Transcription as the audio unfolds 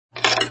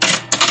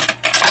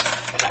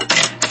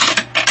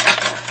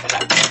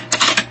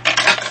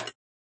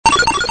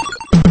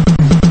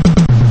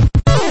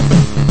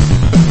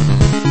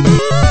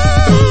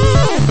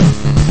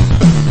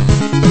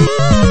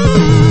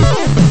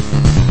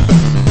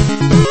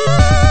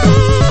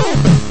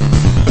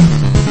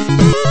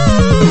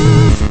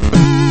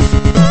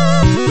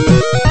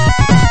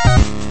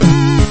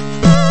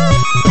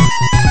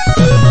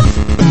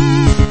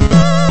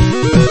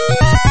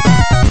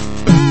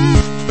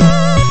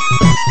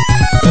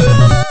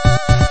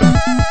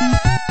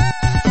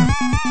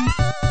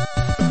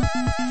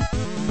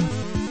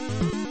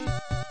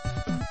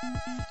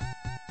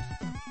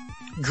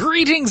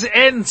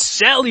And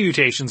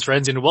salutations,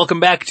 friends, and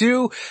welcome back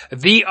to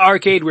The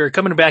Arcade. We're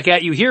coming back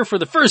at you here for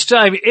the first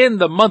time in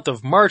the month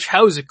of March.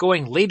 How's it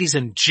going, ladies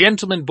and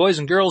gentlemen, boys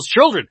and girls,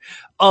 children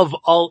of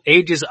all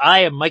ages?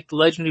 I am Mike the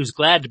Legend, who's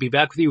glad to be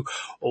back with you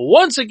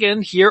once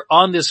again here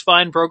on this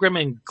fine program,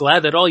 and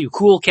glad that all you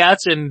cool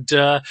cats and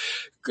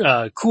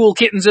cool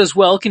kittens as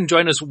well can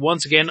join us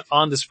once again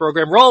on this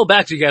program. We're all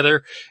back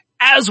together,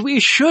 as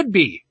we should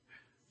be.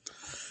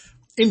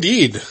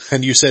 Indeed.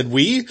 And you said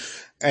we,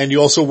 and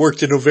you also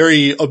worked in a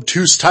very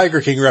obtuse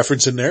Tiger King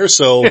reference in there,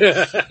 so...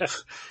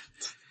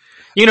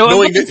 You know, I'm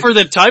looking for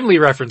the timely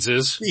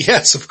references.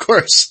 Yes, of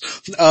course.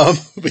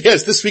 But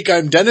yes, this week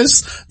I'm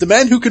Dennis, the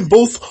man who can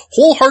both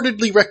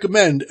wholeheartedly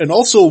recommend and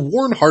also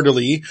warn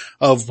heartily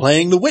of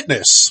playing The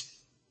Witness.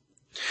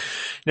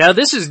 Now,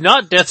 this is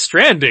not Death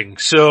Stranding,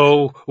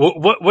 so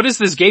what is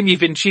this game you've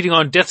been cheating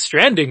on Death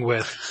Stranding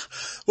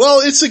with?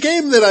 Well, it's a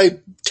game that I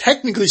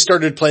technically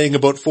started playing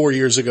about 4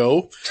 years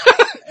ago.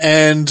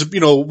 And,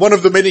 you know, one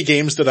of the many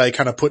games that I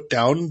kind of put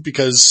down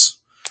because,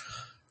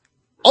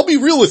 I'll be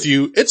real with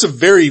you, it's a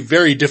very,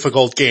 very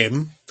difficult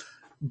game.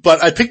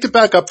 But I picked it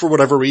back up for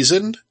whatever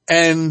reason,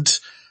 and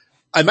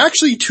I'm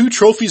actually 2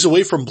 trophies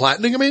away from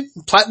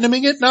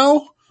platinuming it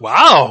now.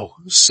 Wow.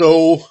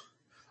 So,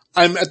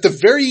 I'm at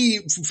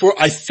the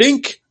I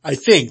think,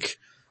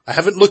 I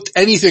haven't looked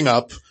anything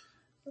up.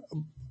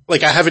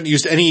 Like, I haven't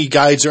used any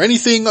guides or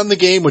anything on the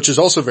game, which is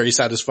also very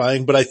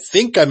satisfying, but I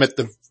think I'm at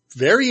the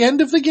very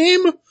end of the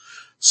game.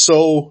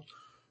 So,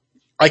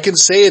 I can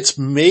say it's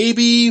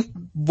maybe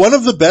one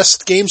of the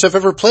best games I've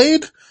ever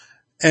played,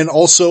 and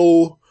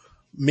also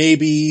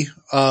maybe,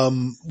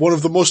 one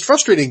of the most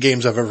frustrating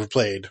games I've ever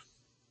played.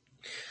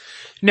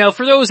 Now,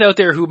 for those out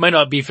there who might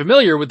not be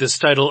familiar with this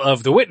title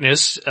of The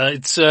Witness,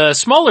 it's a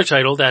smaller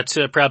title that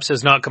perhaps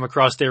has not come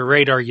across their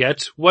radar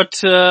yet. What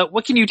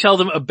can you tell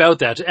them about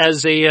that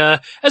as a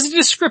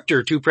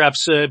descriptor to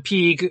perhaps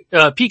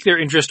pique their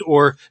interest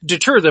or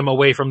deter them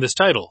away from this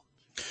title?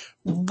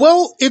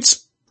 Well,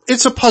 it's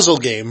a puzzle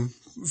game,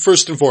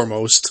 first and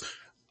foremost.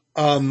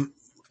 And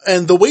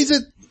the way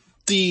that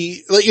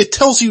it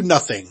tells you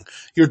nothing.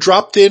 You're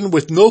dropped in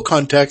with no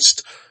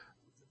context.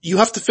 You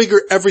have to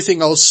figure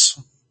everything out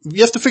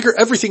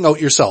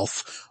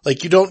yourself.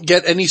 Like, you don't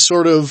get any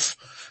sort of,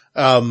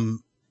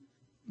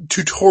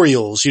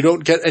 tutorials. You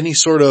don't get any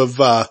sort of,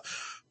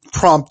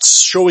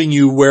 prompts showing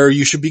you where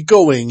you should be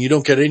going. You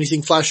don't get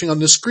anything flashing on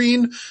the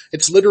screen.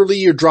 It's literally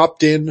you're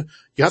dropped in.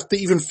 You have to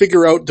even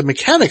figure out the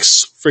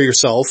mechanics for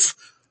yourself.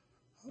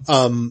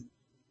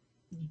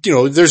 You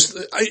know,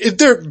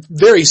 they're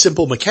very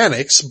simple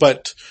mechanics,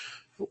 but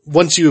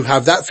once you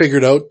have that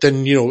figured out,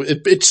 then, you know,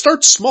 it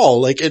starts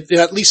small. Like, it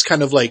at least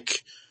kind of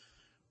like,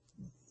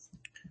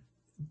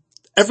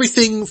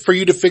 everything for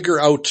you to figure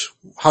out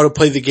how to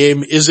play the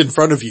game is in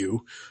front of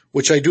you,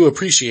 which I do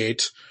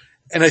appreciate.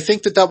 And I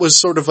think that was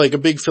sort of like a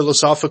big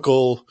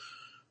philosophical,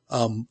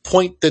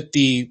 point that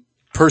the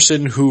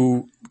person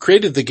who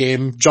created the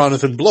game,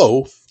 Jonathan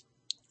Blow,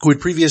 who had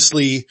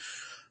previously,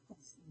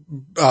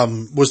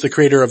 was the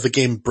creator of the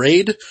game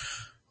Braid,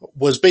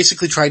 was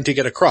basically trying to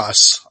get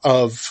across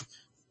of,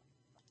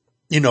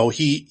 you know,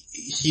 he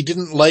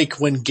didn't like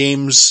when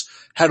games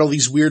had all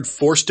these weird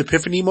forced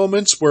epiphany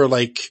moments where,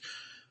 like,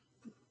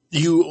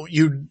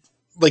 you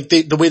like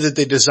the way that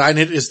they design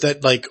it is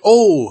that, like,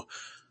 oh,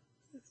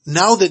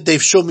 now that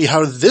they've shown me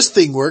how this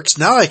thing works,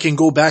 now I can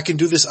go back and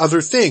do this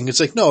other thing.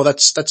 It's like, no,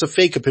 that's a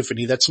fake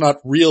epiphany. That's not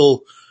a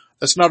real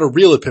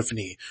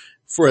epiphany.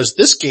 Whereas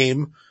this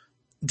game,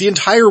 the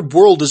entire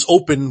world is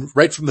open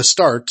right from the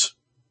start,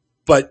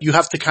 but you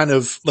have to kind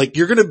of, like,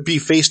 you're gonna be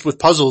faced with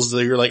puzzles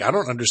that you're like, I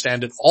don't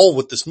understand at all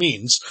what this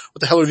means. What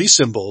the hell are these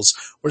symbols?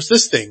 Where's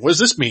this thing? What does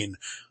this mean?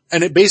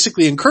 And it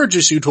basically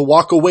encourages you to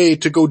walk away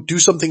to go do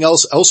something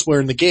else elsewhere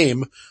in the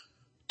game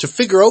to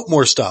figure out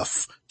more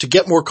stuff, to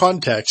get more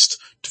context,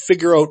 to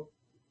figure out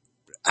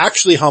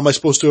actually how am I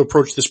supposed to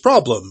approach this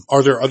problem?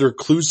 Are there other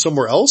clues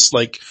somewhere else?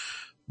 Like,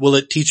 will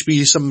it teach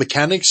me some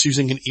mechanics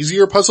using an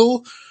easier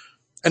puzzle?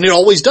 And it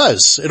always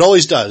does. It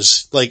always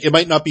does. Like, it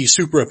might not be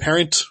super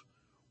apparent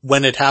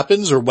when it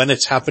happens or when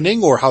it's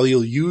happening or how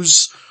you'll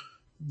use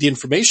the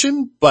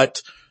information,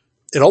 but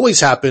it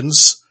always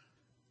happens.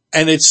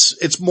 And it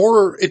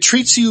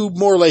treats you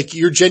more like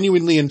you're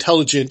genuinely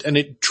intelligent and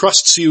it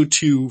trusts you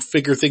to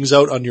figure things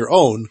out on your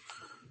own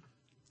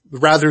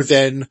rather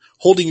than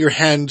holding your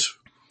hand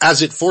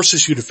as it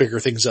forces you to figure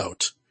things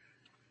out.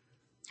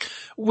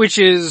 Which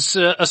is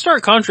a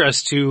stark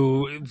contrast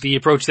to the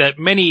approach that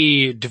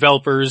many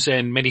developers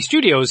and many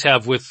studios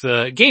have with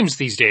games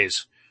these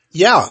days.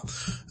 Yeah,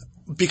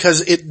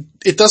 because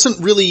it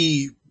doesn't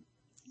really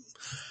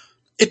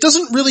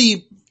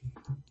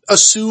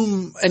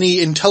assume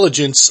any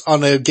intelligence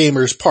on a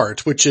gamer's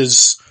part, which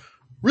is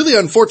really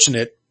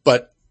unfortunate,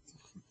 but,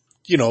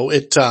 you know,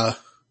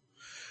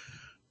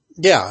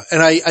 yeah,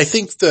 and I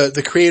think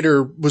the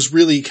creator was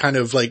really kind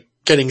of like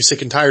getting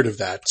sick and tired of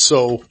that,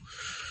 so,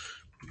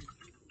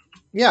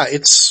 yeah,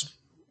 it's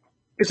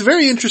a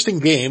very interesting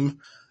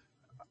game,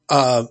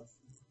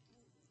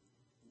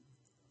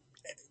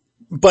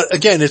 but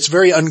again, it's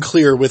very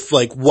unclear with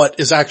like what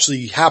is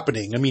actually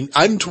happening. I mean,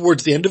 I'm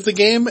towards the end of the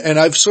game and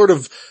I've sort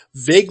of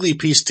vaguely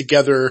pieced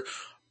together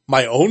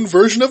my own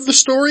version of the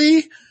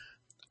story.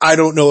 I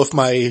don't know if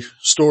my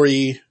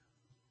story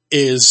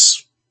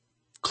is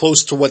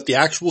close to what the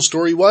actual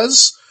story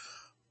was,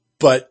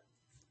 but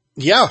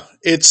yeah,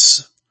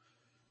 it's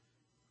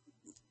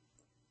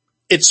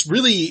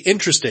really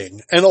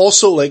interesting. And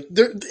also like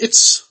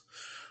it's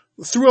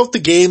throughout the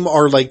game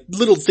are like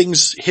little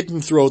things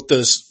hidden throughout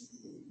this,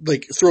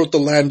 like throughout the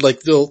land,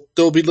 like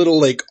there'll be little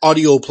like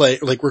audio play,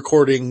 like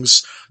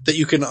recordings that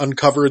you can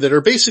uncover that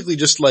are basically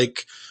just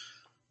like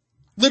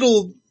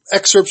little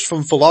excerpts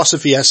from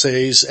philosophy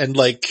essays and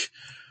like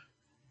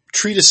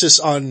treatises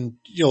on,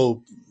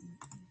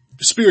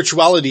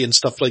 spirituality and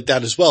stuff like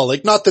that as well.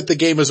 Like not that the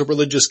game is a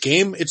religious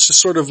game. It's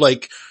just sort of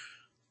like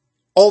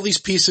all these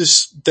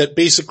pieces that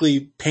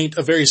basically paint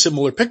a very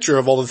similar picture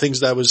of all the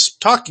things that I was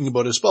talking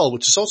about as well,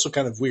 which is also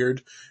kind of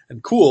weird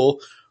and cool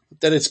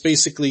that it's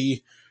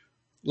basically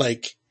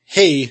like,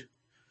 hey,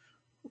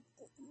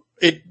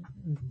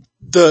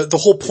 the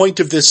whole point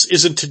of this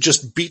isn't to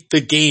just beat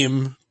the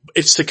game.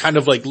 It's to kind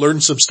of like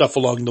learn some stuff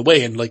along the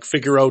way and like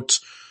figure out,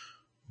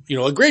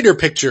 a greater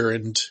picture.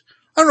 And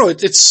I don't know,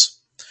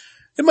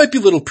 it might be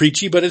a little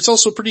preachy, but it's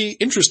also pretty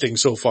interesting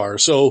so far.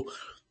 So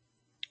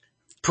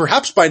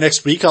perhaps by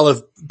next week I'll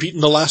have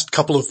beaten the last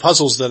couple of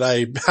puzzles that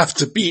I have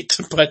to beat,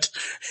 but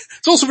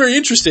it's also very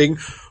interesting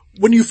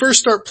when you first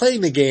start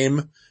playing the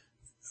game,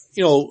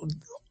 all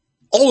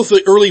of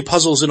the early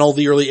puzzles in all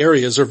the early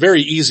areas are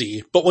very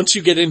easy, but once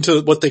you get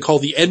into what they call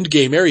the end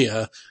game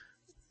area,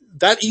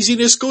 that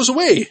easiness goes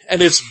away.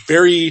 And it's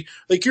very,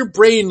 like your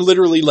brain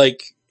literally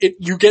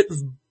you get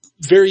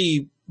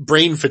very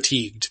brain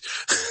fatigued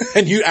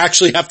and you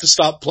actually have to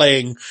stop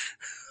playing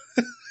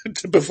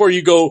before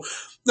you go,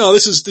 no,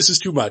 this is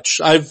too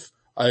much. I've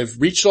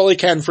reached all I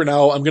can for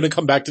now. I'm going to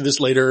come back to this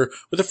later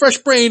with a fresh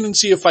brain and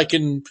see if I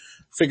can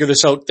figure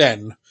this out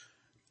then.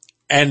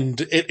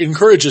 And it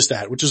encourages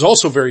that, which is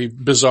also very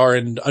bizarre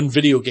and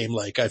un-video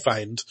game-like, I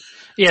find.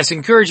 Yes,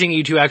 encouraging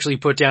you to actually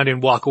put down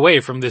and walk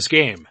away from this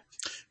game.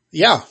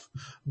 Yeah,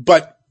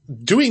 but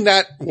doing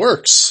that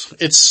works.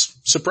 It's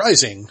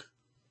surprising.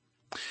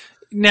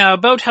 Now,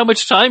 about how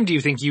much time do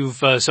you think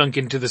you've sunk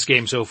into this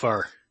game so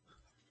far?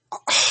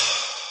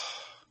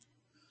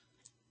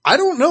 I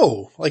don't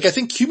know. Like, I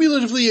think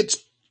cumulatively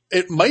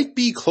it might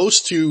be close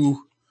to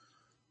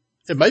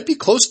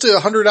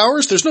 100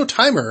 hours. There's no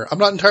timer. I'm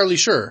not entirely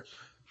sure.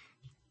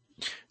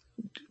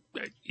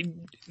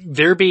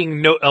 There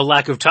being a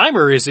lack of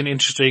timer is an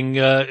interesting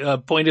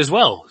point as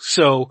well.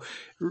 So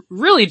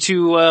really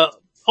to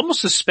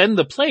almost suspend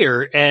the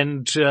player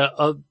and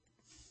a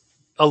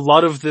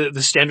lot of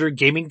the standard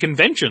gaming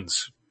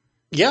conventions.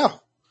 Yeah.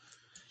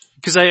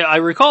 Because I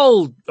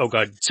recall,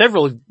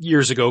 several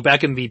years ago,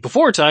 back in the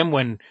before time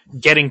when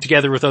getting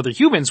together with other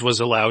humans was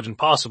allowed and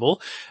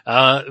possible,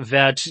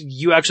 that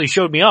you actually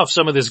showed me off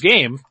some of this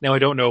game. Now I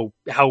don't know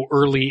how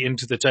early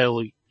into the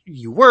title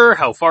you were,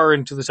 how far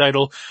into the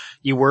title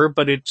you were,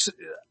 but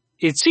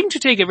it seemed to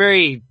take a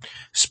very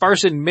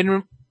sparse and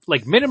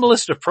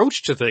minimalist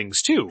approach to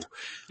things too.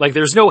 Like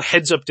there's no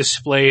heads up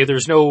display,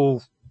 there's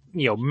no,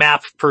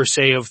 map per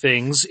se of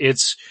things.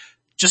 It's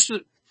just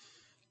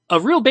a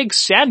real big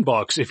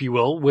sandbox, if you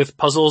will, with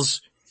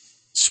puzzles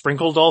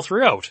sprinkled all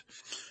throughout.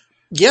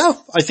 Yeah,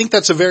 I think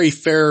that's a very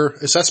fair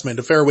assessment,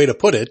 a fair way to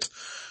put it.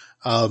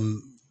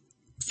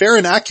 Fair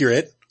and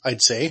accurate,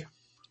 I'd say.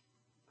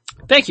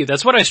 Thank you.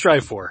 That's what I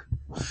strive for.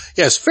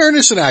 Yes,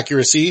 fairness and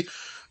accuracy,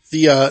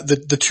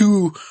 the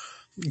two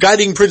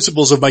guiding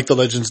principles of Mike the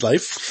Legend's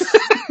life.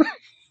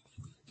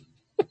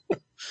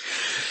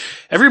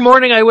 Every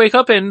morning I wake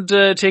up and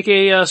take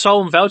a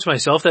solemn vow to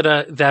myself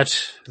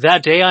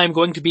that day I'm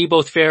going to be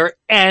both fair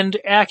and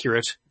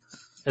accurate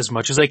as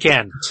much as I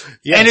can.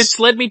 Yes. And it's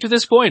led me to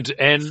this point,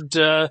 and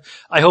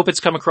I hope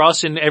it's come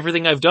across in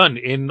everything I've done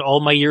in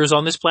all my years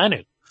on this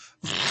planet.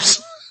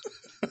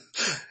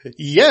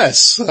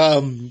 Yes,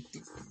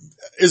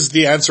 is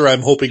the answer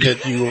I'm hoping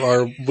that you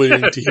are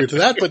willing to hear to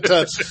that,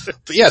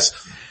 but yes.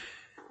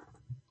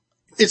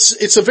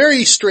 It's a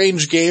very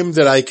strange game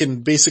that I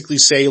can basically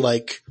say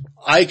like,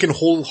 I can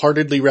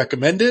wholeheartedly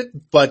recommend it,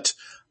 but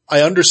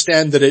I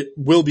understand that it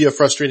will be a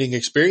frustrating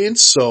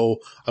experience, so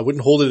I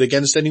wouldn't hold it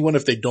against anyone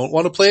if they don't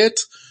want to play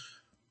it.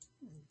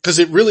 Cause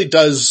it really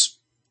does,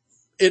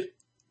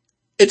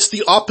 it's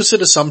the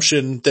opposite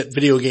assumption that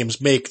video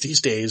games make these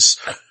days,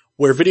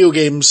 where video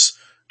games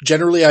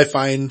generally I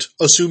find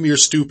assume you're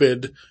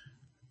stupid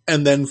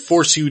and then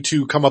force you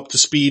to come up to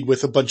speed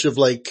with a bunch of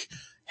like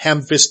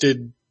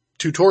ham-fisted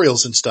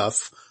tutorials and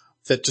stuff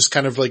that just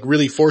kind of like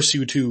really force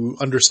you to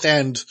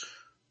understand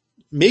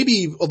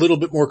maybe a little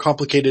bit more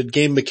complicated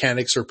game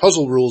mechanics or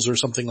puzzle rules or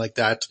something like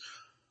that.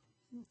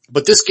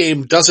 But this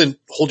game doesn't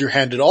hold your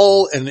hand at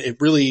all, and it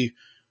really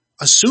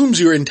assumes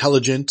you're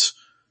intelligent,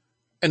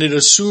 and it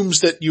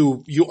assumes that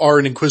you are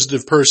an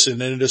inquisitive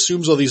person, and it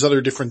assumes all these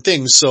other different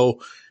things.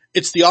 So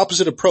it's the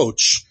opposite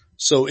approach.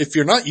 So if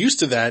you're not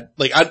used to that,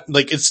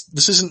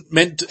 this isn't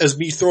meant as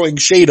me throwing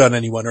shade on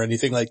anyone or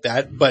anything like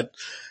that, but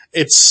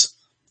it's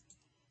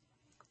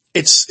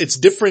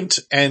different,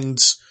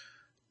 and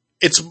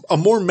it's a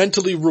more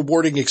mentally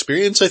rewarding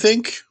experience, I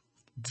think,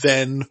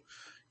 than,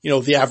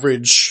 the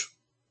average.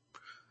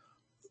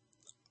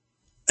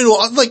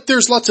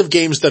 There's lots of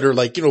games that are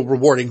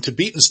rewarding to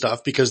beat and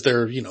stuff because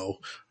they're,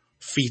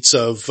 feats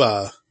of,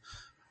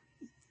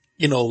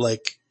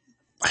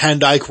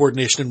 hand-eye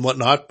coordination and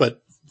whatnot, but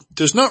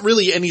there's not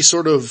really any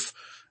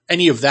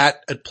of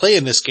that at play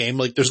in this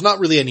game. There's not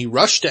really any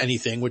rush to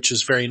anything, which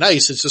is very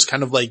nice. It's just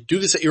kind of do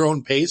this at your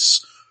own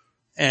pace,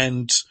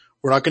 and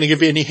we're not going to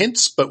give you any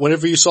hints, but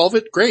whenever you solve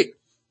it, great.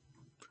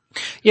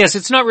 Yes,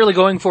 it's not really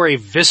going for a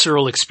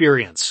visceral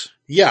experience.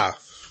 Yeah.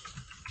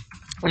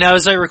 Now,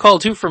 as I recall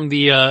too from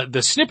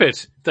the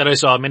snippet that I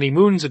saw many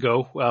moons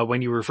ago,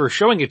 when you were first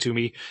showing it to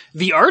me,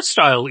 the art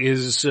style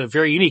is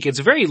very unique. It's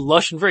a very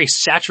lush and very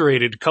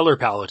saturated color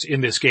palette in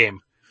this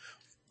game.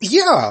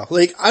 Yeah,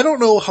 I don't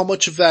know how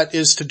much of that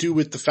is to do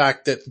with the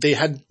fact that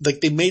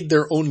they made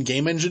their own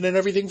game engine and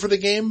everything for the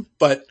game,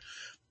 but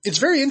it's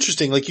very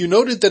interesting. You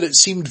noted that it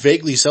seemed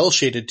vaguely cel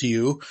shaded to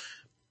you,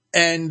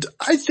 and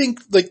I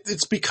think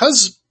it's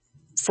because,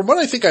 from what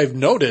I think I've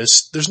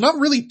noticed, there's not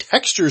really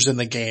textures in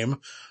the game.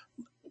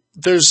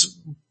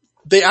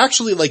 They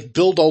actually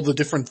build all the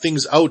different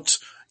things out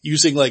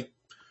using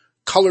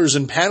colors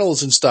and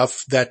panels and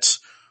stuff that,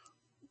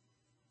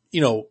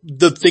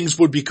 the things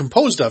would be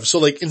composed of.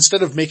 So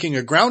instead of making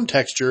a ground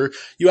texture,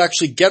 you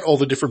actually get all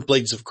the different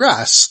blades of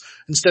grass.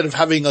 Instead of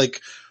having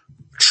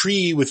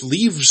tree with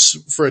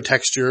leaves for a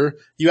texture,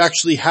 you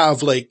actually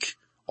have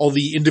all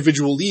the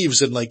individual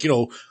leaves and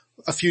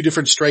a few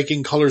different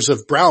striking colors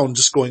of brown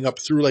just going up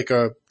through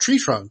a tree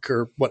trunk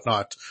or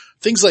whatnot.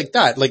 Things like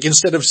that.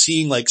 Instead of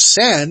seeing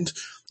sand,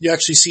 you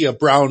actually see a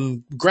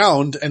brown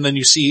ground, and then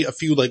you see a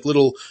few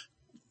little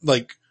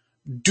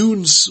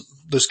dunes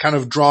that's kind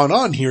of drawn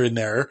on here and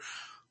there.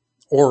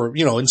 Or,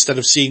 instead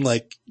of seeing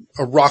a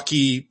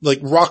rocky,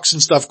 rocks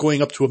and stuff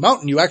going up to a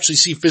mountain, you actually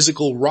see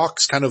physical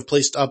rocks kind of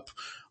placed up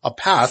a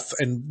path,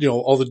 and,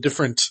 all the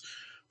different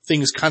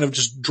things kind of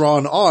just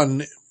drawn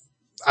on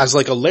as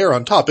a layer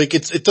on top.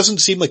 It doesn't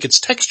seem like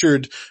it's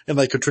textured in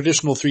a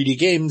traditional 3D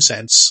game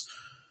sense.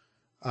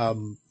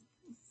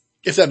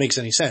 If that makes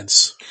any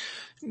sense.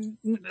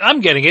 I'm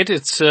getting it.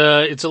 It's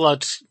a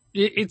lot,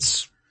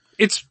 it's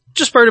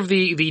just part of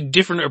the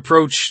different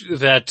approach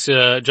that,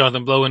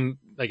 Jonathan Blow and,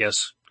 I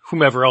guess,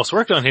 whomever else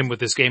worked on him with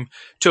this game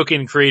took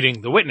in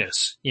creating The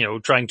Witness,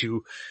 trying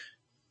to,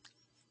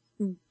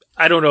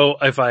 I don't know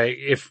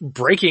if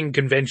breaking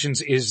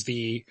conventions is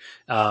the,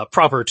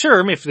 proper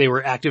term, if they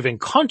were active and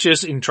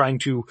conscious in trying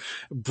to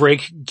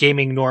break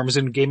gaming norms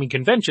and gaming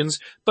conventions,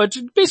 but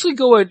basically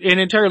go an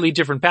entirely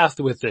different path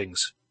with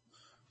things.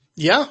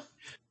 Yeah.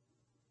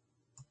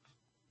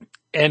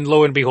 And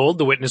lo and behold,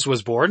 The Witness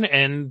was born,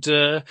 and,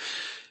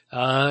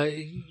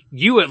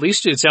 you at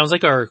least, it sounds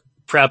like, are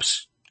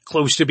perhaps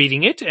close to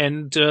beating it,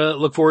 and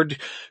look forward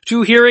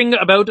to hearing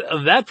about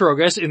that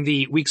progress in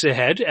the weeks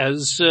ahead,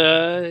 as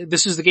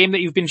this is the game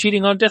that you've been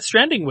cheating on Death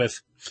Stranding with.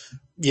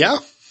 Yeah.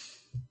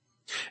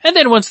 And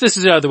then once this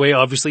is out of the way,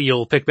 obviously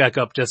you'll pick back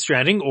up Death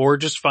Stranding, or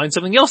just find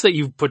something else that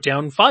you put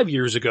down 5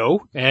 years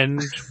ago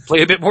and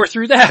play a bit more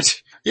through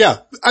that. Yeah.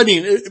 I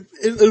mean,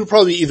 it'll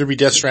probably either be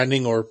Death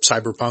Stranding or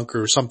Cyberpunk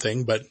or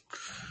something, but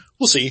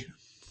we'll see.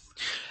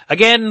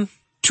 Again,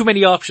 too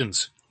many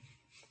options.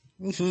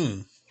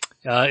 Mm-hmm.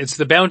 It's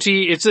the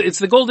bounty, it's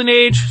the golden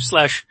age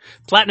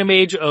 / platinum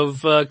age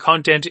of,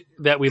 content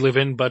that we live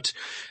in, but,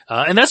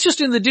 and that's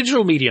just in the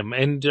digital medium.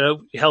 And,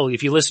 hell,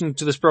 if you listened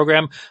to this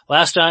program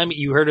last time,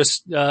 you heard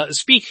us,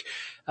 speak,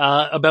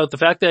 about the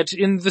fact that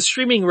in the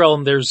streaming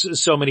realm, there's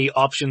so many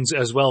options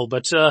as well.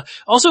 But,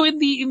 also in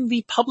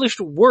the published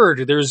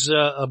word, there's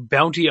a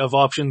bounty of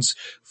options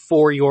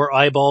for your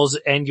eyeballs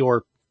and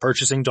your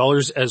purchasing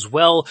dollars as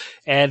well.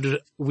 And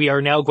we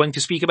are now going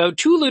to speak about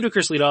two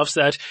ludicrous leadoffs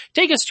that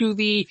take us to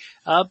the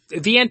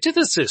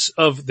antithesis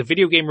of the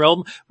video game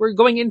realm. We're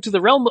going into the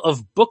realm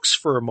of books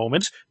for a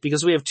moment,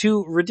 because we have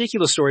two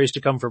ridiculous stories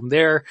to come from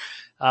there,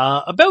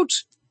 about,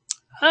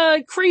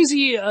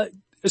 crazy,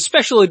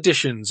 special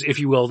editions, if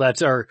you will,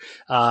 that are,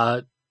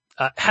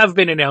 have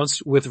been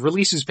announced with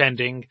releases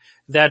pending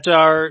that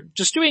are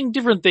just doing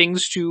different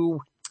things to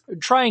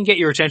try and get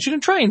your attention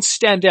and try and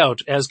stand out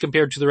as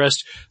compared to the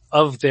rest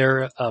of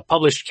their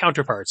published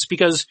counterparts,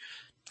 because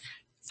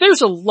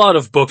there's a lot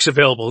of books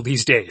available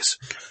these days.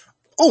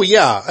 Oh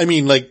yeah. I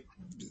mean,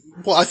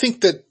 I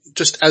think that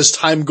just as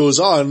time goes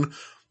on,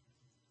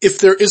 if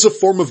there is a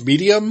form of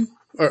medium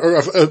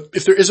or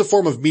if there is a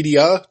form of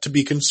media to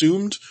be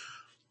consumed,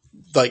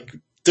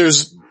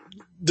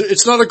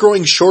 it's not a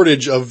growing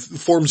shortage of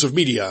forms of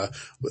media.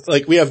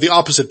 We have the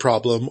opposite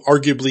problem,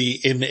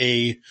 arguably in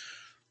a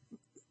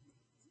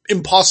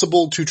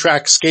impossible to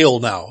track scale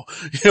now,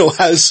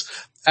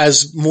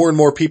 as more and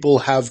more people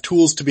have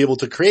tools to be able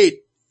to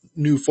create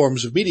new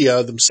forms of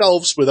media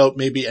themselves without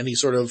maybe any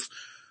sort of,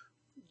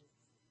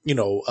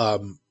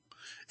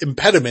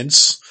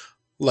 impediments.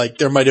 like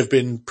there might have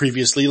been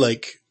previously,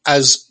 like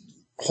as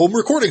home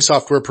recording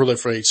software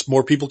proliferates,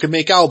 more people can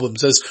make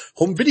albums. As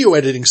home video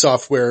editing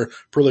software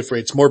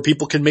proliferates, more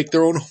people can make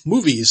their own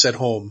movies at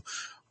home.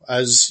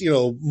 As,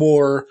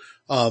 more,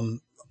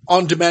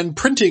 on-demand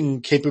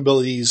printing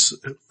capabilities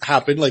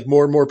happen, like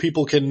more and more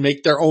people can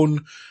make their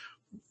own,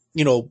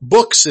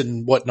 books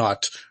and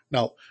whatnot.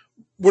 Now,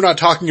 we're not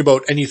talking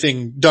about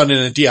anything done in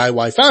a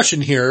DIY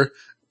fashion here,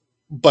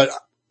 but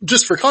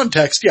just for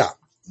context, yeah,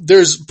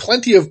 there's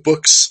plenty of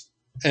books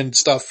and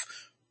stuff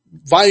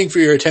vying for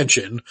your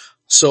attention.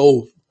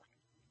 So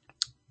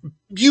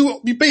you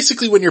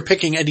basically, when you're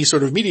picking any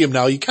sort of medium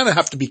now, you kind of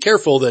have to be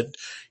careful that,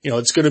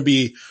 it's going to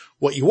be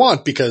what you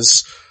want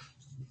because,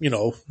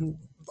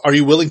 are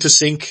you willing to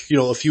sink,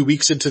 a few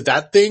weeks into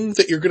that thing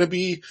that you're going to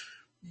be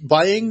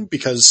buying?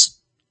 Because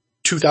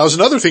 2,000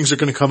 other things are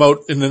going to come out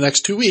in the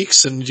next 2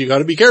 weeks and you got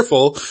to be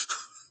careful.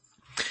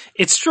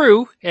 It's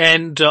true.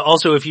 And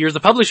also if you're the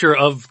publisher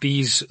of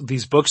these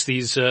books,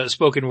 these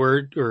spoken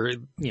word or,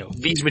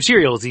 these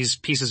materials, these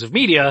pieces of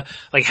media,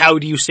 like how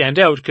do you stand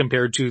out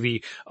compared to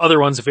the other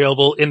ones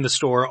available in the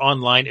store,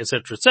 online, et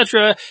cetera, et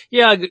cetera?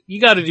 Yeah, you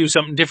got to do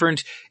something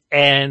different.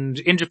 And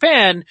in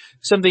Japan,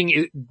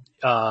 something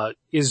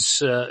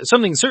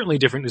certainly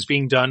different is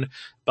being done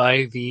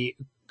by the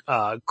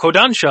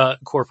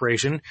Kodansha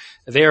Corporation.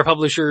 They are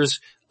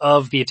publishers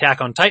of the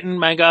Attack on Titan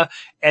manga,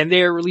 and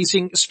they are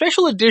releasing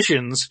special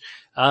editions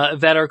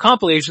that are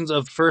compilations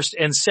of first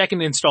and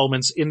second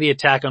installments in the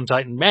Attack on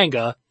Titan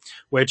manga,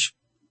 which,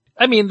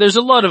 there's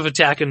a lot of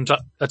Attack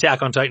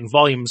on Titan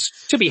volumes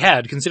to be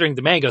had, considering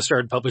the manga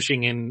started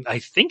publishing in, I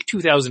think,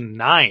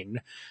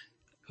 2009,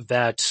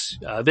 that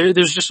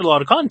there's just a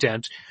lot of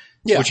content,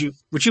 yeah.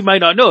 which you might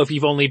not know if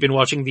you've only been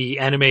watching the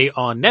anime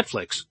on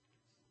Netflix.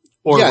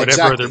 Or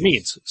whatever other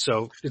means.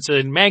 So it's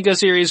a manga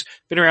series,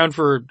 been around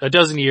for a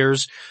dozen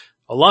years,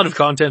 a lot of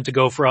content to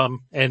go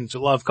from, and a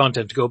lot of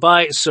content to go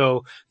by.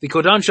 So the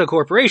Kodansha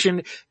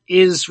Corporation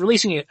is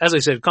releasing, as I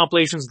said,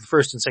 compilations of the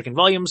first and second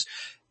volumes,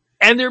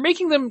 and they're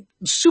making them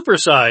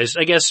supersized,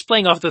 I guess,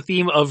 playing off the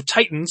theme of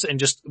Titans and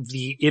just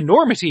the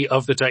enormity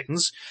of the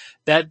Titans,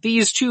 that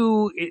these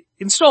two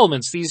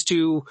installments,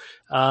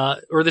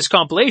 or this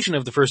compilation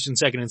of the first and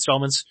second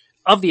installments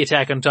of the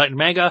Attack on Titan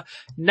manga,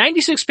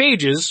 96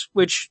 pages,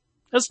 which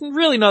that's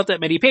really not that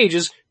many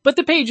pages, but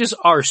the pages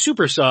are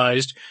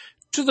supersized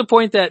to the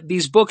point that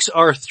these books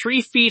are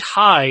 3 feet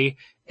high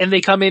and they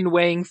come in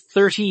weighing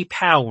 30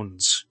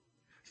 pounds.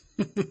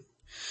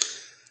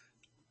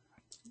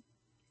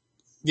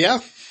 Yeah.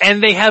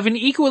 And they have an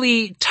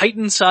equally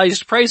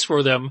Titan-sized price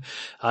for them.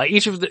 I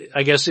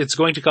guess it's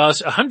going to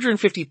cost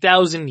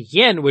 150,000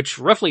 yen, which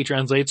roughly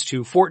translates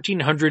to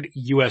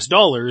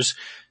 $1,400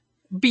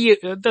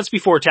 that's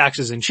before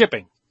taxes and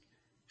shipping.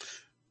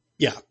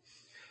 Yeah.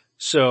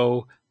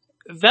 So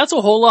that's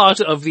a whole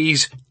lot of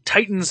these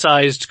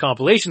Titan-sized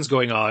compilations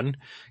going on.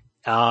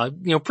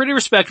 Pretty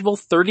respectable,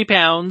 30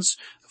 pounds,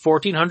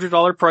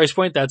 $1,400 price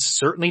point. That's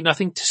certainly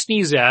nothing to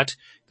sneeze at.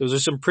 Those are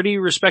some pretty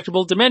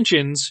respectable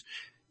dimensions.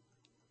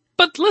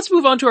 But let's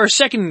move on to our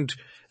second,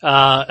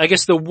 I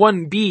guess the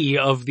 1B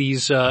of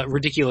these,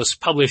 ridiculous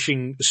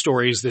publishing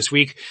stories this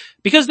week,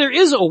 because there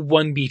is a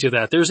 1B to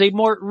that. There's a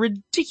more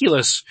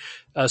ridiculous,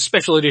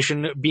 special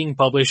edition being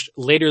published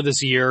later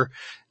this year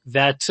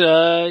that,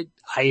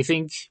 I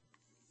think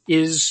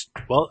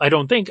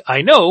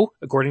I know,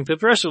 according to the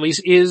press release,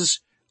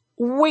 is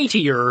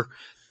weightier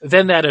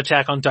than that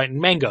Attack on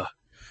Titan manga.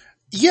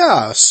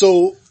 Yeah,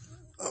 so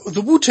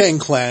the Wu-Tang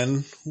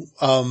Clan,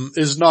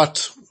 is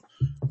not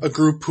a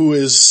group who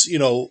is,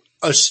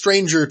 a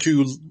stranger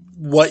to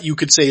what you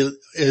could say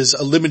is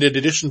a limited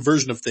edition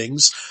version of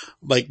things.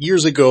 Like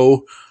years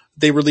ago,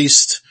 they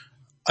released,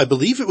 I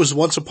believe it was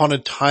Once Upon a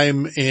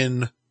Time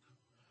in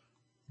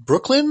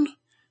Brooklyn?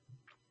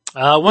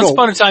 Once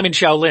Upon a Time in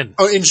Shaolin.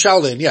 Oh, in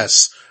Shaolin,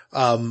 yes.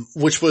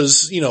 Which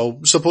was,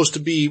 supposed to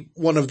be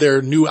one of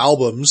their new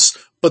albums,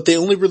 but they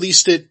only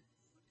released it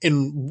they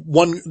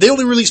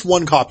only released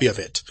one copy of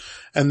it.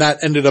 And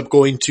that ended up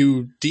going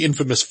to the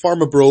infamous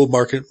Pharma Bro,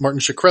 Martin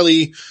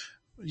Shkreli,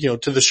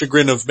 to the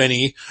chagrin of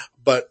many,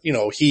 but,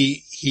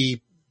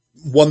 he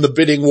won the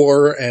bidding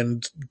war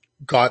and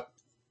got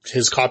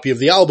his copy of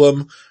the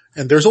album,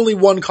 and there's only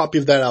one copy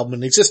of that album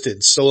in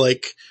existence. So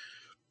like,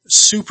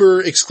 super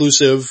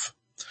exclusive,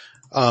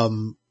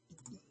 very,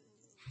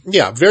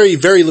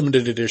 very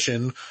limited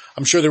edition.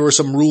 I'm sure there were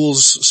some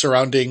rules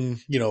surrounding,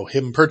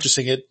 him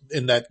purchasing it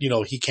in that,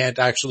 he can't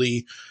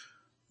actually,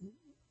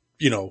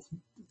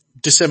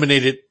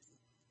 disseminate it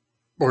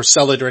or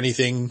sell it or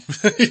anything.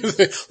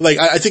 Like,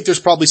 I think there's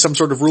probably some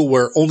sort of rule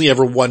where only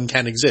ever one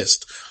can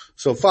exist.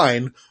 So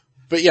fine.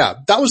 But yeah,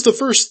 that was the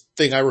first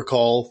thing I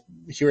recall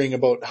hearing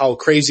about how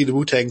crazy the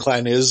Wu-Tang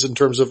Clan is in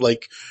terms of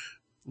like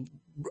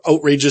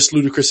outrageous,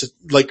 ludicrous,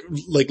 like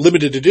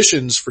limited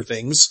editions for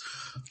things.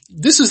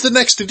 This is the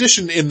next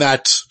edition in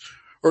that,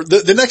 or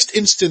the next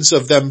instance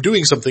of them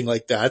doing something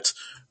like that.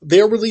 They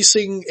are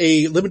releasing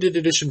a limited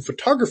edition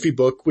photography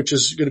book, which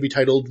is going to be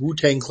titled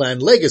Wu-Tang Clan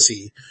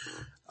Legacy.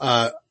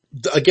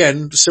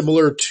 Again,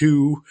 similar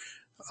to,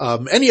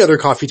 any other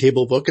coffee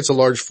table book. It's a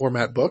large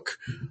format book.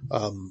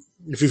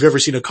 If you've ever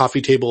seen a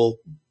coffee table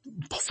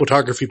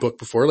photography book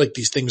before, like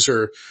these things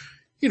are,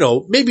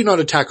 maybe not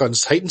Attack on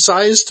Titan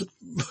sized,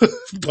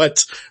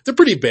 but they're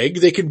pretty big.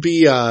 They could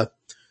be, a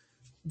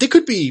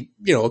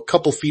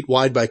couple feet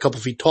wide by a couple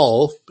feet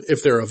tall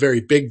if they're a very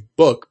big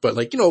book, but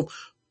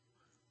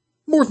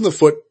more than a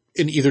foot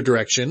in either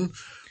direction.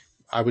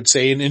 I would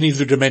say in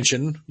either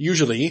dimension,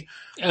 usually.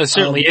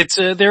 Certainly,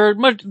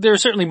 they're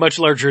certainly much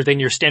larger than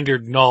your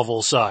standard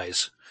novel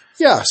size.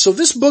 Yeah, so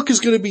this book is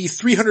going to be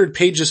 300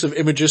 pages of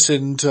images,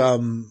 and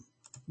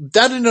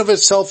that in and of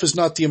itself is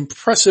not the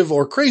impressive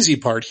or crazy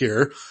part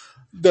here.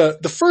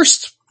 The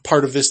first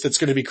part of this that's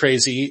going to be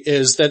crazy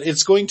is that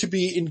it's going to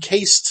be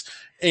encased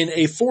in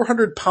a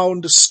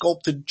 400-pound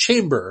sculpted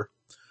chamber.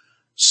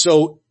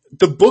 So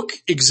the book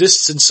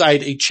exists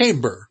inside a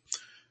chamber.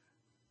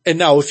 And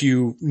now if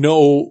you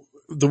know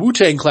the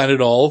Wu-Tang Clan at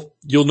all,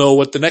 you'll know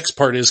what the next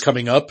part is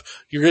coming up.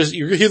 You're gonna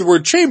hear the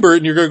word chamber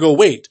and you're gonna go,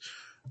 wait,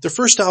 their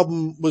first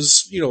album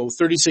was,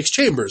 36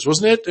 chambers,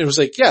 wasn't it? And it was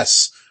like,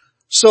 yes.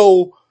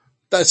 So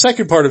that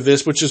second part of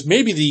this, which is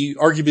maybe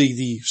arguably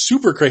the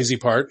super crazy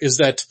part, is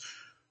that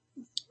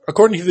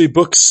according to the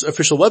book's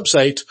official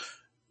website,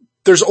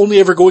 there's only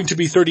ever going to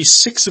be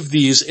 36 of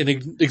these in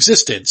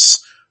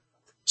existence.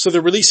 So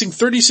they're releasing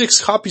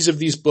 36 copies of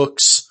these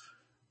books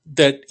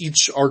that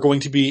each are going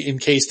to be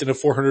encased in a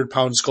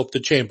 400-pound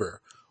sculpted chamber.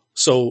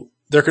 So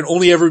there can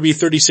only ever be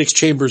 36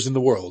 chambers in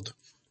the world.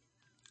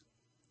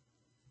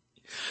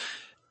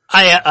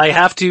 I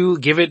have to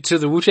give it to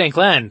the Wu-Tang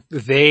Clan.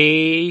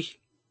 They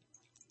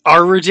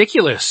are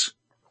ridiculous.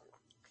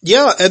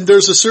 Yeah, and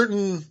there's a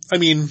certain,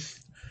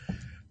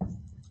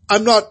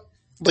 I'm not,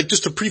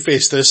 just to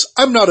preface this,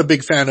 I'm not a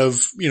big fan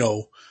of,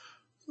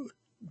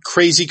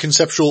 crazy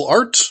conceptual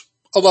art.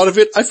 A lot of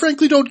it I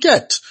frankly don't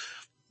get.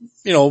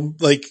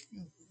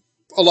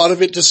 A lot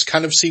of it just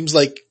kind of seems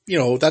like,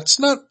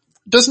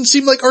 doesn't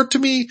seem like art to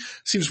me,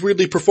 seems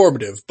weirdly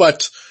performative.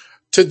 But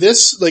to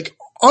this,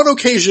 on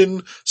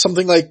occasion,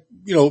 something like,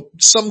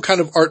 some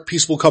kind of art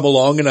piece will come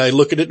along and I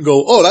look at it and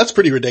go, oh, that's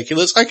pretty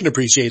ridiculous. I can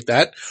appreciate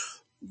that.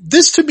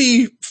 This to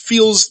me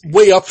feels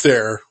way up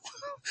there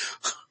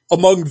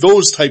among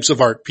those types of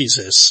art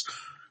pieces.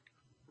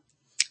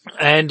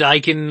 And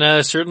I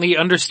can certainly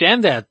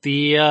understand that.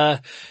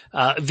 The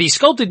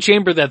sculpted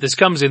chamber that this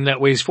comes in that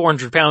weighs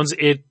 400 pounds,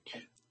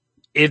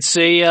 it's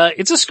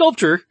a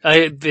sculpture.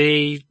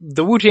 The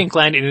Wu-Tang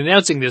Clan, in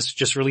announcing this,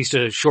 just released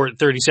a short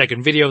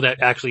 30-second video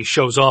that actually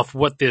shows off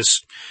what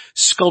this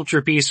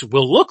sculpture piece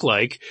will look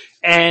like.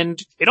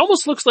 And it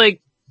almost looks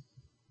like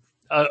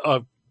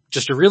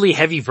just a really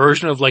heavy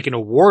version of like an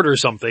award or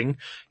something.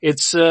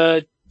 It's,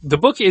 the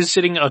book is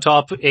sitting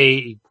atop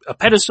a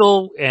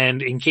pedestal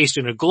and encased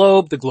in a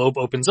globe. The globe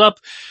opens up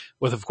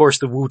with, of course,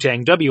 the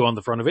Wu-Tang W on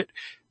the front of it.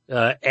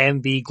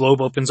 And the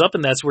globe opens up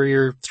and that's where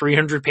your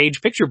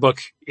 300-page picture book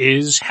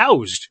is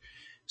housed.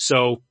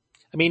 So,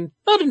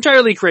 not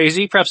entirely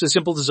crazy, perhaps a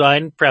simple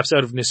design, perhaps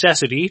out of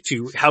necessity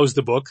to house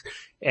the book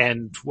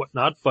and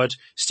whatnot, but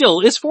still,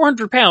 it's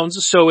 400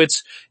 pounds, so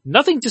it's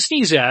nothing to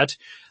sneeze at.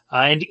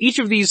 And each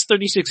of these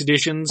 36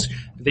 editions,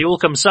 they will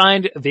come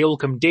signed, they will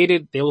come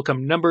dated, they will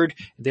come numbered,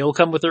 they will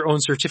come with their own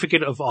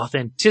certificate of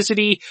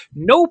authenticity.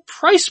 No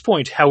price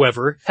point,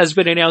 however, has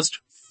been announced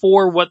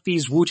for what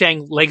these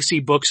Wu-Tang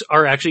Legacy books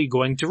are actually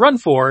going to run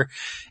for.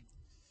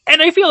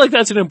 And I feel like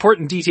that's an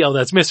important detail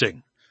that's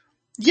missing.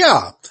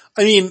 Yeah.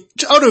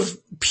 Out of,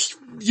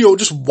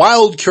 just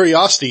wild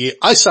curiosity,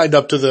 I signed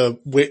up to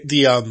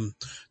the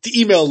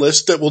email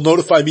list that will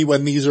notify me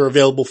when these are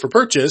available for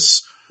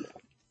purchase.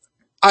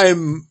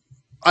 I'm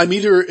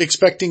either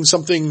expecting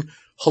something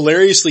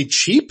hilariously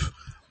cheap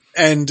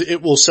and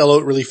it will sell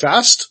out really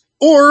fast,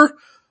 or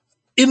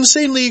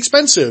insanely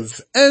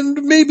expensive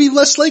and maybe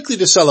less likely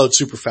to sell out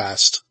super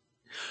fast.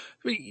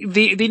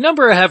 The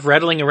number I have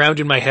rattling around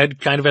in my head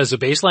kind of as a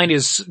baseline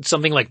is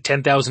something like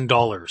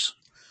 $10,000.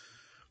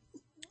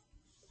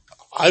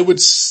 I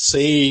would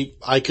say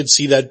I could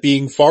see that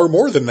being far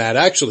more than that,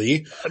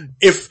 actually.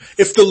 If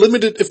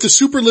the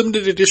super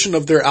limited edition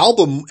of their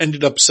album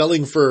ended up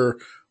selling for,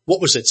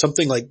 what was it,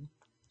 something like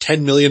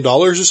 $10 million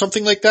or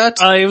something like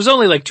that? It was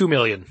only like $2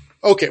 million.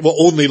 Okay, well,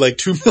 only like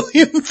 $2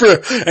 million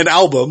for an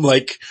album.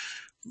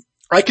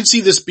 I could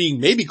see this being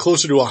maybe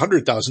closer to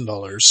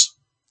 $100,000.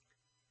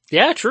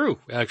 Yeah, true,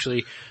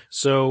 actually.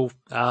 So,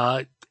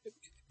 let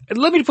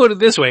me put it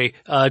this way,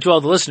 to all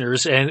the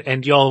listeners,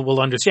 and y'all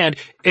will understand.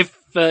 If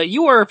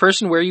you are a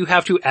person where you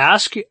have to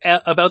ask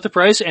about the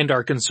price and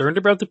are concerned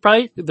about the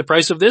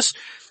price of this,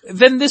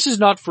 then this is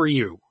not for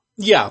you.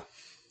 Yeah.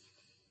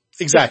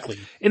 Exactly.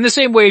 In the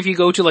same way, if you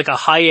go to like a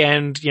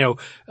high-end,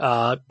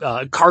 car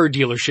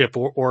dealership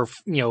or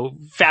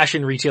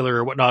fashion retailer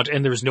or whatnot,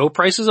 and there's no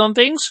prices on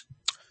things,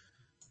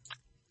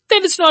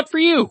 then it's not for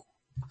you.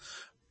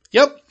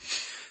 Yep.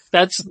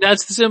 That's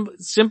the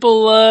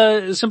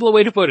simple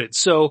way to put it.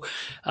 So,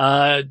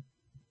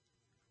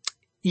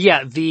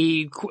 Yeah,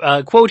 the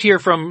quote here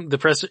from the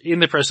press in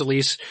the press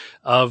release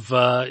of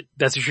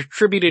that's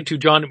attributed to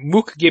John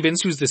Mook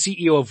Gibbons, who's the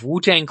CEO of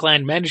Wu-Tang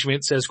Clan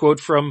Management, says, quote,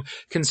 "From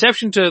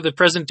conception to the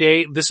present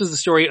day, this is the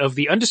story of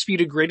the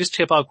undisputed greatest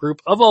hip-hop group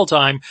of all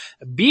time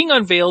being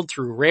unveiled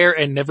through rare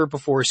and never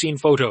before seen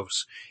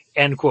photos."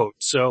 End quote.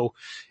 So,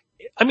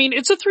 I mean,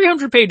 it's a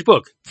 300-page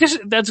book.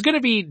 That's going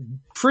to be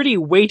pretty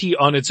weighty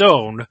on its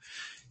own.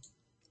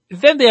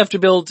 Then they have to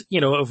build,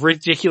 a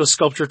ridiculous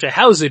sculpture to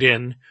house it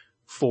in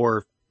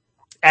for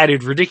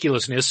added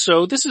ridiculousness.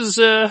 So this is,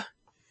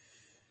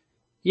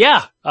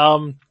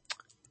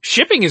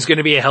 shipping is going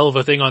to be a hell of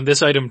a thing on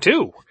this item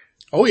too.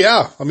 Oh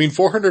yeah. I mean,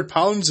 400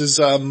 pounds is,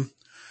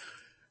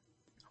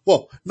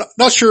 well,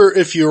 not sure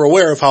if you're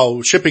aware of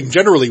how shipping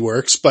generally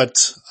works,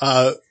 but,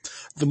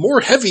 the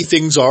more heavy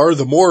things are,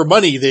 the more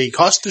money they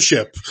cost to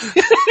ship.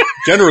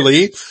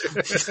 Generally.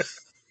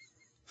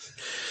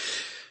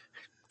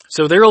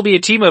 So there will be a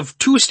team of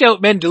 2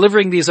 stout men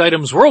delivering these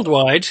items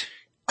worldwide.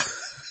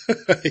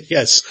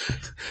 Yes.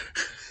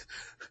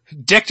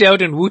 Decked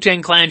out in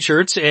Wu-Tang Clan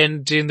shirts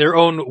and in their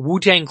own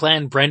Wu-Tang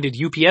Clan branded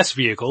UPS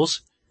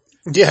vehicles.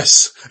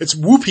 Yes, it's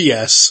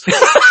WUPS.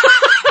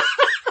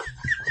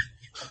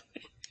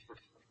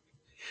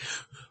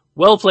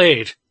 Well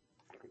played.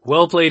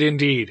 Well played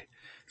indeed.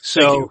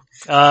 So,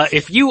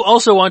 if you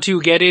also want to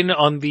get in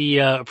on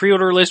the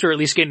pre-order list or at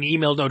least get an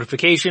email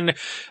notification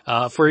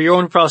for your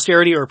own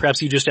posterity, or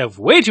perhaps you just have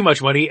way too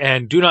much money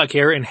and do not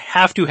care and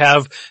have to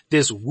have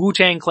this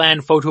Wu-Tang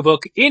Clan photo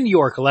book in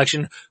your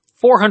collection,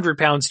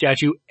 400-pound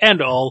statue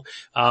and all,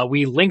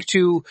 we link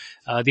to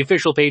the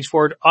official page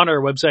for it on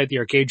our website,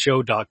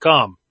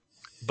 thearcadeshow.com.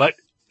 But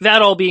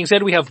that all being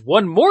said, we have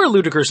one more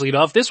ludicrous lead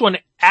off, this one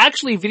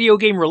actually video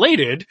game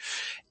related,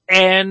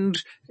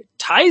 and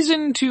ties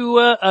into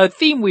a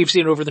theme we've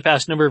seen over the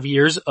past number of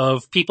years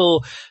of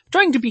people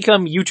trying to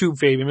become YouTube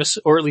famous,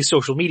 or at least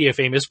social media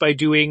famous, by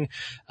doing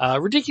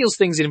ridiculous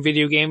things in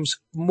video games,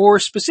 more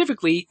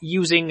specifically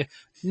using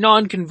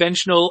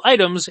non-conventional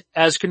items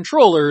as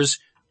controllers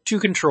to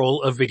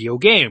control a video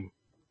game.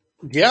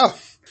 Yeah.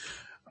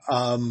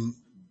 I'm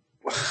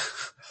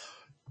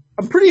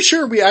pretty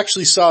sure we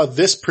actually saw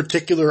this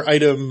particular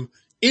item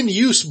in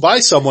use by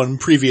someone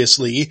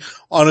previously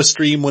on a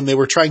stream when they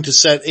were trying to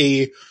set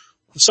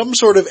some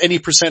sort of any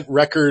percent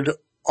record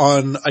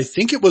on, I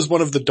think it was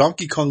one of the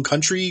Donkey Kong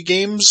Country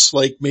games,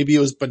 like maybe it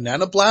was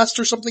Banana Blast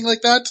or something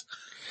like that.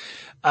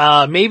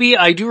 Maybe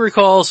I do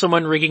recall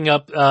someone rigging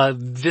up,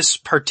 this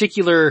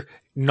particular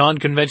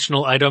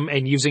non-conventional item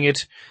and using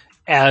it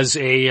as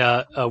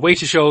a way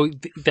to show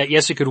that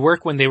yes, it could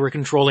work when they were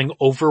controlling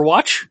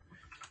Overwatch.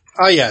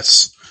 Ah,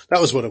 yes.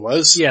 That was what it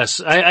was. Yes.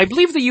 I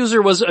believe the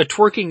user was a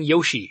twerking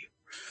Yoshi.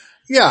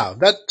 Yeah,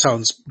 that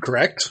sounds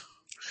correct.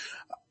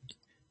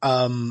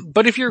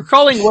 But if you're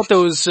recalling what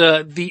those,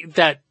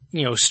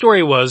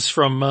 story was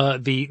from,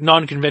 the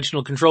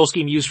non-conventional control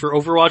scheme used for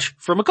Overwatch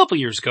from a couple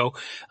years ago,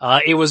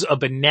 it was a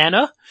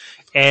banana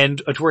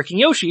and a twerking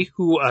Yoshi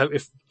who,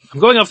 if I'm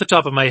going off the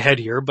top of my head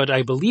here, but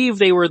I believe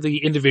they were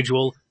the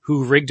individual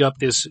who rigged up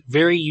this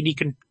very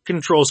unique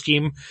control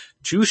scheme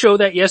to show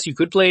that yes, you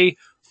could play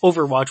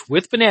Overwatch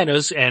with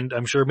bananas, and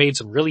I'm sure made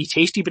some really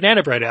tasty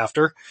banana bread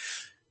after,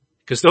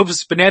 because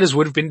those bananas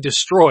would have been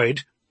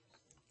destroyed.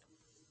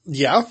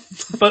 Yeah.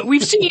 But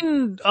we've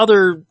seen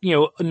other,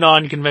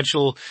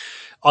 non-conventional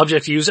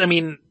objects used. I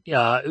mean,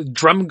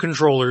 drum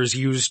controllers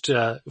used,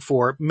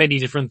 for many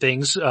different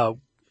things,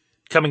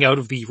 coming out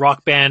of the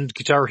Rock Band,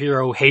 Guitar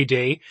Hero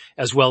heyday,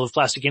 as well as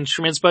Plastic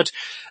Instruments. But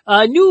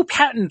a new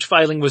patent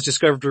filing was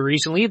discovered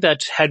recently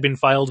that had been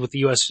filed with the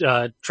U.S.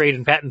 Trade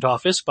and Patent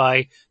Office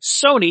by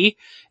Sony,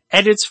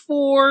 and it's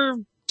for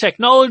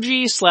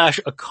technology /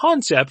 a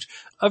concept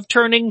of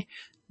turning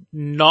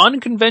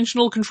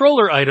non-conventional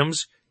controller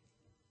items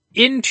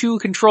into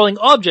controlling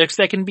objects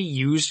that can be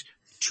used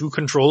to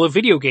control a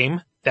video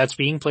game that's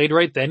being played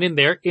right then and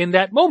there in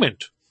that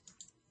moment.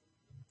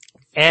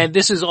 And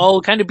this is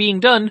all kind of being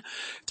done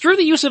through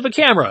the use of a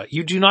camera.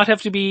 You do not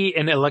have to be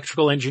an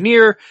electrical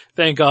engineer,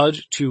 thank God,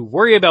 to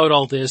worry about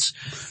all this,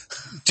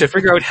 to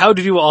figure out how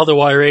to do all the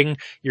wiring,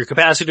 your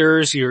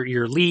capacitors,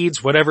 your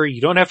leads, whatever. You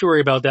don't have to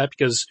worry about that,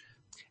 because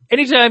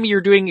anytime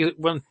you're doing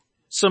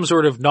some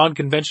sort of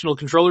non-conventional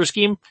controller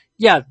scheme,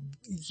 yeah,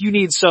 you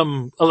need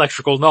some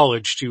electrical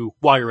knowledge to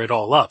wire it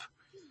all up.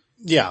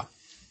 Yeah.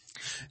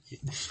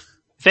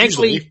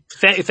 Thankfully,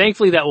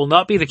 that will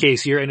not be the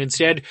case here, and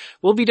instead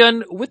will be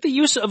done with the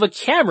use of a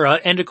camera,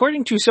 and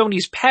according to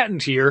Sony's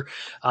patent here,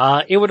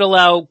 it would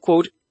allow,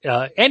 quote,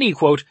 any,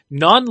 quote,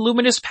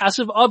 non-luminous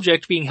passive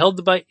object being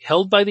held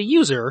by the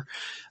user,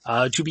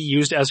 to be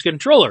used as a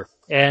controller.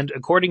 And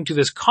according to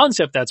this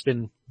concept that's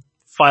been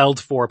filed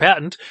for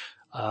patent,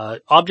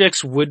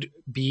 objects would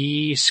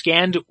be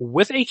scanned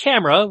with a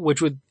camera,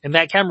 and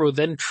that camera would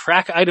then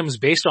track items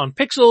based on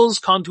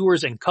pixels,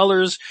 contours, and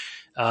colors,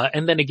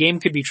 and then a game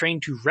could be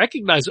trained to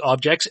recognize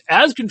objects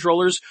as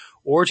controllers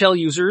or tell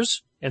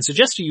users and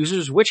suggest to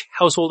users which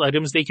household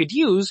items they could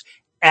use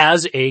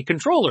as a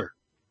controller.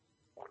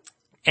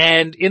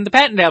 And in the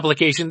patent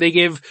application, they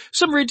give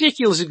some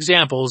ridiculous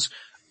examples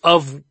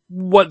of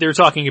what they're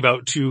talking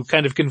about to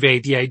kind of convey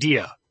the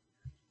idea.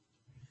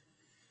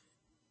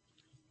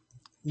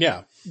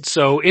 Yeah.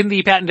 So in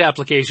the patent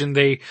application,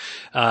 they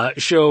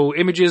show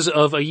images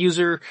of a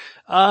user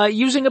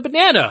using a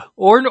banana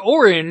or an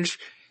orange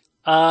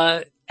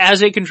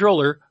as a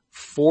controller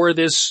for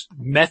this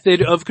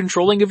method of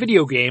controlling a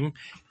video game.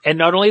 And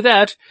not only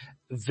that,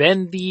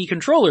 then the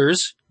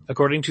controllers,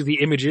 according to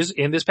the images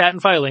in this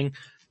patent filing,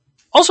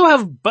 also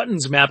have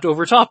buttons mapped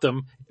over top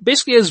them,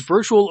 basically as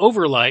virtual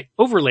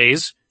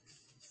overlays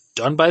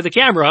done by the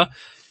camera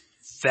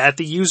that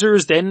the user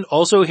is then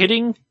also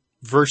hitting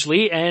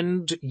virtually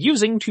and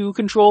using to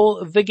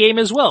control the game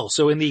as well.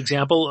 So in the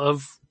example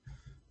of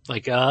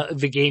like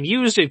the game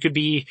used, it could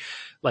be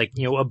like,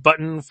 you know, a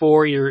button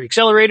for your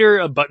accelerator,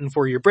 a button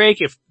for your brake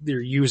if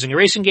you're using a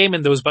racing game,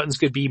 and those buttons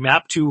could be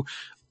mapped to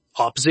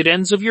opposite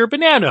ends of your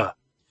banana.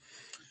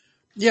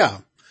 Yeah.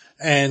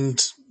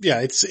 And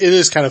yeah, it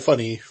is kind of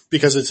funny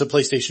because it's a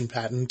PlayStation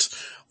patent.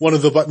 One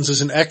of the buttons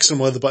is an X and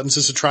one of the buttons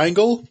is a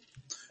triangle.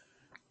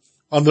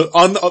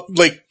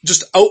 Like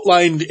just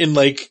outlined in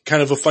like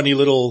kind of a funny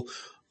little,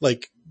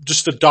 like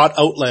just a dot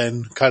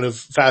outline kind of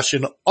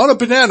fashion on a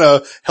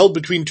banana held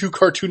between two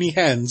cartoony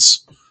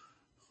hands.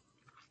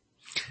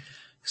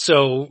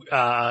 So,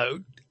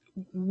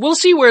 we'll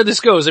see where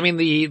this goes. I mean,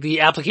 the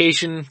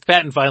application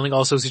patent filing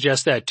also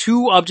suggests that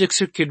two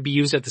objects could be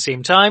used at the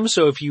same time.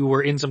 So if you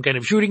were in some kind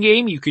of shooting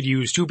game, you could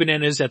use two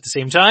bananas at the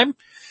same time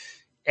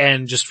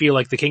and just feel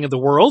like the king of the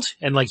world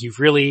and like you've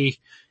really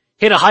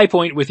hit a high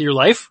point with your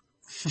life.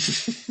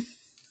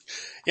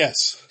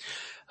 Yes.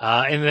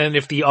 And then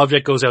if the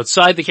object goes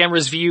outside the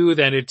camera's view,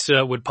 then it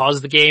would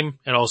pause the game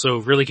and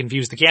also really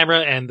confuse the camera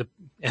and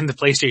the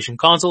PlayStation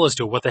console as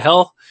to what the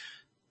hell.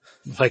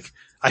 Like,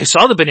 I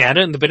saw the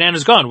banana and the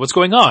banana's gone. What's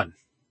going on?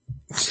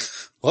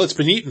 Well, it's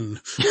been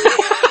eaten.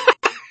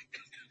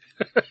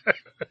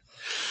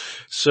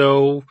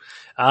 So,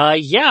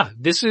 yeah,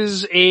 this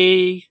is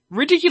a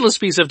ridiculous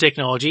piece of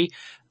technology.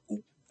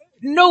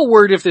 No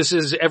word if this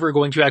is ever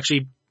going to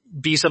actually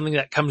be something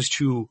that comes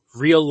to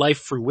real life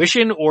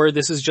fruition, or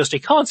this is just a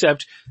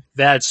concept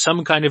that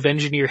some kind of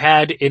engineer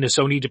had in a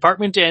Sony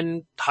department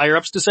and higher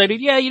ups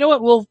decided, yeah, you know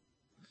what,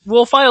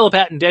 we'll file a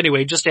patent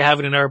anyway just to have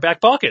it in our back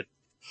pocket.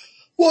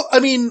 Well, I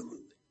mean,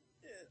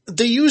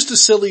 they used a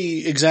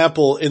silly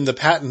example in the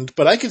patent,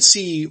 but I could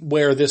see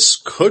where this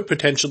could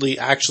potentially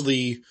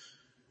actually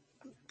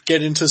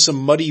get into some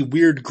muddy,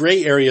 weird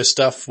gray area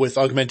stuff with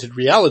augmented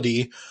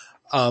reality.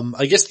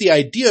 I guess the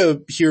idea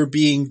here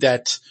being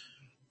that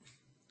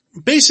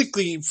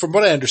basically, from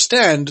what I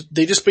understand,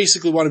 they just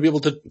basically want to be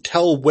able to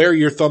tell where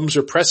your thumbs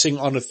are pressing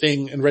on a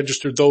thing and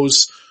register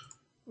those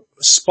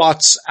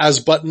spots as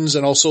buttons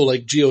and also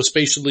like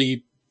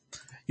geospatially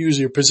use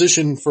your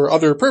position for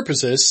other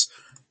purposes.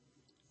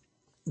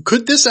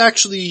 Could this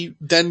actually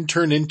then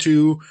turn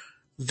into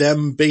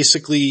them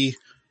basically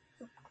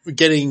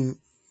getting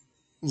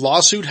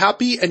lawsuit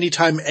happy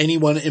anytime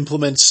anyone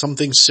implements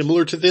something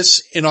similar to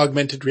this in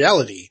augmented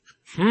reality?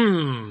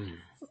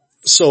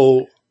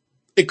 So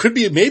it could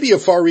be maybe a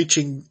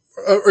far-reaching,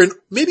 or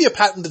maybe a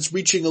patent that's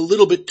reaching a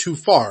little bit too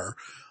far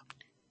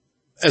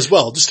as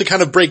well, just to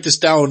kind of break this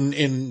down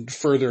in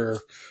further,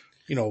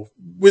 you know,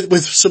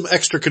 with some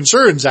extra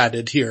concerns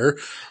added here.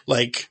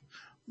 Like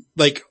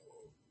the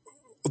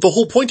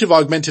whole point of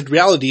augmented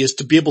reality is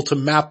to be able to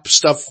map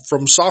stuff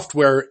from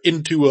software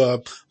into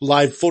a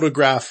live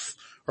photograph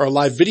or a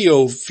live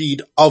video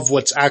feed of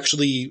what's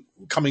actually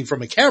coming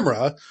from a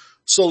camera.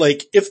 So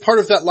like if part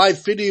of that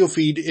live video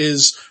feed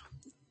is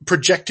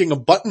projecting a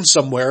button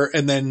somewhere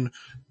and then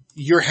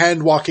your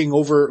hand walking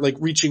over, like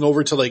reaching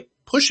over to like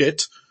push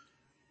it,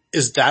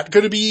 is that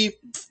going to be,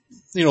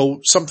 you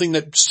know, something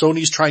that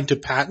Sony's trying to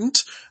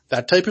patent?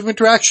 That type of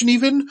interaction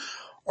even?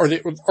 Are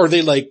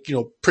they like, you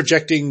know,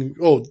 projecting,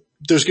 oh,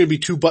 there's going to be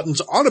two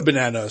buttons on a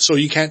banana, so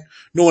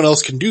no one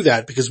else can do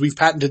that because we've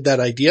patented that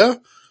idea?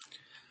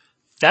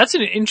 That's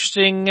an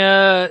interesting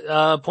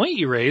point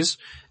you raise,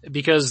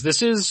 because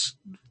this is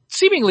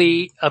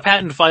seemingly a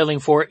patent filing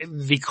for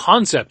the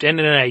concept and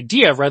an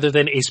idea rather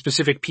than a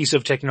specific piece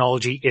of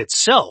technology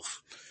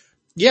itself.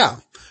 Yeah,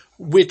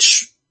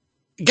 which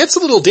gets a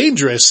little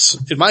dangerous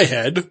in my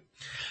head.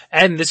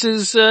 And this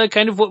is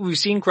kind of what we've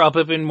seen crop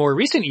up in more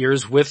recent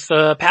years with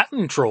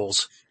patent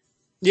trolls.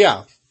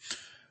 Yeah.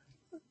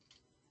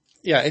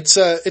 Yeah,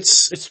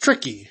 it's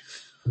tricky.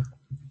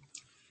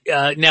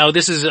 Now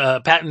this is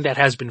a patent that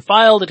has been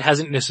filed. It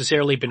hasn't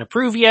necessarily been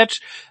approved yet,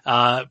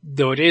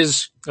 though it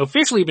is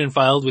officially been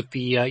filed with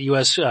the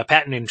U.S.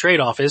 Patent and Trade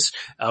Office.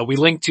 We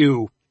link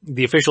to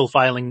the official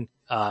filing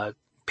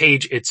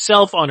page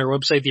itself on our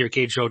website,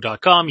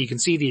 thearcadeshow.com. You can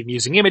see the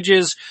amusing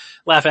images,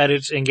 laugh at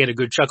it, and get a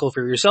good chuckle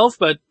for yourself.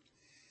 But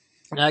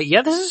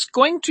yeah, this is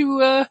going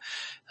to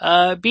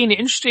be an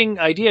interesting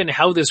idea in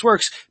how this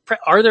works.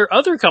 Are there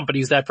other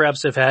companies that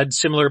perhaps have had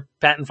similar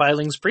patent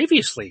filings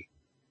previously?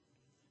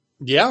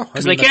 Yeah,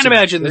 because I can't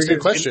imagine this.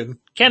 Good question.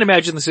 Can't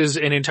imagine this is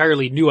an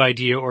entirely new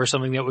idea or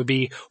something that would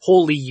be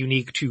wholly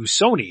unique to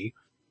Sony.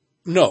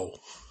 No,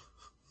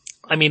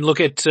 I mean,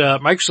 look at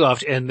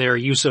Microsoft and their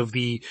use of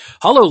the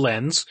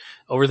HoloLens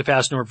over the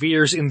past number of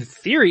years. In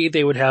theory,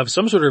 they would have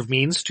some sort of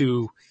means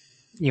to,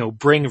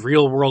 bring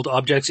real world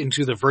objects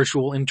into the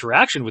virtual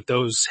interaction with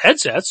those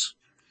headsets.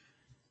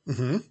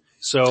 Mm-hmm.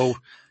 So,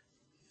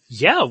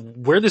 yeah,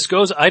 where this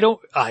goes, I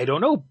don't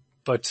know.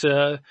 But,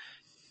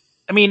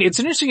 I mean, it's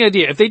an interesting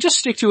idea. If they just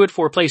stick to it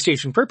for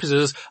PlayStation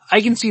purposes,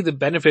 I can see the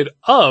benefit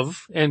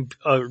of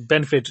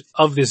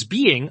this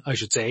being, I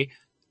should say,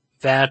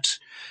 that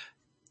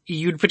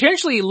you'd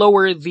potentially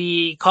lower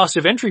the cost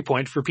of entry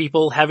point for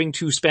people having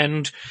to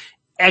spend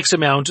X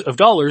amount of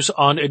dollars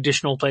on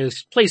additional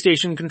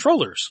PlayStation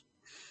controllers.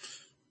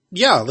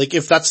 Yeah, like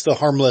if that's the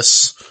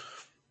harmless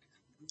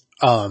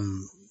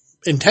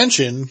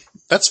intention,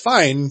 that's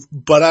fine,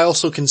 but I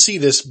also can see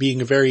this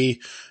being a very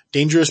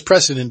dangerous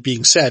precedent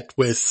being set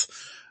with,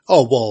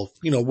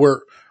 we're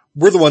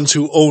the ones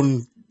who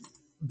own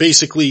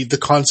basically the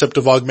concept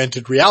of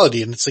augmented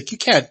reality, and it's like, you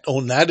can't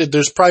own that,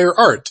 there's prior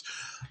art.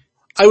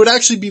 I would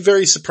actually be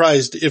very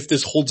surprised if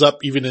this holds up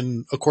even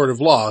in a court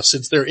of law,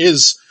 since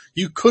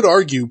you could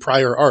argue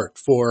prior art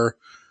for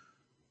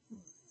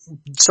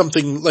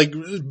something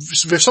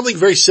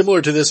very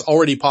similar to this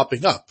already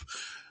popping up.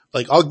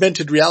 Like,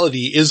 augmented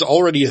reality is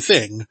already a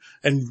thing,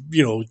 and,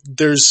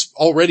 there's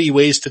already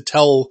ways to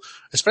tell,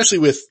 especially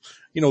with,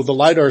 the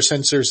LiDAR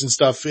sensors and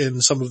stuff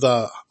in some of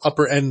the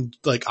upper end,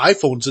 like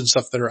iPhones and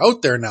stuff that are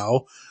out there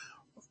now,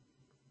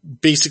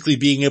 basically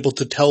being able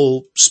to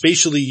tell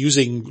spatially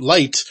using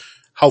light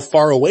how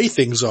far away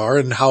things are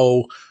and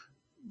how,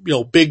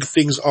 big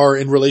things are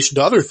in relation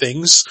to other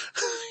things.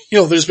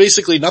 There's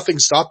basically nothing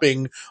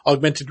stopping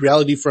augmented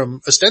reality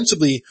from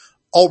ostensibly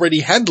already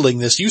handling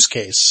this use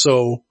case.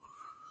 So,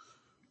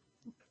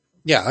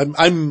 yeah,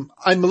 I'm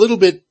a little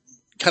bit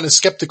kind of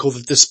skeptical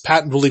that this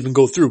patent will even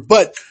go through,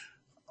 but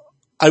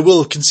I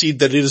will concede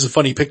that it is a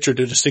funny picture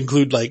to just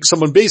include like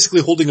someone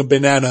basically holding a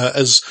banana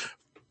as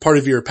part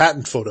of your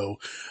patent photo.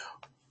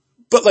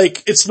 But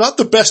like, it's not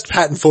the best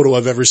patent photo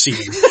I've ever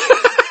seen.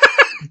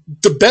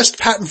 The best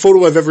patent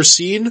photo I've ever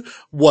seen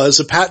was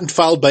a patent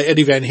filed by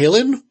Eddie Van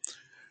Halen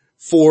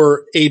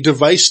for a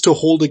device to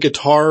hold a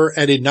guitar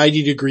at a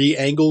 90-degree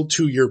angle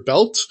to your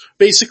belt,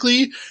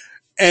 basically.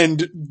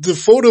 And the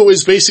photo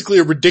is basically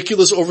a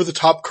ridiculous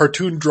over-the-top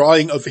cartoon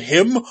drawing of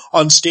him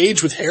on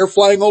stage with hair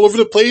flying all over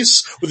the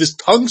place, with his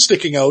tongue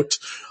sticking out,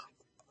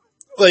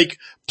 like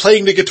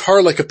playing the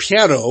guitar like a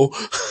piano.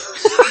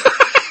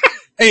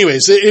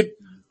 Anyways,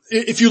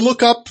 if you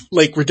look up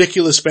like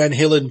ridiculous Van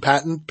Halen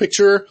patent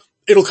picture,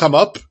 it'll come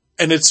up,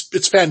 and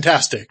it's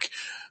fantastic.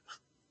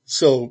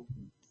 So,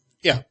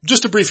 yeah,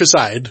 just a brief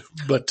aside,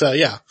 but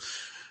yeah.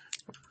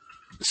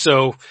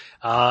 So,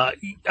 I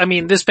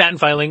mean, this patent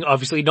filing,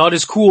 obviously not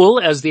as cool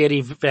as the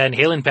Eddie Van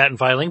Halen patent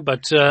filing,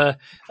 but,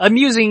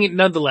 amusing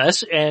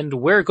nonetheless, and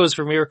where it goes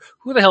from here,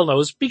 who the hell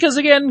knows? Because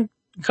again,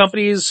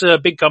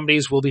 big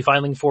companies will be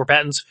filing for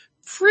patents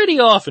pretty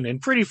often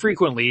and pretty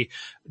frequently,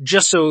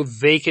 just so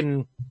they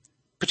can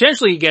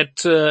potentially get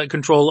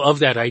control of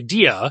that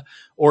idea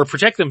or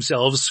protect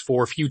themselves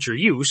for future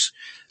use.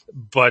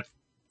 But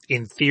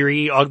in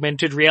theory,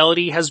 augmented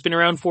reality has been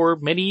around for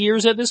many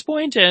years at this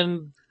point,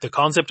 and the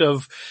concept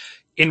of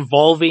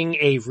involving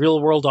a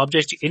real world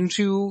object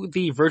into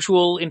the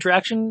virtual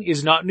interaction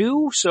is not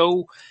new,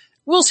 so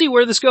we'll see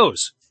where this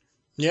goes.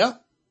 Yeah.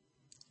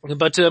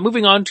 But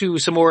moving on to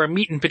some more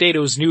meat and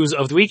potatoes news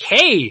of the week.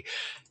 Hey,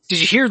 did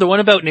you hear the one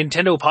about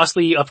Nintendo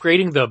possibly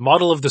upgrading the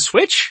model of the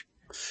Switch?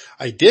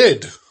 I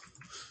did.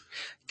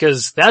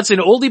 Because that's an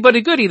oldie but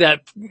a goodie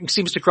that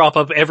seems to crop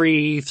up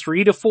every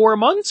 3 to 4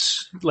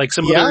 months. Like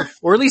some other,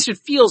 or at least it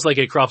feels like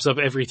it crops up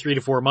every 3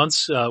 to 4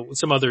 months.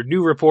 Some other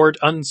new report,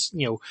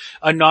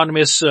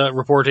 anonymous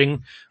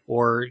reporting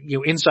or,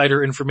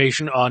 insider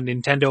information on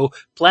Nintendo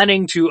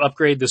planning to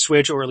upgrade the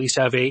Switch, or at least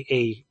have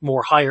a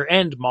more higher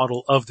end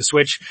model of the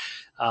Switch.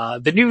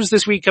 The news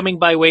this week coming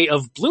by way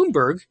of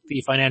Bloomberg,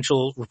 the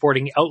financial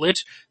reporting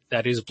outlet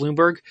that is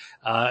Bloomberg.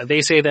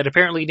 They say that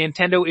apparently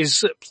Nintendo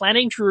is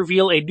planning to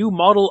reveal a new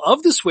model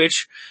of the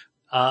Switch,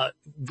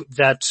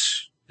 that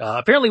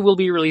apparently will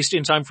be released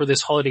in time for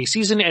this holiday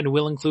season and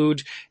will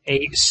include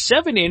a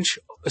 7-inch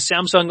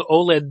Samsung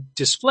OLED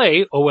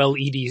display,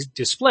 OLED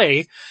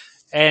display,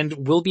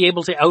 and will be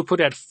able to output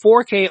at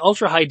 4K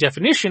ultra high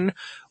definition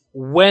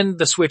when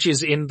the Switch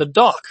is in the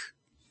dock.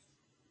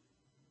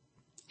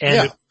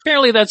 And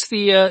apparently that's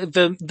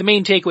the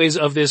main takeaways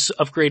of this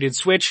upgraded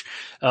Switch.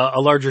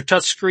 A larger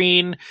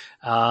touchscreen,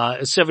 a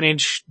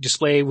 7-inch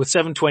display with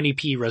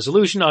 720p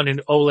resolution on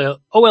an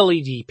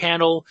OLED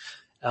panel.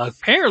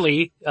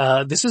 Apparently,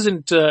 this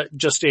isn't,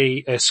 just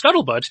a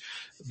scuttlebutt.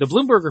 The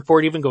Bloomberg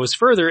report even goes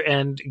further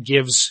and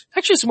gives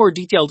actually some more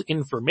detailed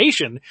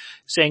information,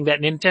 saying that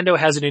Nintendo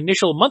has an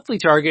initial monthly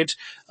target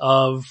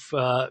of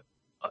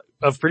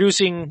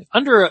producing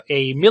under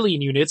 1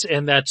 million units,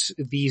 and that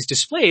these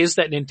displays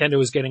that Nintendo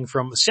is getting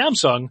from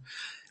Samsung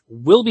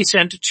will be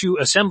sent to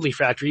assembly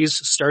factories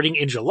starting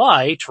in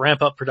July to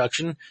ramp up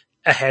production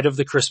ahead of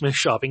the Christmas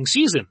shopping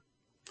season.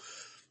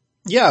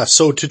 Yeah,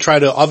 so to try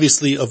to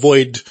obviously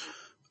avoid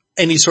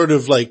any sort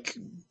of like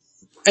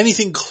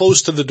anything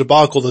close to the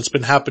debacle that's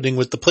been happening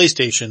with the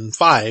PlayStation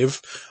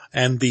 5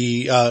 and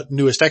the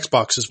newest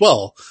Xbox as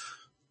well,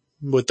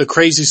 with the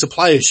crazy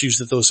supply issues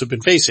that those have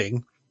been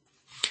facing.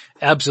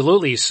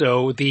 Absolutely.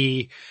 So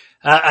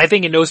I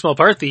think in no small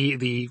part,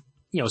 the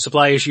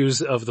supply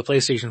issues of the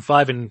PlayStation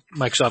 5 and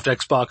Microsoft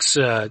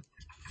Xbox,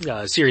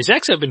 Series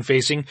X have been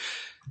facing.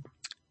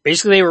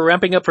 Basically, they were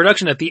ramping up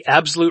production at the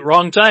absolute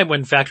wrong time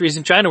when factories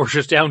in China were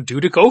shut down due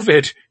to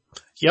COVID.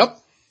 Yep.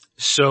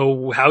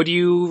 So how do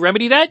you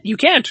remedy that? You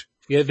can't.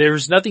 Yeah,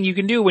 there's nothing you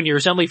can do when your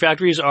assembly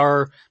factories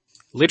are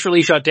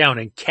literally shut down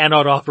and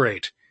cannot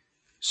operate.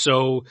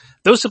 So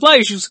those supply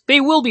issues, they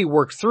will be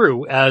worked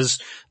through as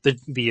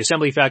the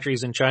assembly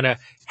factories in China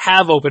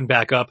have opened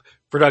back up,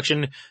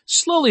 production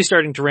slowly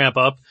starting to ramp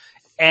up.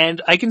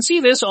 And I can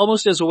see this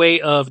almost as a way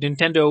of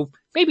Nintendo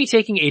maybe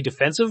taking a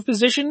defensive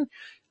position,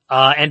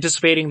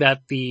 anticipating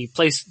that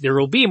there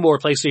will be more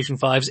PlayStation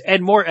 5s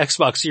and more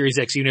Xbox Series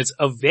X units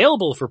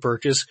available for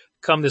purchase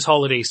come this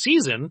holiday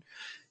season.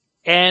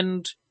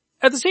 And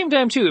at the same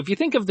time too, if you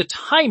think of the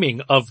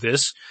timing of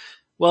this,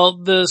 well,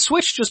 the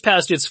Switch just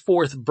passed its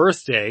 4th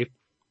birthday.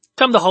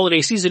 Come the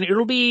holiday season,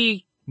 it'll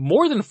be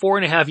more than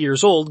 4.5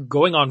 years old,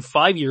 going on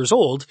 5 years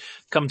old,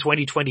 come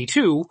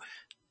 2022.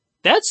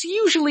 That's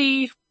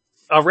usually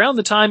around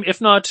the time,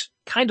 if not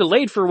kinda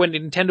late, for when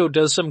Nintendo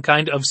does some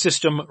kind of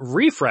system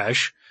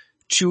refresh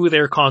to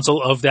their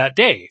console of that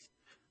day.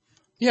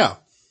 Yeah.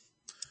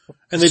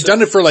 And they've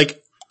done it for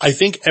I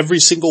think every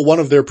single one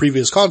of their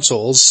previous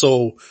consoles,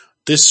 so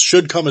this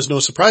should come as no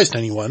surprise to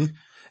anyone.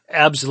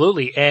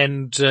 Absolutely.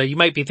 And you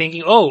might be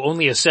thinking,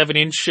 only a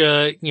 7-inch,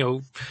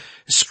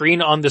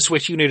 screen on the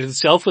Switch unit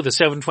itself with a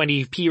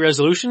 720p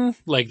resolution?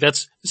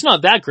 It's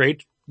not that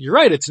great. You're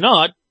right, it's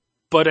not.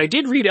 But I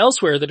did read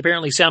elsewhere that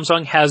apparently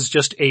Samsung has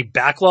just a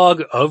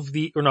backlog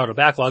or not a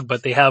backlog,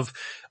 but they have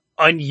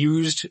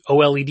unused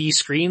OLED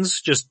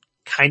screens just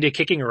kinda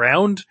kicking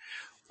around,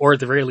 or at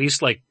the very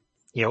least,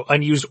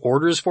 unused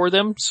orders for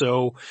them.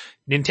 So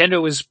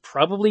Nintendo is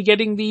probably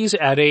getting these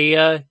at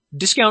a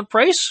discount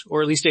price,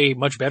 or at least a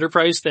much better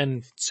price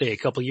than, say, a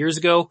couple years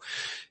ago.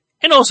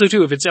 And also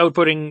too, if it's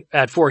outputting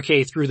at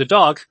 4K through the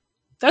dock,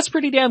 that's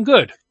pretty damn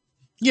good.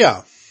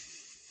 Yeah.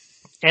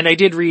 And I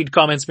did read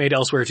comments made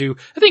elsewhere too,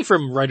 I think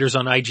from writers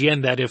on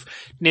IGN, that if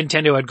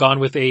Nintendo had gone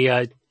with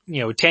a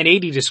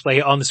 1080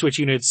 display on the Switch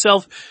unit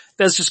itself,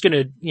 that's just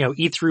gonna,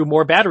 eat through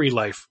more battery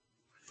life.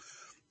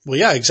 Well,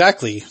 yeah,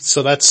 exactly.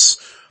 So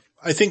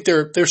I think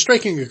they're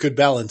striking a good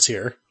balance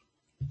here.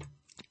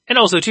 And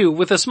also too,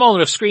 with a small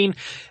enough screen,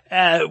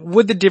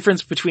 would the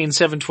difference between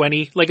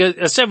 720,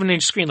 a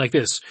 7-inch screen like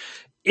this,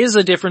 is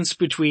a difference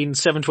between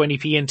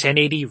 720p and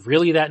 1080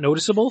 really that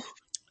noticeable?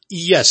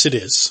 Yes, it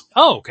is.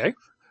 Oh, okay.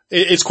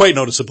 It's quite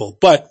noticeable,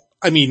 but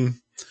I think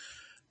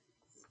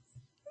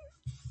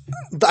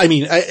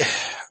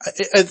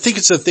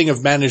it's a thing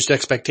of managed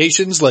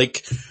expectations.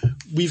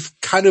 We've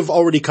kind of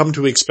already come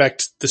to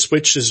expect the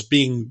Switch as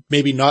being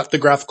maybe not the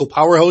graphical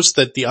powerhouse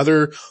that the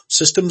other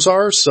systems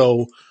are.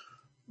 So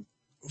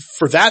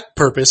for that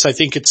purpose, I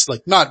think it's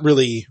not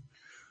really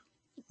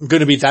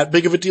going to be that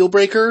big of a deal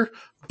breaker,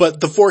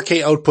 but the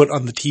 4K output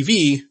on the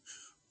TV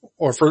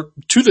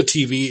to the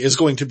TV is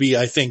going to be,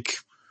 I think,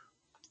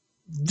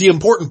 the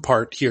important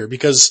part here,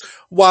 because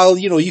while,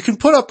 you can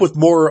put up with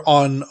more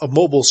on a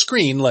mobile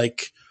screen,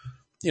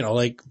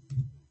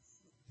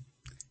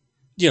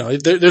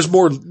 there's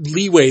more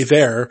leeway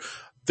there.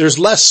 There's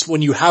less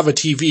when you have a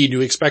TV and you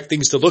expect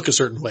things to look a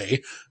certain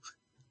way.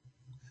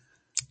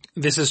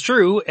 This is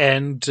true,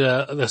 and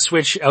the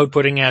Switch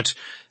outputting at,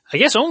 I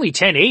guess, only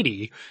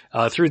 1080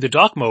 through the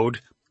dock mode.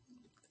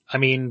 I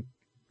mean,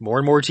 more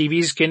and more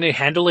TVs can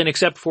handle and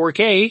accept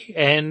 4K,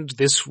 and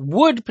this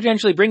would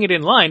potentially bring it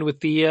in line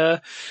with or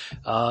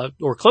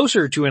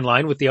closer to in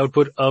line with the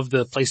output of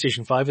the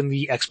PlayStation 5 and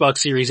the Xbox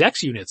Series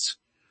X units.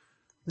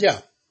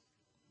 Yeah.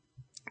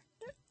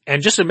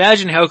 And just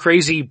imagine how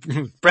crazy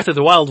Breath of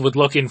the Wild would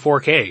look in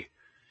 4K.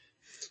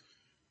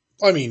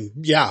 I mean,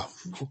 yeah,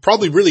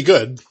 probably really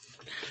good.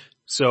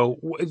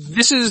 So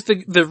this is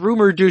the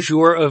rumor du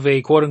jour of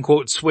a quote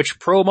unquote Switch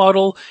Pro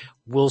model.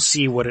 We'll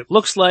see what it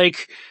looks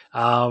like.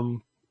 There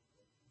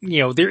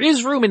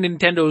is room in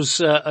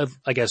Nintendo's,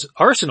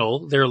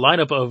 arsenal, their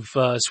lineup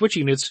of, Switch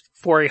units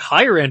for a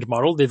higher end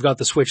model. They've got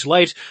the Switch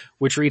Lite,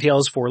 which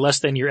retails for less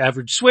than your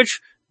average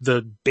Switch.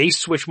 The base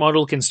Switch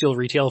model can still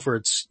retail for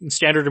its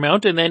standard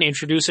amount, and then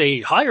introduce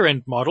a higher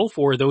end model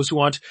for those who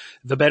want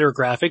the better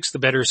graphics, the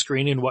better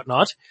screen and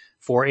whatnot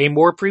for a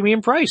more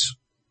premium price.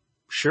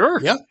 Sure.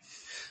 Yeah.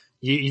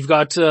 You've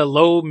got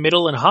low,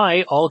 middle, and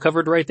high all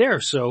covered right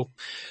there. So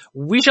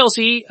we shall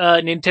see.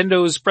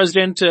 Nintendo's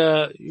president,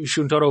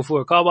 Shuntaro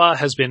Furukawa,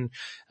 has been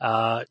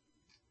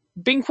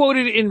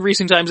quoted in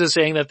recent times as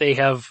saying that they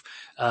have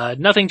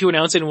nothing to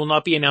announce and will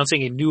not be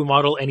announcing a new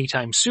model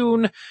anytime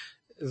soon.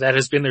 That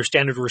has been their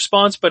standard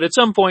response, but at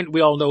some point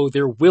we all know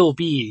there will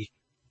be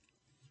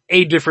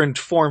a different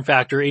form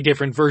factor, a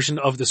different version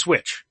of the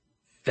Switch.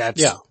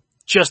 That's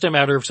just a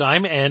matter of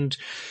time, and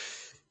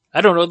I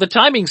don't know, the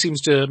timing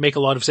seems to make a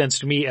lot of sense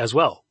to me as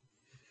well.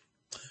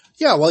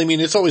 Yeah, well, I mean,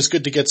 it's always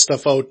good to get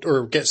stuff out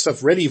or get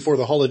stuff ready for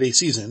the holiday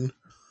season.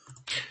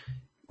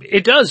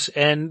 It does,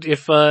 and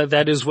if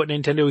that is what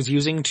Nintendo is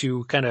using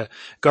to kind of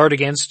guard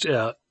against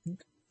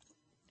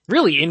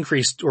really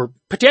increased or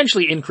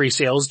potentially increased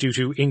sales due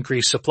to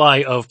increased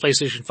supply of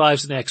PlayStation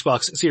 5s and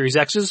Xbox Series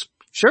X's,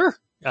 sure,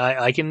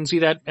 I can see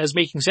that as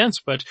making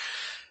sense, but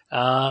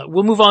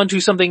we'll move on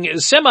to something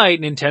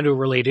semi-Nintendo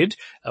related.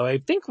 I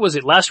think, was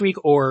it last week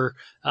or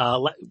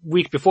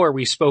week before,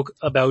 we spoke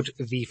about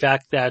the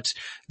fact that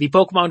the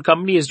Pokemon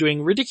Company is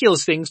doing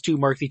ridiculous things to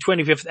mark the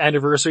 25th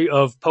anniversary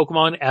of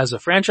Pokemon as a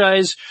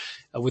franchise,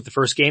 with the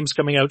first games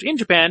coming out in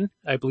Japan,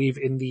 I believe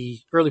in the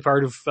early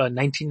part of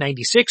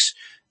 1996,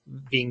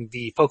 being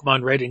the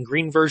Pokemon Red and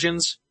Green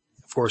versions.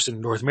 Of course,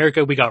 in North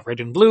America, we got Red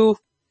and Blue,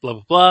 blah,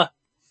 blah, blah.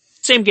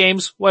 Same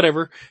games,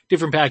 whatever,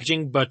 different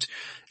packaging, but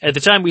at the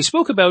time we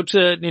spoke about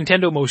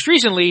Nintendo most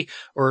recently,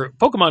 or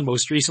Pokemon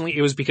most recently,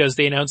 it was because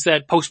they announced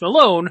that Post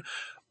Malone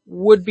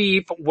would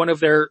be one of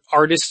their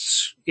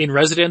artists in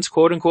residence,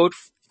 quote unquote,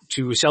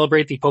 to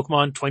celebrate the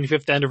Pokemon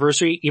 25th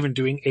anniversary, even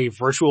doing a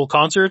virtual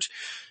concert.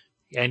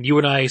 And you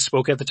and I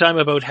spoke at the time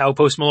about how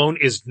Post Malone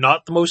is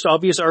not the most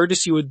obvious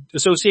artist you would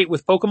associate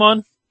with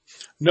Pokemon.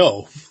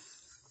 No.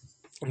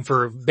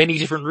 For many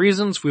different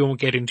reasons we won't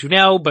get into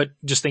now, but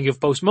just think of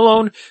Post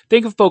Malone,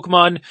 think of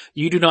Pokemon,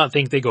 you do not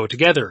think they go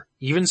together,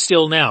 even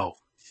still now.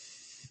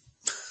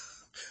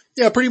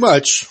 Yeah, pretty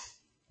much.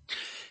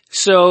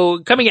 So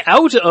coming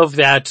out of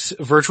that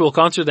virtual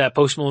concert that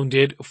Post Malone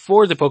did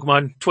for the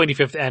Pokemon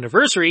 25th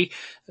anniversary,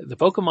 the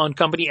Pokemon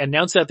Company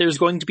announced that there's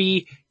going to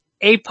be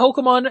a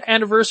Pokemon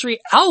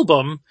anniversary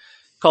album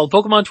called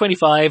Pokemon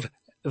 25,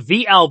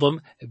 the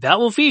album, that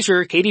will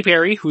feature Katy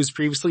Perry, who's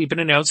previously been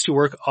announced to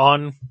work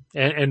on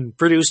and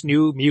produce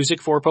new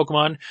music for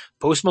Pokemon,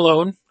 Post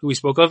Malone, who we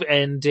spoke of,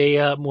 and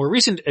a more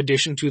recent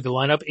addition to the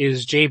lineup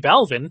is J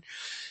Balvin,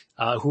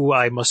 who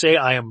I must say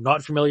I am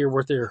not familiar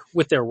with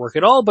their work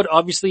at all, but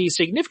obviously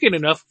significant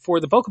enough for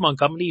the Pokemon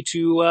Company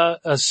to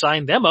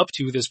sign them up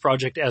to this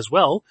project as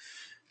well.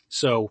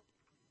 So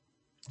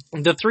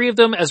the three of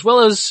them, as well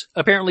as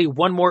apparently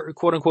one more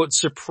quote-unquote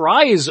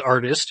surprise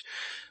artist,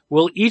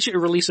 will each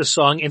release a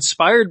song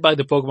inspired by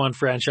the Pokemon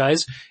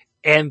franchise,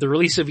 and the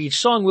release of each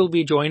song will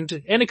be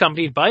joined and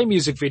accompanied by a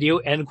music video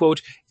and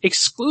quote,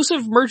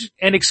 exclusive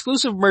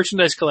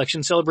merchandise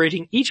collection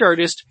celebrating each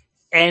artist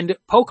and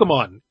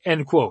Pokemon,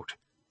 end quote.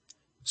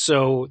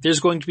 So there's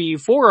going to be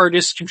 4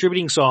 artists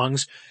contributing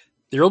songs,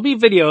 there will be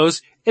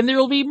videos, and there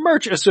will be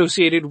merch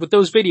associated with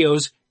those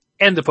videos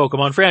and the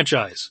Pokemon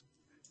franchise.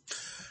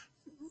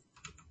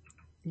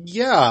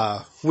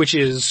 Yeah. Which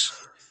is...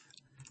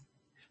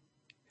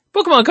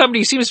 Pokemon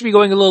Company seems to be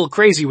going a little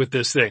crazy with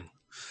this thing.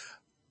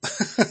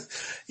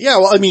 Yeah,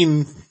 well, I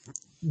mean,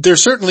 they're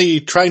certainly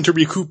trying to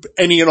recoup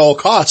any and all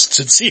costs,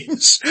 it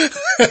seems,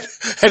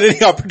 at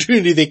any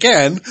opportunity they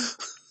can.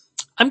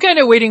 I'm kind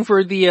of waiting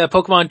for the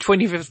Pokemon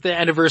 25th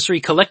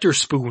anniversary collector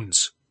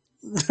spoons.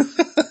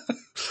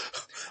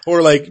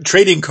 Or like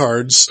trading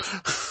cards.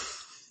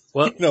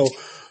 Well, you know,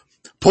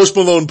 Post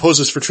Malone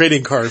poses for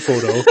trading card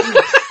photo.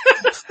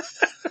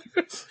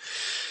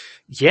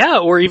 Yeah,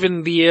 or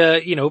even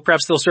the,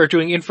 perhaps they'll start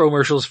doing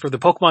infomercials for the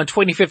Pokemon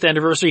 25th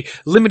anniversary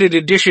limited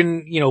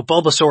edition,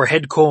 Bulbasaur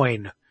head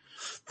coin.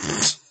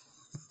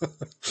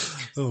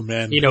 Oh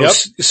man. Yep.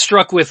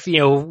 Struck with,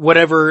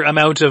 whatever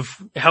amount of,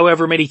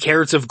 however many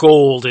carats of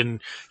gold and,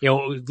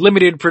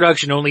 limited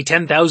production, only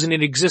 10,000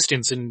 in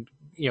existence and,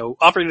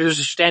 operators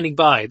are standing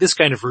by, this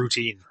kind of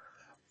routine.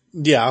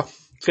 Yeah.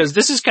 Because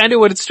this is kind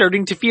of what it's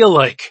starting to feel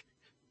like.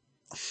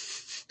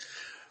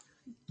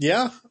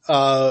 Yeah.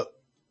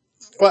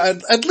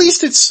 Well, at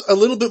least it's a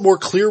little bit more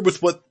clear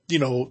with what,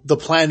 the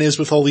plan is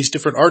with all these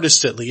different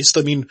artists at least.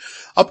 I mean,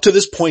 up to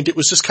this point, it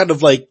was just kind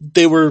of like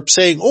they were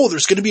saying, oh,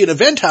 there's going to be an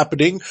event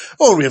happening.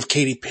 Oh, we have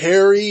Katy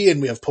Perry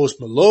and we have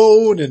Post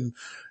Malone and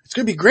it's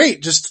going to be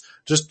great. Just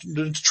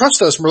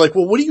trust us. And we're like,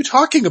 well, what are you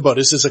talking about?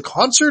 Is this a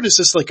concert? Is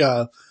this like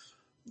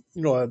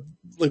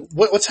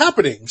what's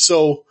happening?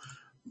 So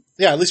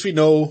yeah, at least we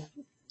know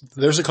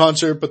there's a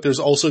concert, but there's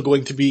also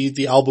going to be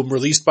the album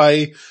released by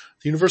the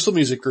Universal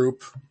Music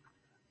Group.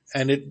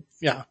 And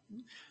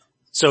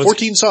so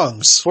 14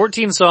 songs.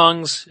 14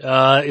 songs.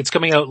 It's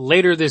coming out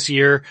later this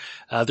year.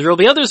 There will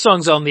be other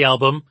songs on the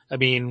album. I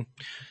mean,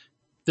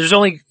 there's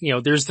only,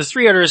 there's the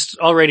 3 artists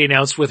already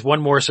announced with one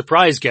more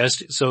surprise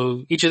guest.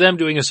 So each of them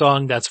doing a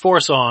song, that's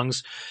 4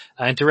 songs.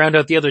 And to round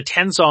out the other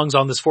 10 songs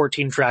on this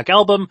 14-track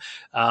album,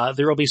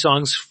 there will be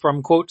songs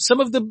from, quote,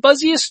 some of the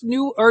buzziest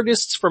new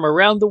artists from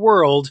around the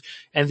world.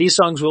 And these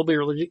songs will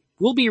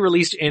be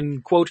released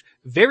in, quote,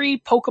 very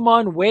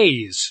Pokemon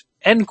ways,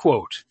 end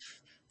quote.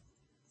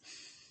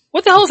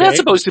 What the hell is that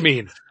supposed to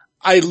mean?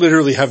 I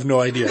literally have no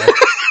idea.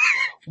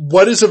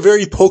 What is a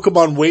very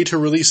Pokemon way to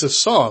release a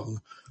song?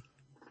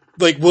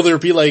 Like, will there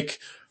be like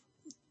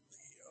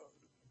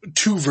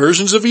 2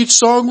 versions of each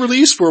song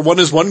released where one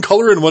is one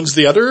color and one's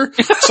the other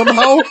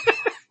somehow?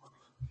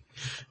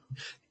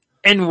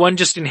 And one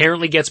just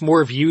inherently gets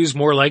more views,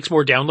 more likes,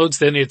 more downloads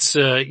than its,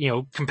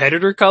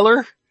 competitor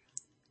color?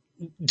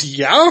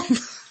 Yeah.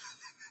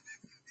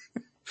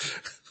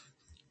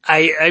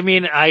 I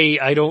mean,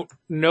 I don't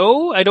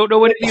know. I don't know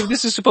what any of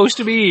this is supposed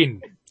to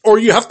mean. Or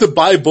you have to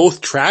buy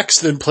both tracks,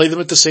 then play them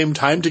at the same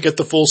time to get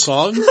the full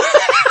song?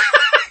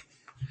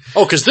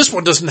 Oh, cause this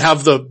one doesn't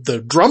have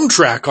the drum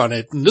track on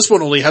it, and this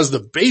one only has the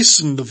bass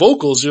and the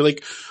vocals. You're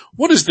like,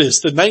 what is this?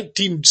 The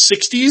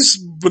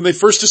 1960s when they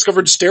first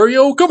discovered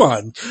stereo? Come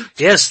on.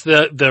 Yes,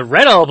 the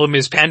red album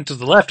is panned to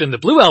the left and the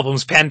blue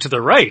album's panned to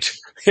the right.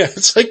 Yeah,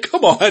 it's like,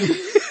 come on.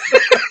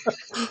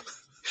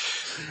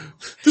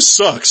 This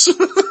sucks.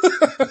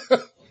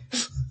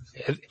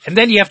 And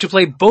then you have to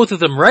play both of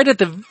them right at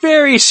the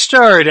very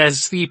start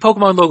as the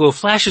Pokemon logo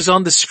flashes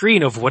on the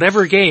screen of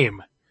whatever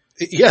game.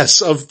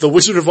 Yes, of The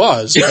Wizard of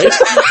Oz, right?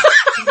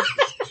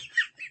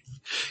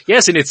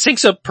 Yes, and it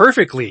syncs up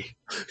perfectly.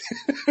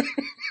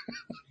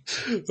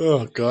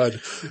 Oh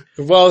God.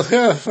 Well,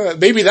 yeah,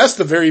 maybe that's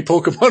the very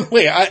Pokemon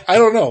way. I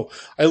don't know.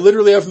 I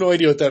literally have no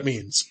idea what that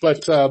means,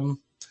 but,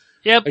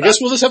 Yep. I guess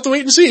we'll just have to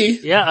wait and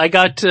see. Yeah, I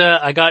got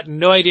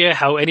no idea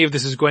how any of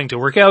this is going to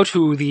work out,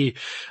 who the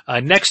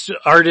next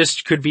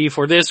artist could be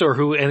for this, or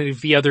who any of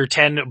the other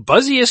 10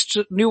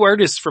 buzziest new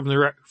artists from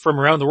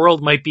around the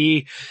world might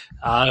be.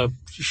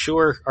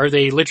 Sure. Are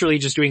they literally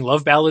just doing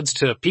love ballads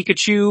to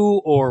Pikachu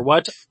or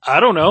what? I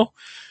don't know.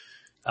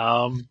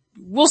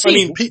 We'll see. I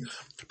mean,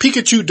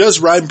 Pikachu does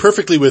rhyme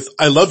perfectly with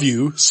I love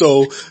you,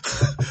 so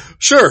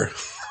sure.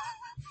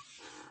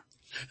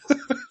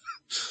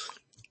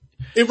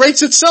 It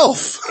writes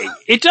itself.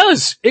 It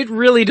does. It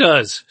really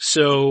does.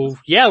 So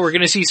yeah, we're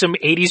gonna see some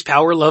 80s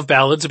power love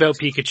ballads about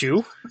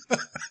Pikachu.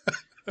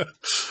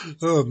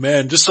 Oh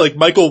man, just like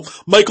Michael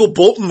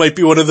Bolton might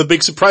be one of the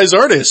big surprise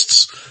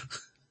artists.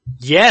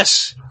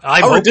 Yes.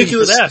 I'm hoping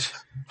for that.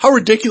 How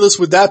ridiculous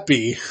would that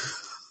be?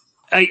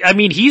 I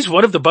mean, he's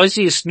one of the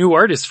buzziest new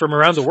artists from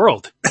around the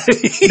world.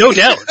 No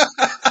doubt.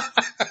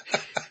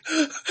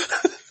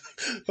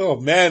 Oh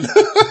man.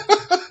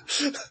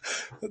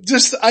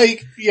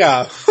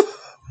 Yeah.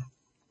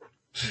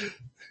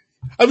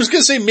 I was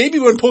gonna say maybe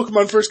when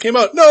Pokemon first came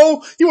out.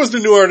 No, he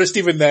wasn't a new artist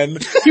even then.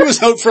 He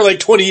was out for like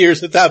 20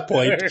 years at that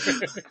point.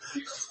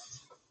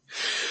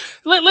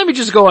 Let me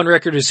just go on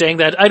record as saying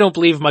that I don't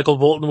believe Michael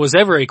Bolton was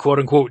ever a quote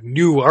unquote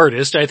new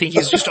artist. I think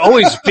he's just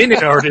always been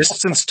an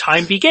artist since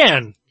time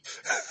began.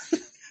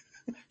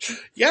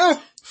 Yeah.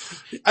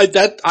 I'm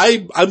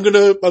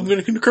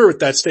gonna concur with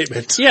that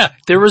statement. Yeah,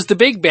 there was the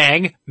Big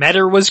Bang,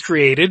 matter was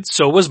created,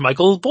 so was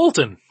Michael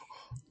Bolton.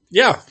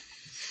 Yeah.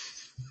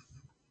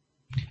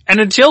 And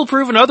until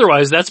proven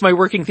otherwise, that's my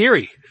working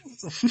theory.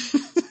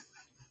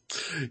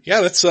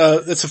 Yeah, that's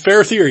a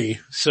fair theory.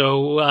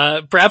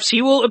 So, perhaps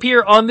he will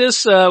appear on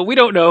this, we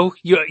don't know.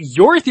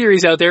 Your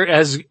theories out there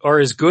are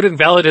as good and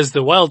valid as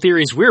the wild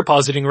theories we're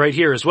positing right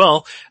here as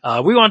well.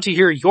 We want to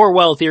hear your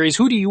wild theories.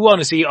 Who do you want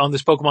to see on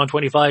this Pokemon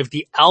 25,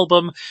 the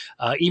album?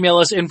 Email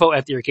us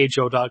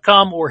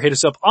info@thearcadeshow.com or hit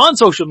us up on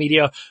social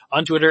media,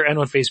 on Twitter and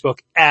on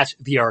Facebook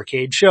 @The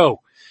Arcade Show.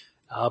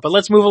 But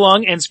let's move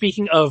along. And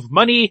speaking of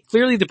money,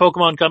 clearly the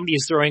Pokemon Company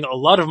is throwing a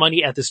lot of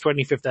money at this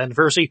 25th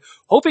anniversary,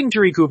 hoping to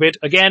recoup it.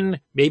 Again,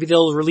 maybe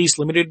they'll release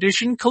limited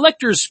edition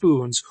collector's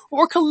spoons,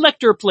 or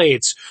collector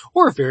plates,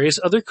 or various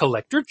other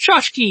collector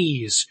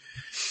tchotchkes.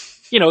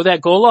 You know, that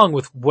go along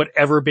with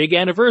whatever big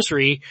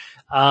anniversary.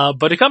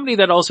 But a company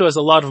that also has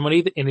a lot of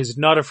money and is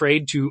not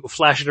afraid to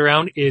flash it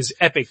around is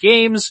Epic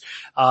Games.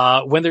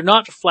 When they're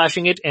not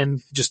flashing it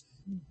and just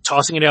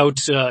tossing it out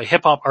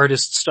hip-hop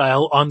artist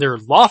style on their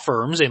law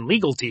firms and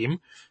legal team,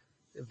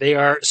 they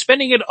are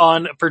spending it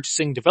on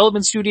purchasing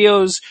development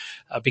studios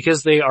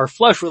because they are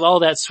flush with all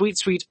that sweet,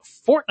 sweet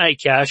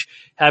Fortnite cash,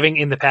 having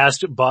in the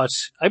past bought,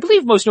 I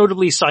believe most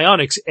notably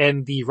Psyonix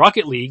and the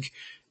Rocket League.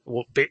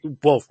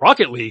 Well,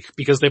 Rocket League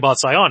because they bought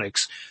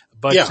Psyonix.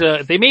 But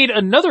yeah. They made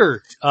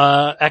another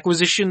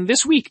acquisition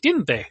this week,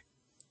 didn't they?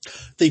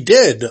 They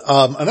did.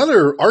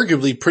 Another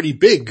arguably pretty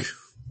big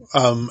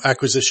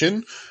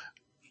acquisition.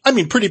 I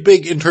mean, pretty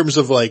big in terms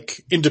of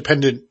like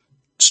independent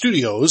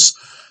studios,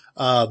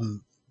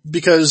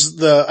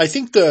 because I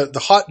think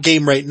the hot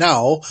game right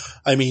now,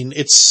 I mean,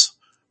 it's,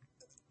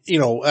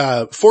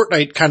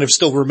 Fortnite kind of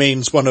still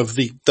remains one of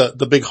the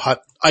big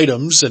hot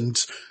items, and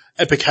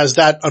Epic has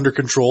that under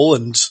control,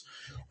 and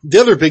the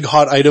other big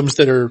hot items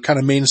that are kind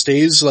of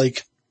mainstays,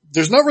 like,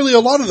 there's not really a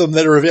lot of them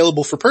that are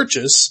available for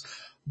purchase,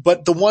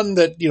 but the one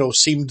that,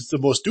 seemed the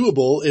most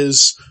doable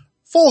is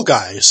Fall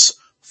Guys.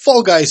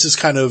 Fall Guys is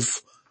kind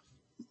of,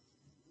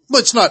 well,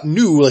 it's not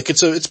new, like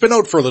it's been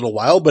out for a little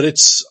while, but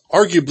it's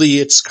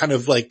kind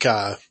of like,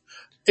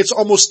 it's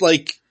almost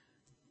like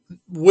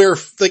where,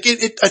 like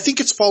I think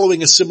it's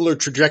following a similar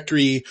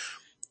trajectory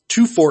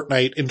to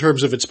Fortnite in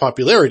terms of its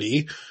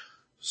popularity.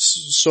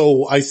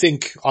 So I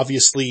think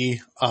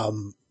obviously,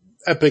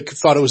 Epic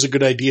thought it was a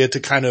good idea to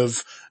kind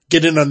of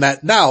get in on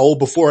that now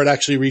before it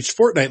actually reached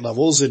Fortnite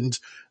levels, and,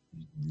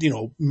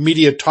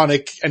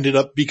 Mediatonic ended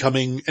up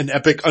becoming an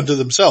Epic unto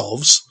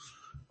themselves.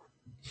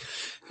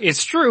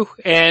 It's true.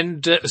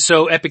 And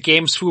so Epic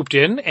Games swooped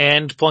in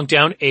and plunked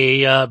down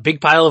a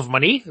big pile of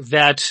money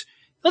that's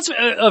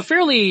a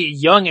fairly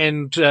young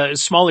and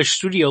smallish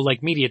studio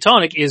like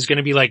Mediatonic is going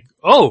to be like,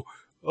 oh,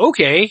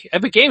 okay,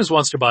 Epic Games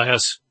wants to buy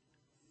us.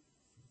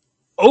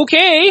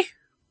 Okay.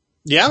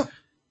 Yeah.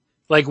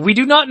 Like, we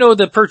do not know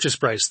the purchase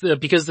price,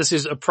 because this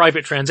is a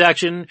private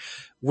transaction,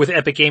 with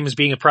Epic Games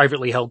being a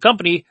privately held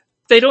company,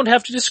 they don't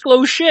have to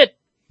disclose shit.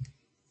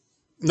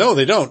 No,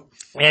 they don't.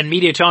 And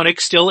Mediatonic,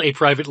 still a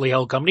privately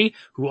held company,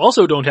 who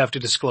also don't have to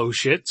disclose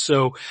shit.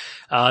 So,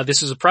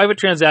 this is a private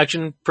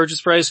transaction.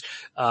 Purchase price,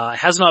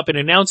 has not been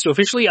announced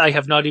officially. I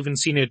have not even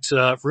seen it,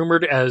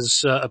 rumored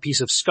as a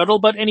piece of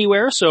scuttlebutt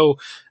anywhere. So,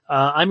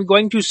 I'm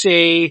going to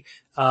say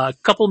a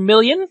couple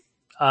million.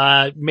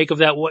 Make of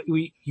that what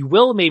you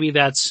will. Maybe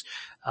that's,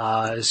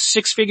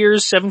 6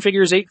 figures, 7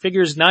 figures, 8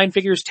 figures, 9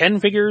 figures, 10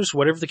 figures,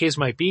 whatever the case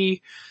might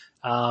be.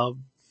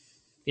 Write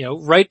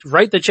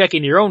the check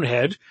in your own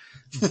head.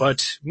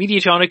 But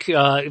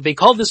Mediatonic, they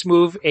called this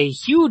move a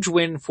huge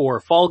win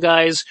for Fall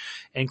Guys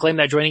and claim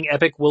that joining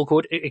Epic will,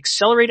 quote,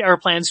 accelerate our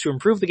plans to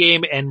improve the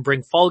game and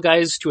bring Fall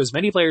Guys to as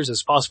many players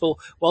as possible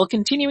while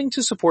continuing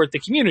to support the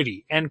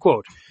community, end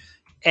quote.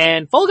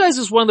 And Fall Guys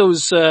is one of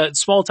those,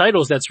 small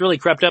titles that's really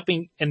crept up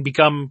and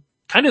become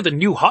kind of the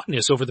new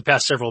hotness over the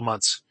past several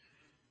months.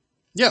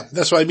 Yeah,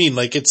 that's what I mean.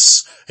 Like,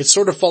 it's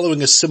sort of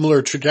following a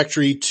similar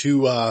trajectory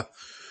to,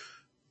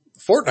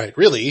 Fortnite,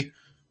 really.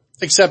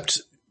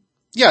 Except,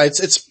 yeah,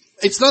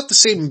 it's not the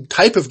same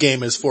type of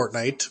game as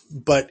Fortnite,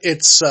 but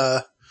it's,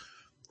 I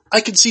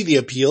can see the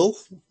appeal.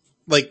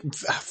 Like,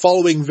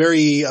 following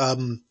very, a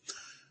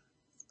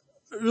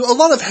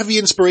lot of heavy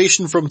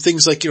inspiration from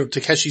things like,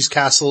 Takeshi's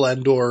Castle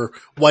and or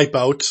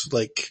Wipeout,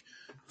 like,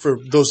 for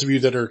those of you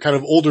that are kind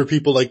of older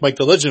people like Mike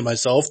the Legend and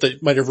myself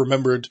that might have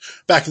remembered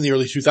back in the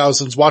early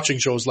 2000s watching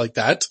shows like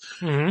that.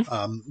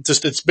 Mm-hmm.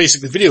 It's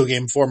basically video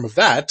game form of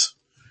that.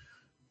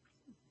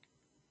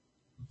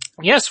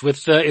 Yes,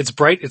 with, it's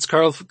bright, it's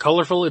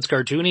colorful, it's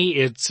cartoony,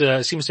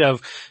 it, seems to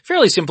have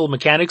fairly simple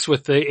mechanics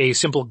with a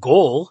simple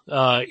goal,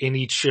 in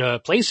each,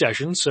 play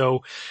session.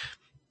 So,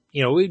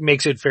 it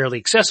makes it fairly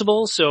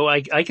accessible. So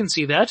I can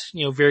see that,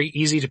 very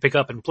easy to pick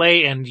up and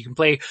play, and you can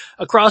play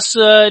across,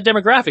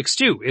 demographics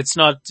too. It's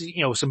not,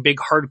 some big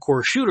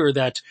hardcore shooter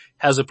that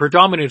has a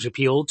predominant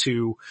appeal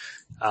to,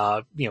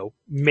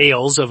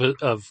 males of,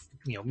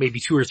 maybe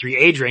 2 or 3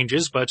 age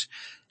ranges, but,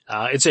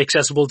 it's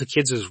accessible to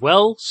kids as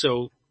well.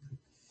 So,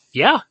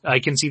 yeah,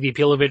 I can see the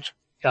appeal of it,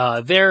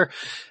 there.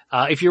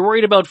 If you're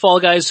worried about Fall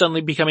Guys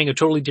suddenly becoming a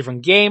totally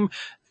different game,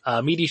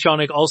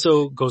 Mediatonic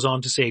also goes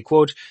on to say,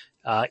 quote,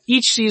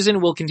 each season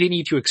will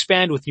continue to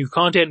expand with new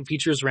content,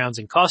 features, rounds,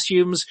 and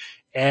costumes,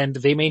 and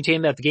they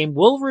maintain that the game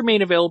will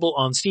remain available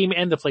on Steam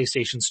and the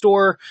PlayStation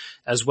Store,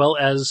 as well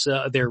as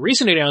their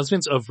recent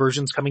announcements of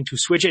versions coming to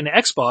Switch and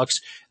Xbox,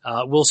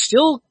 will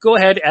still go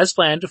ahead as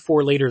planned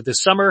for later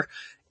this summer.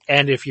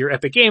 And if you're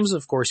Epic Games,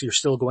 of course, you're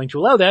still going to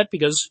allow that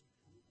because,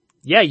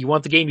 yeah, you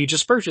want the game you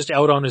just purchased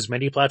out on as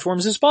many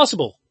platforms as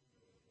possible.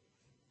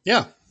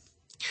 Yeah.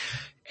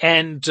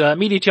 And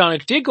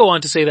Mediatonic did go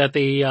on to say that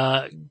they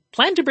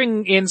plan to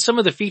bring in some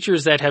of the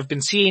features that have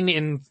been seen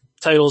in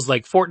titles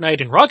like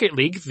Fortnite and Rocket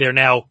League. They're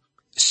now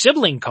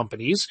sibling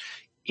companies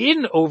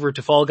over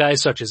to Fall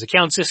Guys, such as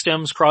account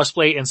systems,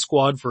 crossplay, and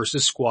squad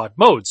versus squad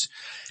modes.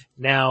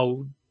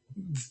 Now,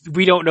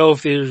 we don't know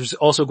if there's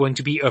also going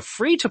to be a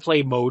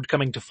free-to-play mode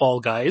coming to Fall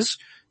Guys,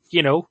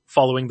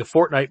 following the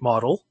Fortnite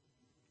model.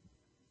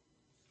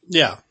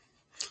 Yeah.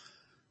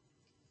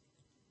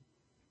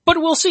 But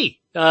we'll see.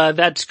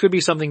 That could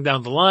be something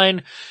down the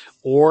line,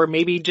 or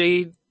maybe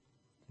they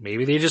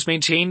just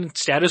maintain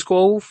status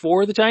quo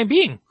for the time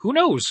being. Who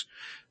knows?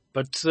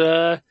 But,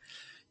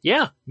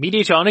 yeah,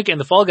 Mediatonic and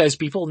the Fall Guys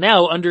people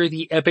now under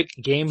the Epic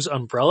Games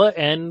umbrella,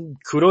 and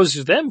kudos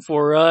to them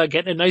for,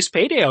 getting a nice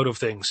payday out of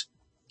things.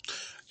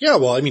 Yeah,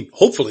 well, I mean,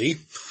 hopefully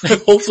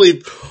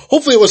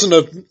it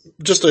wasn't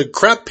just a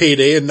crap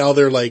payday and now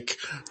they're like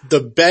the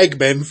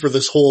bagmen for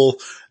this whole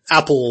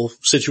Apple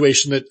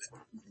situation that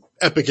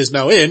Epic is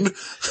now in,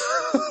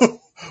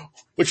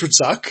 which would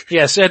suck.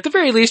 Yes, at the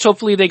very least,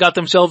 hopefully they got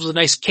themselves a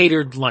nice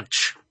catered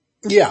lunch.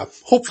 Yeah,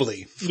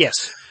 hopefully.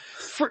 Yes.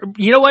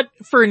 You know what?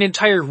 For an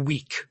entire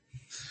week.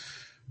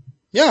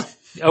 Yeah.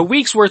 A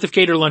week's worth of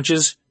catered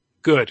lunches,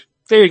 good.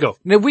 There you go.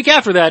 And the week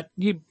after that,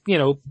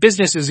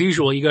 business as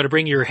usual, you gotta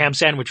bring your ham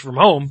sandwich from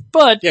home,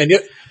 but... Yeah, and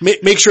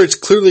make sure it's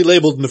clearly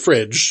labeled in the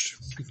fridge,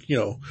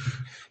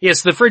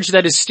 Yes, the fridge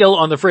that is still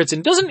on the fritz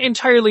and doesn't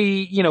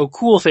entirely,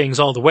 cool things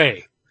all the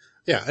way.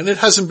 Yeah, and it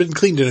hasn't been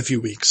cleaned in a few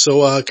weeks,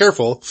 so,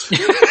 careful.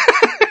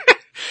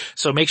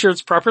 So make sure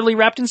it's properly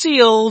wrapped and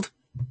sealed.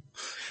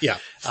 Yeah.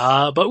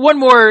 But one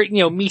more,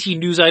 meaty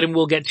news item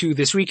we'll get to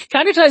this week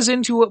kind of ties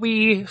into what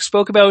we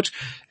spoke about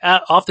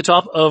off the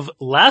top of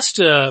last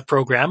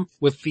program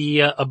with the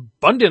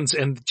abundance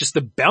and just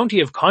the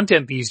bounty of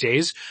content these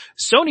days.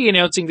 Sony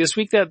announcing this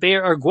week that they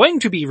are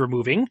going to be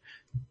removing,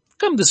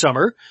 come the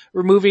summer,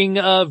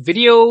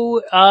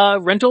 video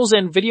rentals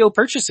and video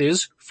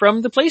purchases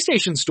from the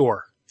PlayStation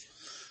Store.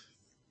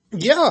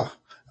 Yeah.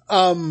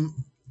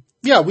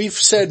 Yeah, we've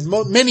said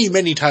many,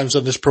 many times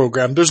on this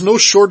program, there's no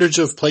shortage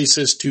of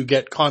places to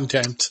get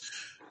content.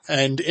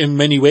 And in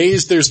many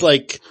ways, there's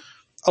like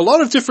a lot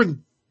of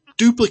different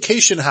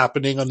duplication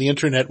happening on the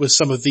internet with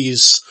some of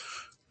these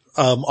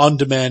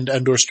on-demand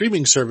and or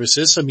streaming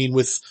services. I mean,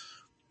 with,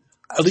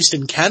 at least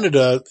in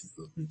Canada,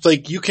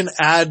 like you can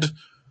add,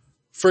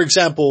 for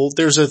example,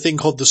 there's a thing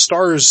called the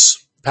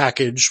Stars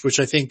package, which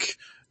I think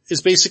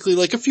is basically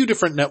like a few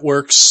different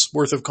networks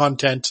worth of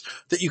content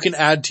that you can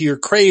add to your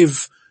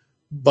Crave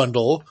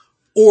bundle.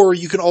 Or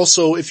you can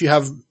also, if you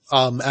have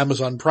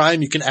Amazon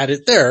Prime, you can add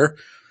it there.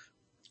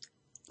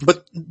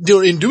 But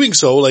in doing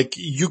so, like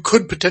you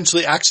could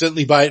potentially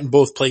accidentally buy it in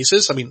both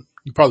places. I mean,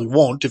 you probably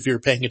won't if you're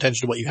paying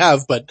attention to what you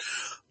have, but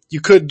you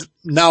could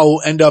now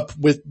end up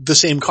with the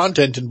same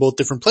content in both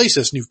different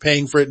places and you're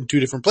paying for it in two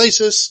different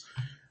places.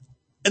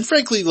 And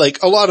frankly,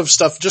 like a lot of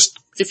stuff, just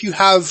if you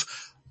have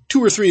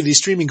 2 or 3 of these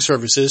streaming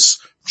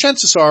services,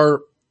 chances are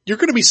you're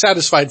going to be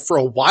satisfied for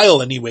a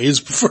while anyways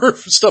for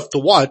stuff to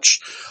watch.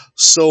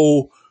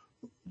 So,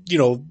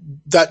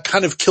 that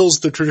kind of kills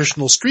the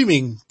traditional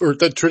streaming or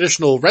the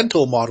traditional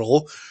rental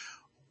model,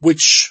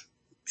 which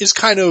is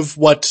kind of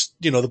what,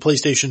 the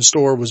PlayStation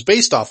Store was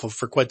based off of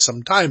for quite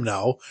some time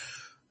now.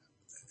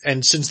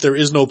 And since there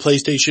is no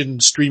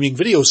PlayStation streaming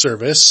video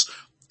service,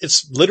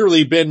 it's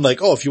literally been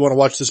like, oh, if you want to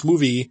watch this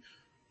movie,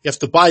 you have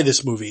to buy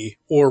this movie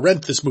or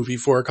rent this movie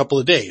for a couple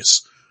of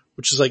days,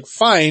 which is like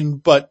fine,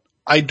 but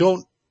I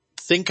don't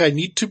think I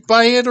need to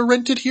buy it or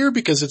rent it here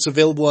because it's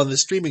available on the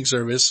streaming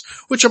service,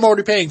 which I'm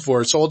already paying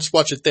for. So I'll just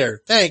watch it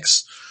there.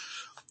 Thanks.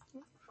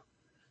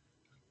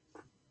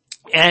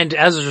 And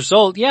as a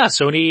result,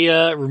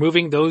 Sony,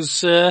 removing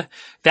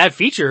that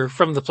feature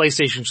from the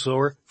PlayStation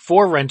Store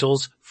for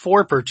rentals,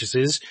 for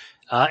purchases,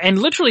 and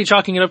literally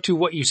chalking it up to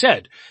what you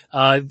said.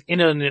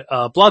 In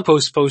a blog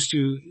post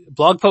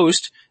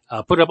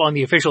put up on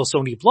the official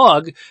Sony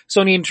blog,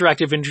 Sony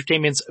Interactive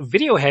Entertainment's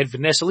video head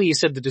Vanessa Lee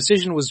said the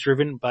decision was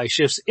driven by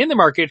shifts in the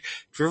market,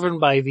 driven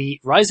by the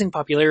rising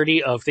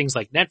popularity of things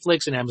like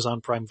Netflix and Amazon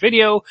Prime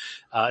Video,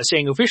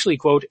 saying officially,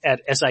 quote,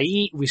 "At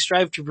SIE, we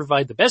strive to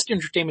provide the best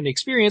entertainment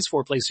experience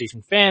for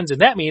PlayStation fans,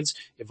 and that means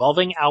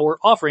evolving our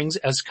offerings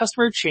as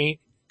customers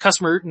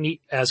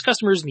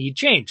need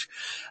change.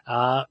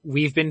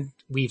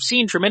 We've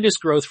seen tremendous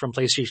growth from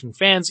PlayStation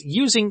fans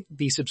using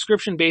the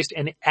subscription-based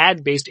and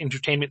ad-based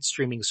entertainment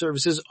streaming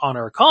services on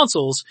our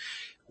consoles.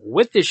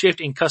 With this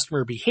shift in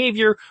customer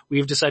behavior, we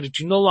have decided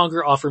to no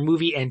longer offer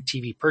movie and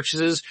TV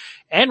purchases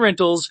and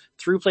rentals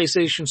through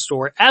PlayStation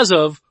Store as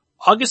of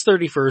August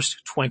 31st,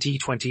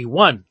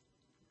 2021.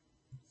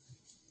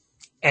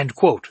 End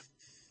quote.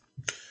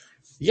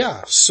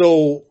 Yeah.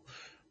 So,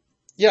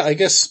 I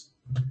guess,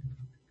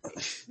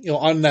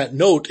 on that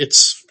note,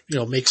 it's,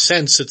 makes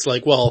sense. It's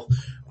like, well,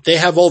 they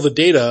have all the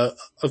data.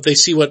 If they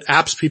see what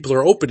apps people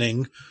are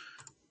opening,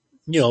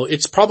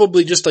 it's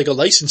probably just like a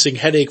licensing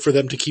headache for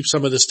them to keep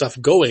some of this stuff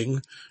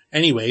going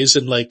anyways.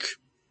 And like,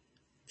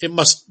 it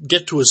must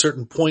get to a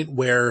certain point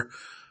where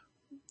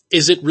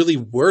is it really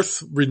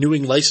worth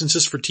renewing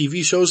licenses for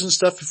TV shows and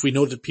stuff if we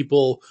know that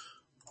people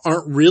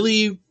aren't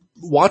really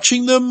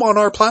watching them on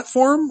our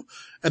platform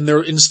and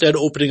they're instead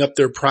opening up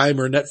their Prime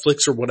or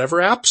Netflix or whatever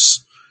apps?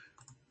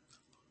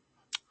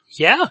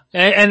 Yeah,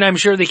 and I'm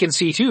sure they can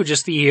see too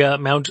just the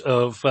amount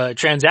of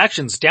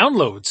transactions,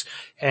 downloads,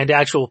 and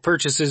actual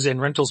purchases and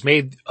rentals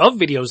made of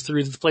videos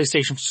through the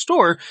PlayStation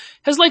Store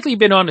has likely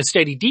been on a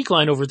steady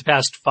decline over the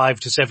past 5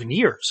 to 7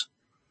 years.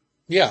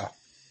 Yeah.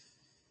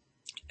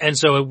 And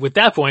so with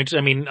that point,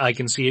 I mean, I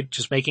can see it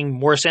just making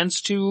more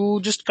sense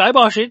to just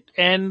kibosh it,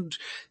 and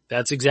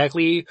that's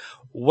exactly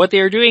what they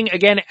are doing,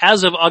 again,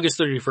 as of August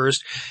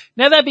 31st.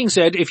 Now that being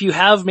said, if you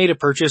have made a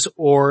purchase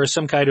or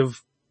some kind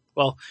of,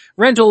 well,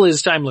 rental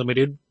is time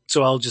limited,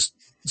 so I'll just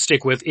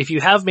stick with, if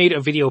you have made a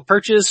video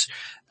purchase,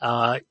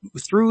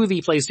 through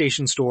the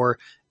PlayStation Store,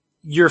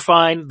 you're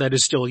fine. That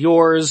is still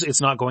yours.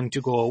 It's not going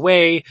to go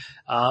away.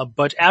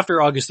 But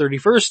after August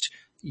 31st,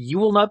 you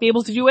will not be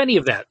able to do any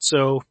of that.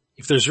 So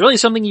if there's really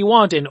something you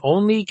want and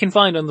only can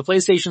find on the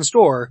PlayStation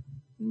Store,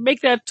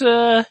 make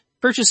that,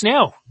 purchase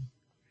now.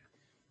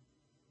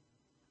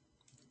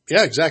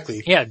 Yeah,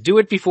 exactly. Yeah, do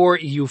it before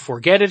you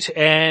forget it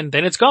and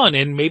then it's gone.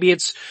 And maybe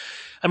it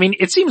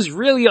seems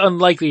really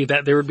unlikely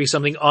that there would be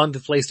something on the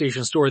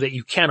PlayStation Store that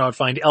you cannot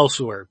find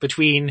elsewhere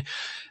between,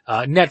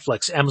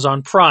 Netflix,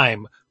 Amazon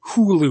Prime,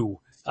 Hulu,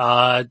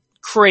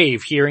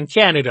 Crave here in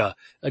Canada,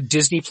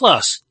 Disney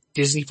Plus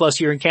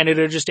here in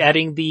Canada just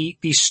adding the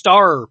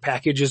Star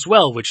package as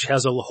well, which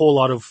has a whole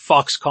lot of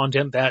Fox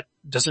content that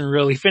doesn't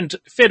really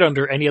fit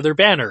under any other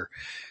banner.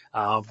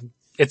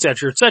 Et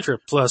cetera, et cetera.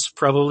 Plus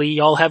probably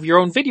y'all have your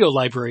own video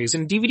libraries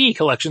and DVD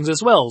collections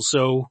as well.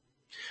 So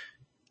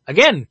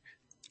again,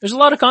 there's a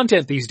lot of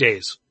content these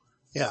days.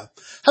 Yeah.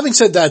 Having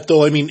said that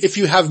though, I mean, if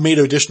you have made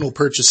additional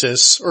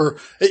purchases or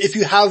if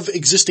you have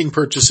existing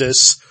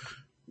purchases,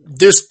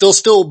 they'll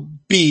still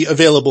be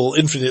available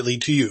infinitely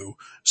to you.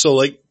 So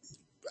like,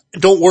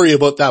 don't worry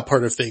about that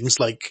part of things.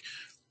 Like,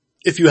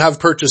 if you have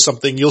purchased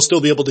something, you'll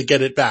still be able to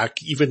get it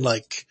back, even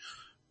like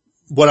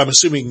what I'm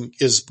assuming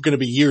is going to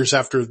be years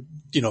after,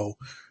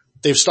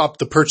 they've stopped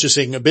the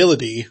purchasing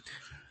ability.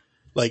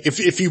 Like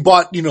if you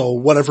bought,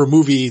 whatever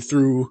movie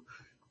through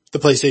the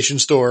PlayStation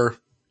Store,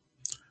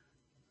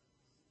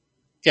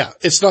 Yeah,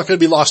 it's not going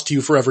to be lost to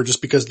you forever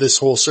just because this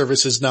whole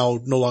service is now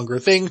no longer a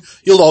thing.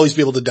 You'll always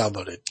be able to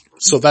download it.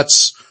 So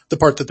that's the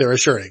part that they're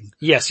assuring.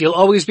 Yes, you'll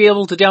always be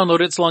able to download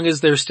it as long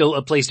as there's still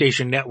a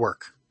PlayStation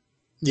Network.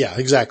 Yeah,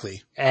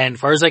 exactly. And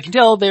far as I can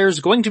tell,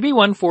 there's going to be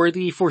one for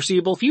the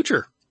foreseeable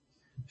future.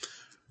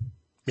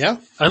 Yeah.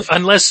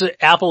 Unless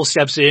Apple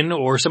steps in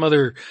or some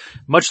other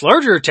much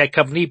larger tech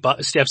company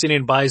steps in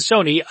and buys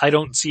Sony, I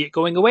don't see it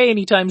going away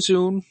anytime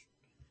soon.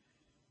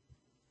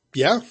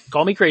 Yeah.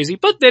 Call me crazy.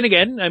 But then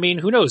again, I mean,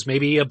 who knows?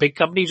 Maybe a big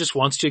company just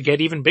wants to get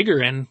even bigger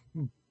and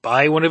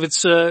buy one of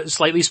its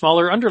slightly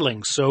smaller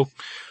underlings. So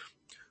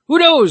who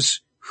knows?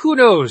 Who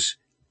knows?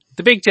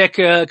 The big tech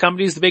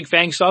companies, the big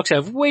FANG stocks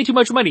have way too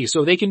much money,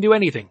 so they can do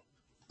anything.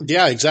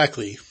 Yeah,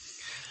 exactly.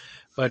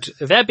 But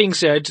that being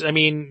said, I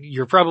mean,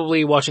 you're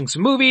probably watching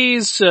some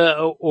movies,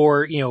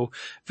 or,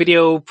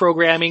 video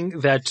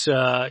programming that,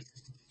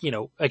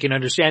 I can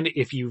understand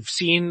if you've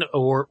seen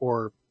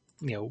or,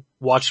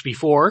 watched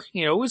before.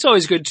 It's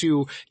always good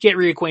to get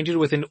reacquainted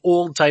with an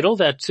old title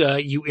that,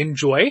 you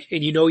enjoy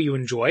and you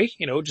enjoy,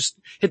 just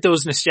hit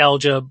those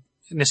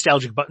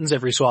nostalgic buttons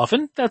every so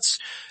often. That's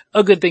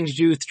a good thing to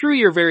do through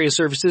your various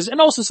services, and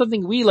also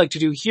something we like to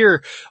do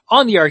here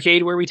on the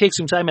arcade, where we take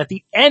some time at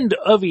the end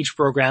of each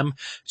program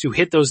to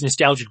hit those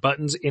nostalgic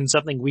buttons in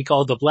something we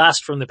call the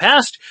Blast from the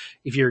Past.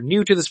 If you're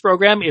new to this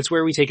program, it's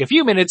where we take a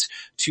few minutes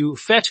to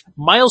fet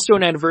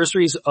milestone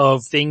anniversaries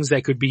of things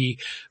that could be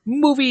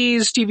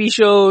movies, TV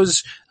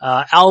shows,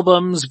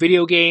 albums,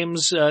 video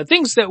games,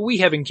 things that we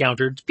have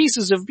encountered,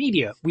 pieces of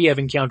media we have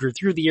encountered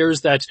through the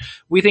years that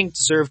we think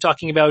deserve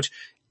talking about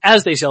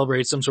as they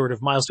celebrate some sort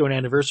of milestone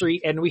anniversary.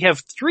 And we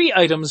have 3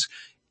 items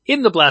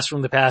in the Blast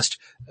from the Past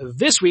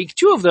this week.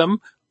 2 of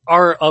them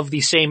are of the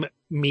same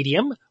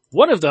medium.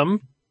 One of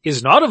them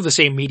is not of the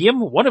same medium.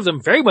 One of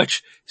them very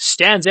much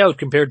stands out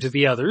compared to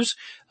the others.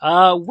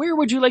 Where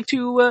would you like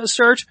to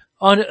start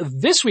on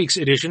this week's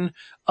edition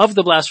of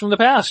the Blast from the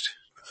Past?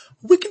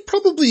 We could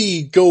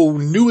probably go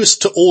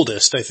newest to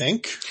oldest, I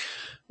think.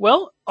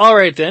 Well,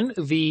 alright then.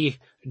 The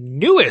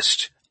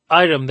newest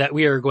item that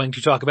we are going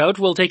to talk about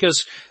will take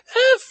us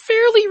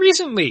fairly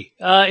recently.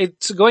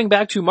 It's going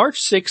back to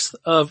March 6th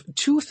of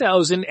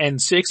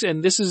 2006,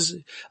 and this is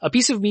a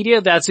piece of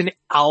media that's an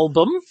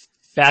album,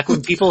 back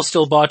when people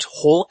still bought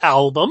whole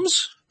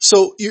albums.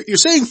 So you're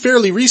saying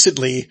fairly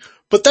recently,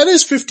 but that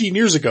is 15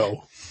 years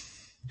ago.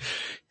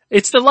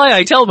 It's the lie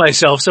I tell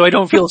myself so I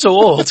don't feel so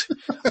old.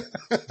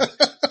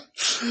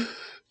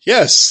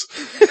 Yes.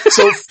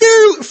 So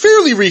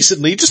fairly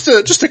recently, just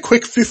a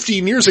quick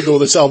 15 years ago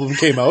this album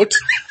came out.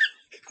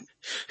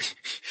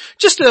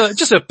 Just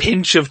a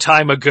pinch of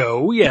time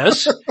ago,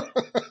 yes.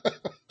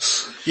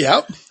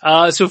 Yeah.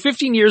 So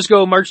 15 years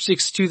ago, March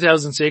 6,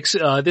 2006,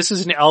 this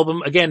is an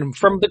album, again,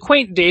 from the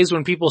quaint days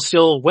when people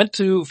still went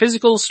to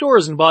physical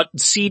stores and bought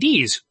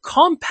CDs,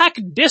 compact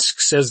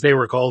discs as they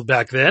were called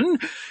back then.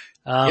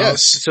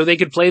 Yes. So they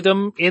could play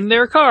them in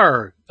their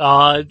car,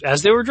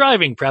 as they were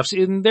driving, perhaps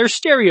in their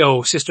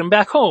stereo system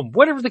back home,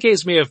 whatever the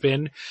case may have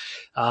been.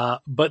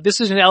 But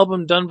this is an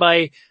album done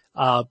by,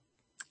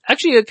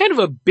 actually a kind of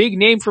a big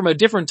name from a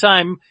different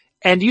time.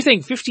 And you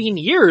think 15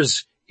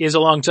 years is a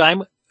long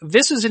time.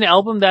 This is an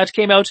album that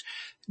came out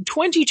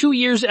 22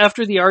 years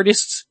after the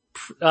artist's,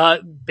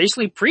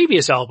 basically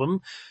previous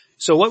album.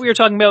 So what we are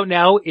talking about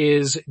now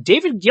is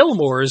David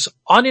Gilmour's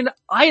On an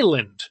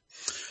Island.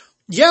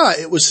 Yeah,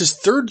 it was his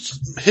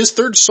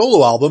third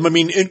solo album. I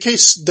mean, in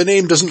case the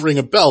name doesn't ring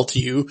a bell to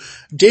you,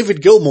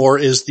 David Gilmour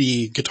is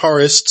the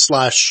guitarist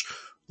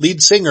 /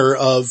 lead singer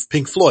of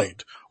Pink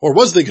Floyd, or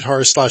was the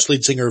guitarist /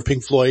 lead singer of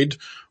Pink Floyd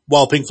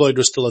while Pink Floyd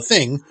was still a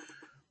thing.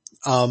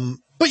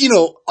 But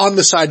on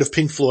the side of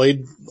Pink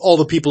Floyd, all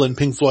the people in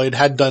Pink Floyd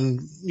had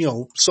done,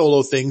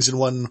 solo things in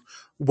one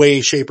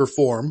way, shape, or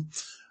form.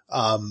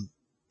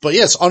 But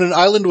yes, On an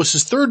Island was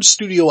his third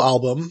studio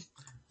album,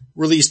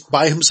 released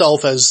by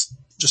himself as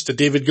just a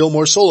David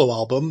Gilmour solo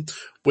album,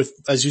 with,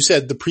 as you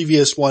said, the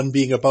previous one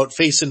being About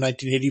Face in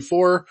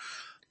 1984,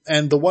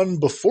 and the one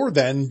before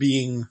then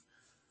being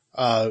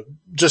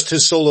just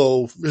his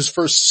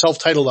first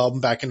self-titled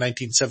album back in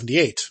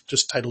 1978,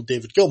 just titled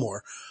David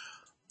Gilmour.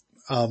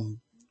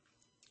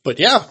 But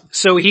yeah.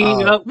 So he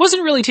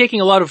wasn't really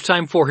taking a lot of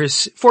time for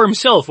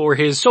himself or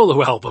his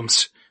solo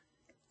albums.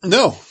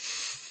 No.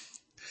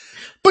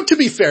 But to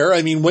be fair,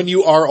 I mean, when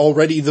you are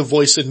already the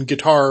voice and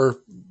guitar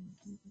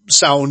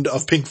sound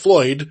of Pink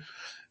Floyd,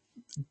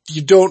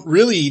 you don't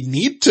really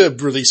need to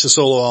release a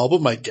solo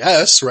album, I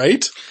guess,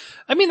 right?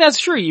 I mean, that's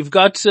true. You've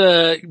got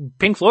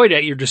Pink Floyd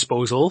at your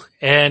disposal,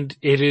 and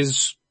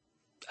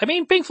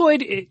Pink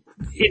Floyd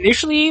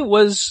initially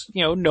was,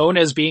 known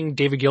as being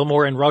David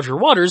Gilmour and Roger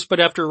Waters, but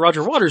after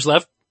Roger Waters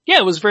left,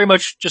 it was very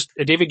much just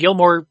a David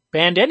Gilmour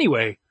band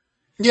anyway.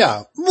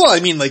 Yeah. Well, I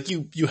mean, like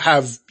you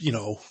have,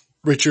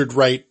 Richard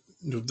Wright,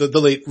 the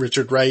late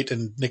Richard Wright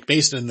and Nick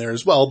Mason in there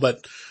as well,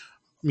 but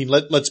I mean,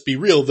 let's be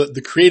real,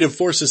 the creative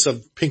forces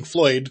of Pink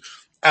Floyd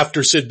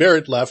after Syd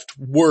Barrett left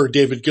were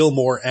David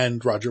Gilmour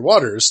and Roger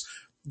Waters.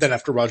 Then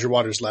after Roger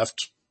Waters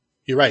left,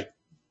 you're right,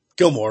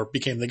 Gilmour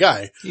became the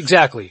guy.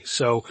 Exactly.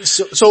 So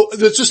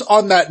it's just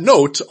on that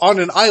note, on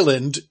an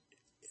island,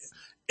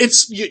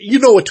 it's, you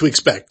know what to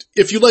expect.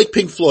 If you like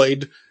Pink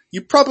Floyd,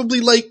 you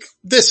probably like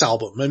this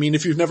album. I mean,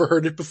 if you've never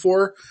heard it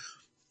before,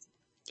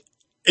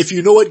 if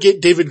you know what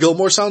David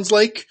Gilmour sounds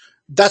like,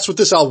 that's what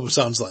this album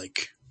sounds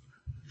like.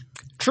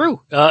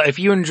 True. If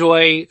you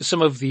enjoy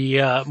some of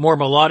the more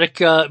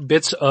melodic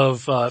bits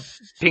of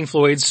Pink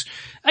Floyd's,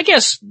 I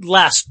guess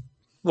last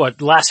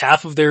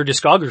half of their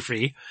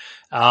discography,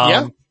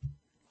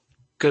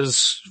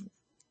 because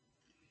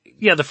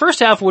the first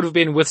half would have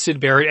been with Syd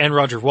Barrett and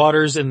Roger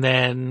Waters, and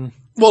then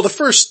the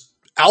first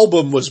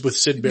album was with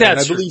Syd Barrett.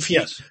 That's I believe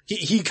true.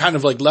 he kind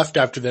of like left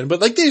after then,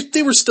 but like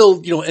they were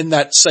still, in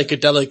that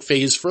psychedelic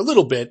phase for a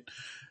little bit.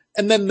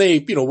 And then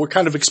they, were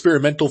kind of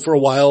experimental for a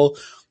while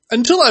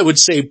until I would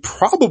say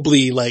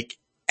probably like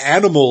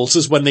Animals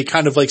is when they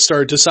kind of like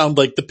started to sound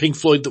like the Pink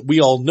Floyd that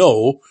we all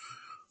know.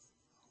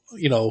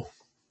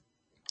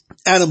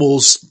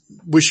 Animals,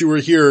 Wish You Were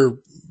Here,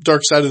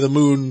 Dark Side of the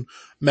Moon,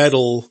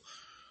 Metal,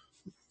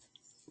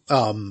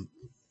 The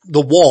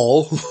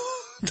Wall.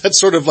 That's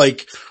sort of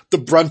like the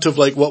brunt of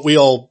like what we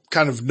all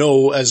kind of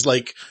know as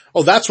like,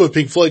 oh, that's what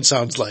Pink Floyd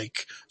sounds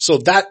like. So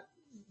that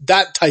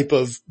type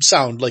of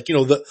sound, like,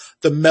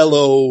 the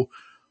mellow,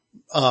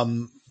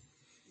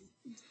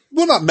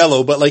 not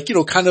mellow, but like,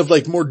 kind of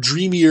like more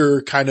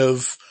dreamier kind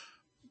of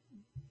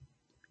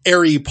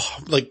airy,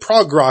 like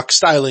prog rock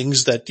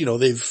stylings that,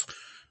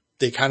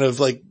 they kind of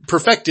like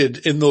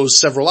perfected in those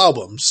several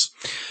albums.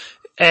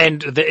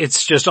 And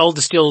it's just all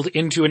distilled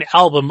into an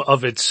album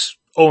of its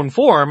own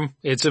form.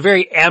 It's a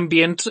very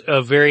ambient,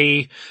 a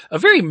very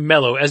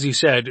mellow, as you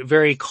said,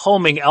 very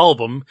calming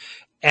album.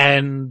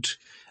 And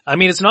I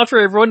mean, it's not for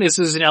everyone. This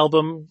is an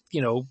album,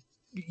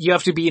 you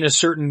have to be in a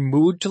certain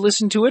mood to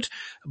listen to it,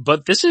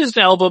 but this is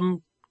an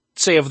album,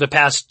 say, of the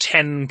past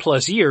 10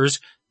 plus years.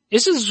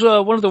 This is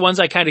one of the ones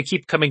I kind of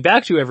keep coming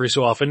back to every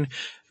so often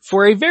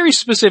for a very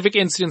specific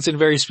instance and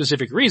very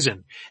specific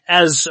reason.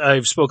 As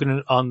I've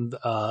spoken on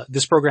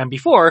this program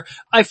before,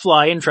 I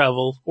fly and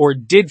travel, or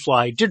did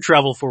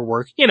travel for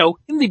work,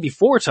 in the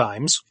before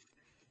times.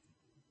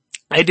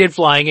 I did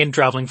flying and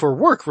traveling for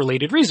work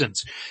related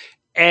reasons.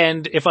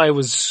 And if I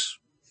was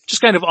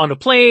just kind of on a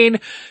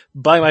plane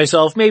by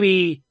myself,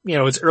 maybe,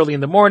 it's early in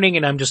the morning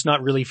and I'm just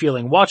not really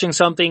feeling watching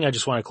something. I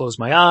just want to close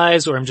my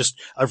eyes, or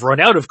I've run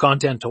out of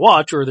content to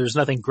watch, or there's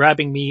nothing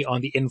grabbing me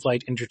on the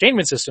in-flight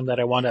entertainment system that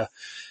I want to,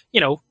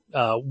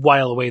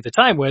 while away the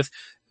time with.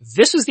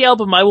 This is the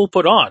album I will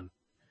put on.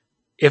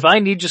 If I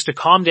need just to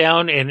calm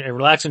down and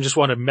relax and just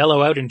want to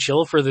mellow out and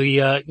chill for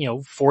the,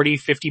 40,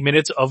 50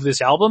 minutes of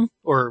this album,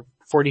 or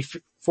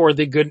for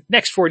the good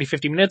next 40,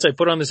 50 minutes I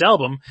put on this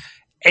album,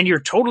 and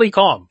you're totally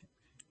calm,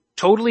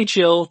 totally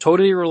chill,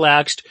 totally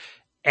relaxed.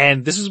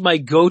 And this is my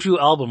go-to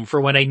album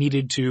for when I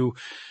needed to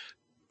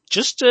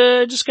just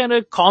kind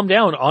of calm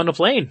down on a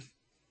plane.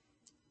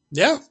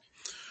 Yeah,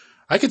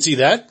 I could see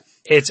that.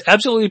 It's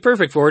absolutely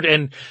perfect for it.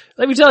 And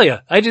let me tell you,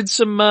 I did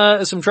some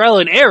trial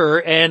and error,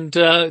 and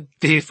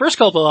the first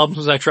couple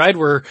albums I tried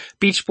were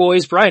Beach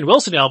Boys, Brian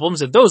Wilson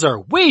albums, and those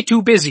are way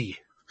too busy.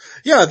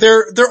 Yeah,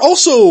 they're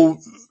also,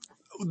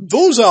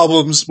 those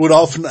albums would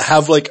often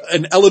have like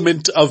an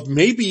element of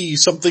maybe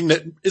something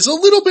that is a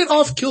little bit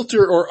off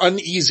kilter or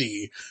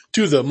uneasy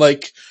to them.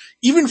 Like,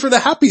 even for the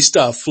happy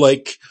stuff,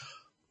 like,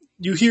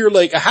 you hear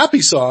like a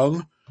happy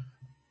song,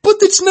 but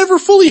it's never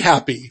fully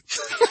happy.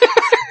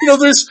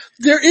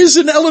 There is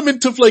an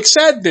element of like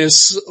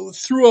sadness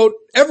throughout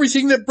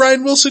everything that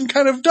Brian Wilson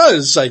kind of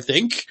does, I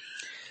think.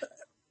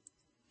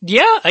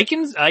 Yeah, I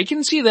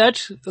can see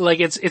that. Like,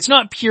 it's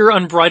not pure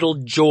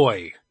unbridled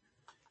joy.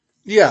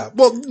 Yeah,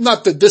 well,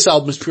 not that this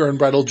album is pure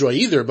unbridled joy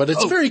either, but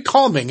it's very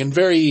calming and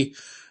very,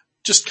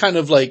 just kind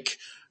of like,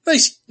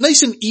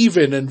 nice and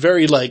even, and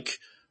very like,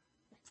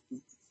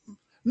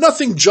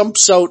 nothing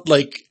jumps out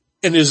like,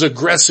 and is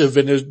aggressive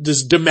and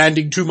is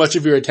demanding too much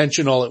of your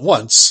attention all at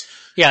once.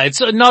 Yeah,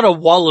 it's not a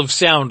wall of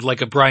sound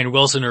like a Brian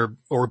Wilson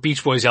or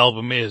Beach Boys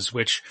album is,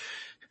 which,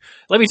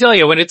 let me tell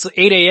you, when it's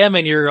 8 a.m.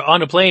 and you're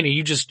on a plane and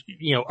you just,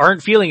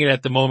 aren't feeling it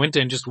at the moment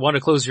and just want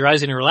to close your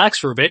eyes and relax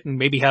for a bit and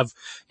maybe have,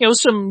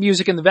 some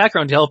music in the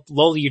background to help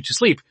lull you to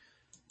sleep.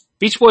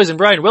 Beach Boys and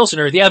Brian Wilson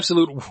are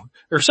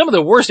some of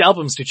the worst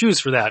albums to choose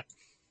for that.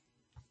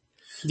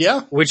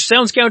 Yeah. Which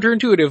sounds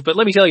counterintuitive, but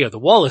let me tell you, the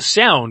wall of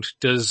sound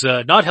does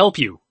not help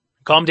you.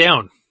 Calm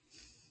down.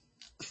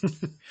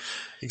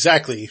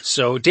 Exactly.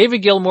 So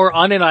David Gilmour,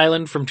 On an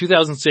Island from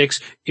 2006.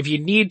 If you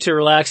need to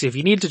relax, if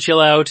you need to chill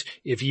out,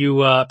 if you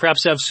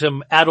perhaps have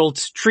some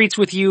adult treats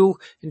with you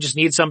and just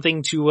need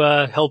something to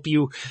help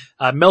you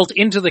melt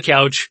into the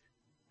couch,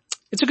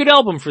 it's a good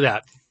album for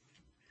that.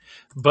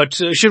 But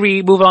should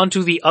we move on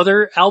to the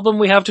other album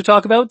we have to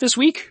talk about this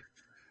week?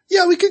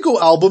 Yeah, we could go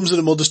albums and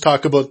then we'll just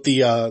talk about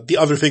the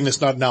other thing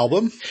that's not an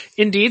album.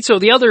 Indeed. So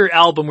the other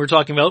album we're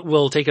talking about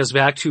will take us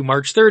back to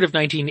March 3rd of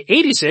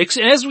 1986.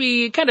 And as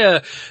we kind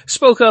of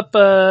spoke up,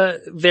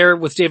 there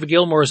with David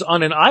Gilmour's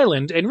On an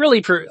Island, and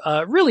really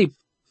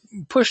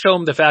pushed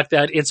home the fact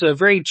that it's a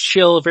very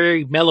chill,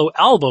 very mellow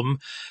album.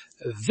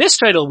 This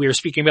title we are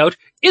speaking about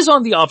is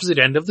on the opposite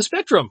end of the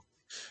spectrum.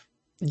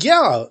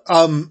 Yeah,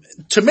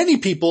 to many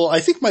people,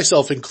 I think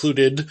myself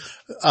included,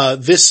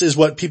 this is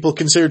what people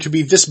consider to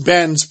be this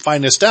band's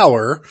finest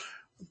hour,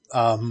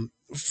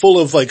 full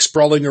of like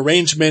sprawling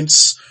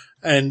arrangements,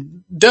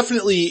 and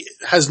definitely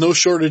has no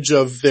shortage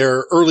of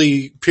their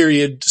early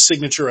period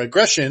signature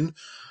aggression.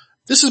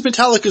 This is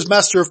Metallica's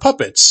Master of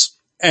Puppets,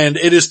 and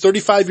it is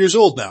 35 years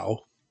old now.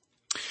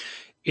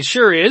 It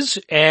sure is,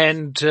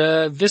 and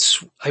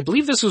I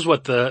believe this was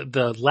what,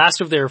 the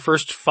last of their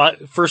first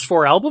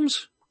four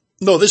albums?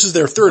 No, this is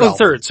their third album.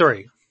 Third,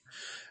 sorry.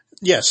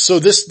 Yes, so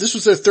this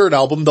was their third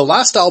album, the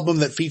last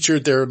album that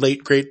featured their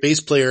late great bass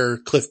player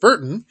Cliff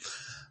Burton,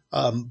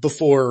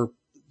 before,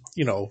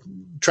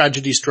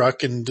 tragedy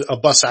struck and a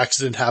bus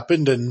accident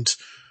happened and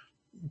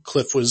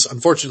Cliff was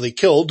unfortunately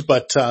killed,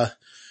 but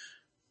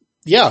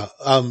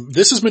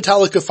this is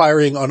Metallica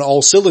firing on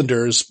all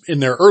cylinders in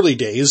their early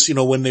days,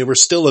 when they were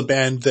still a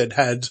band that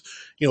had,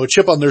 a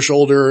chip on their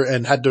shoulder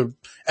and had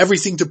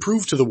everything to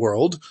prove to the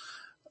world.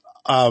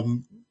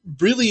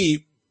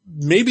 Really,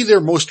 maybe their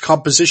most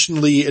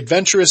compositionally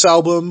adventurous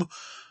album.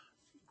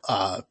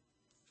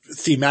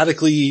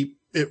 Thematically,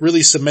 it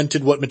really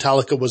cemented what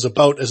Metallica was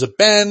about as a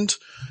band.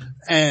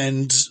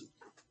 And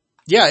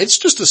yeah, it's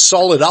just a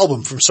solid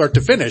album from start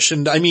to finish.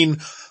 And I mean,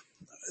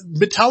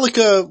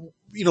 Metallica,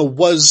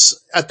 was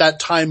at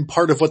that time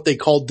part of what they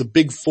called the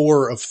big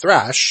four of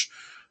thrash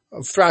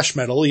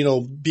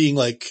metal, being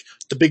like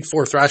the big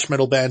four thrash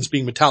metal bands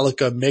being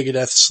Metallica,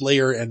 Megadeth,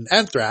 Slayer, and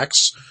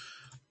Anthrax.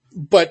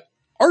 But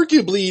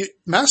arguably,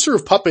 Master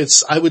of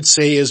Puppets, I would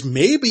say, is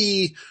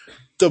maybe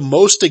the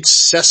most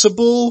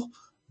accessible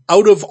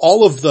out of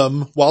all of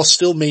them while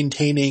still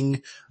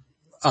maintaining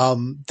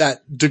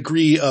that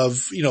degree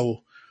of,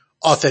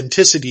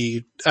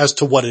 authenticity as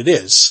to what it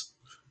is.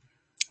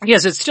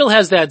 Yes, it still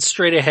has that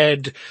straight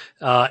ahead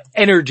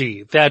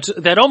energy,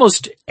 that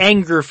almost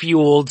anger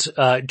fueled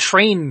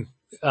train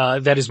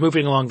that is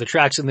moving along the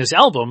tracks in this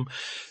album,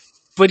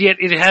 but yet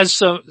it has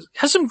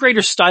some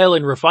greater style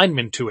and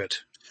refinement to it.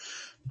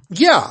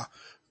 Yeah.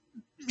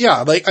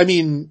 Yeah, they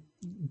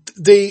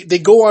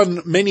go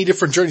on many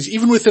different journeys,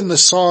 even within the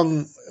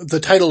song, the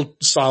title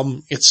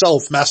song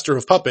itself, Master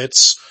of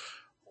Puppets.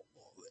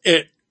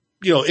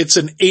 It's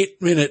an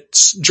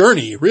 8-minute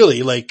journey,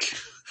 really,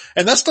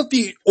 and that's not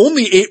the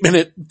only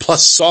 8-minute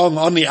plus song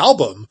on the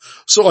album.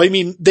 So,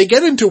 they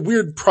get into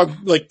weird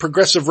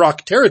progressive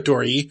rock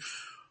territory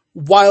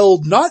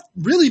while not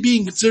really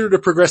being considered a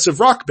progressive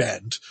rock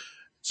band.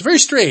 It's very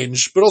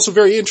strange, but also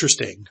very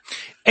interesting.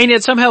 And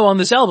yet somehow on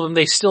this album,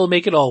 they still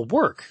make it all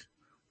work.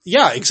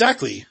 Yeah,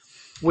 exactly.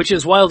 Which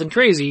is wild and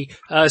crazy,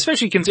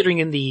 especially considering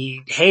in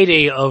the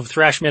heyday of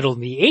thrash metal in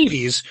the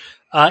 80s,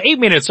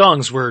 8-minute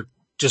songs were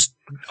just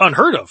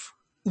unheard of.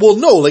 Well,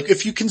 no,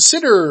 if you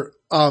consider,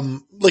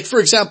 for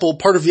example,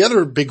 part of the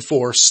other big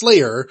four,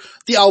 Slayer,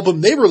 the album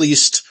they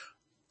released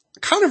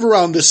kind of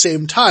around the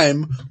same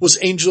time was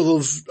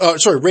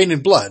Rain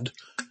in Blood,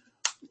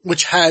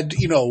 which had,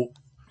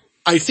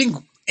 I think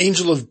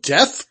Angel of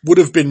Death would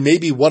have been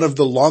maybe one of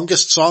the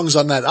longest songs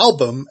on that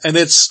album, and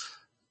it's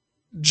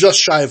just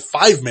shy of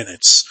 5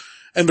 minutes.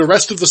 And the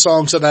rest of the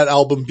songs on that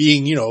album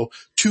being,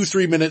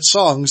 2-3 minute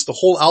songs, the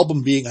whole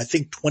album being, I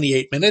think,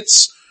 28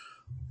 minutes.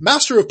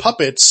 Master of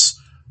Puppets,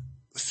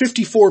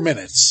 54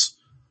 minutes.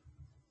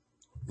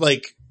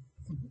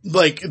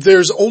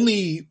 There's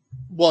only,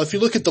 if you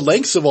look at the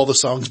lengths of all the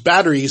songs,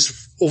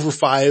 Batteries over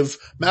 5,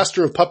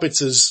 Master of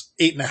Puppets is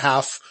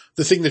 8.5,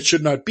 The Thing That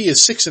Should Not Be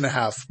is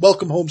 6.5,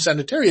 Welcome Home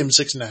Sanitarium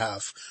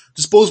 6.5,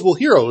 Disposable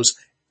Heroes,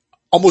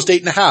 almost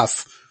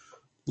 8.5,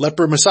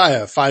 Leper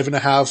Messiah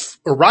 5.5,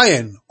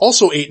 Orion,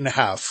 also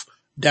 8.5,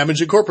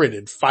 Damage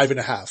Incorporated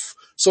 5.5.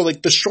 So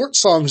the short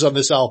songs on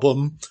this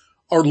album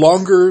are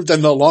longer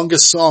than the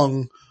longest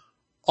song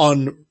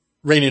on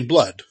Rain in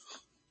Blood.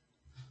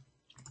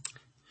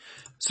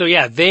 So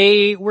yeah,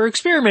 they were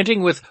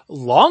experimenting with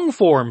long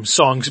form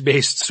songs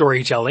based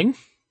storytelling.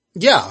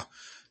 Yeah.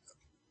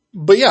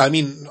 But yeah,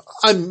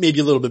 I'm maybe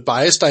a little bit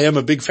biased. I am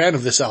a big fan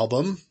of this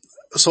album.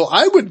 So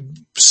I would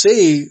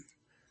say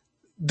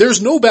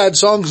there's no bad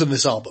songs on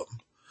this album.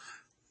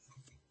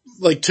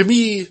 To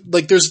me,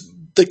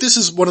 this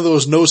is one of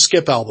those no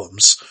skip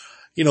albums.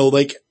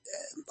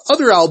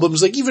 Other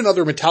albums, even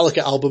other Metallica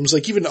albums,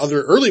 even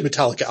other early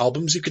Metallica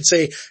albums, you could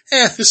say,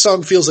 this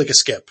song feels like a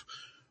skip.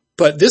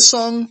 But this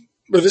song,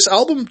 or this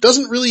album,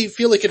 doesn't really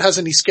feel like it has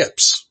any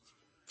skips.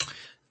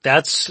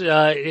 That's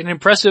an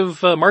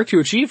impressive mark to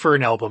achieve for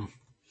an album.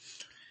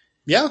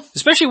 Yeah.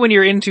 Especially when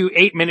you're into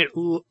 8-minute,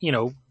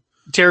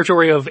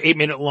 territory of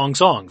 8-minute long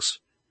songs.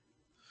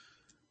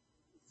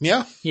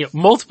 Yeah.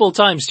 Multiple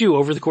times too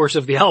over the course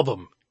of the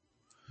album.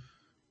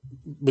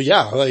 But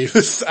yeah,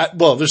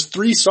 there's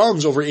 3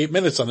 songs over 8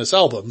 minutes on this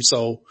album,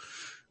 so.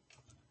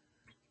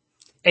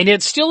 And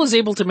it still is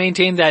able to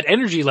maintain that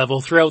energy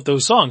level throughout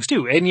those songs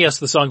too. And yes,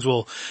 the songs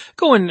will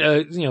go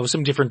in,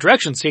 some different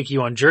directions, take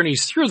you on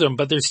journeys through them,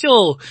 but there's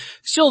still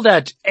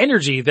that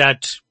energy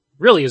that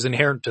really is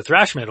inherent to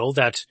thrash metal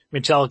that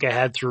Metallica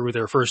had through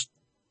their first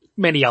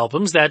many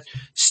albums that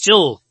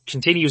still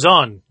continues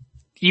on,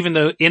 even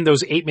though in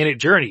those 8-minute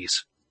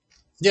journeys.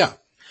 Yeah.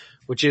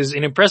 Which is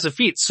an impressive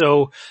feat.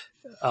 So,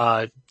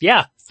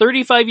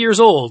 35 years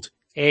old,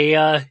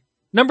 a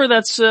number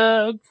that's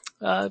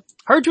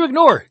hard to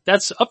ignore.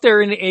 That's up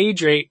there in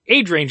age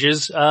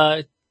ranges.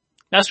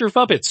 Master of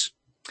Puppets,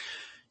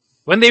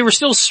 when they were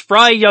still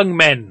spry young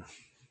men.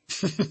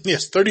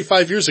 Yes,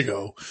 35 years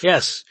ago.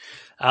 Yes.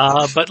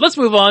 But let's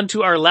move on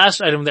to our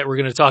last item that we're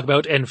going to talk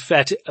about. And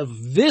FET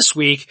this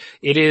week,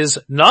 it is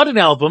not an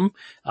album,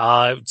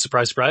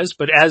 surprise, surprise,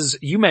 but as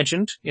you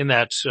mentioned in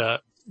that,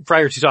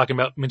 prior to talking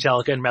about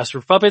Metallica and Master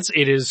of Puppets,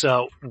 it is,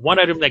 one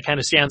item that kind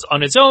of stands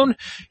on its own.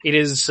 It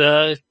is,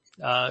 the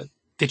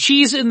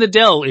cheese in the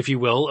Dell, if you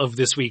will, of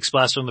this week's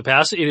Blast from the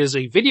Past. It is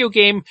a video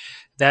game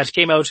that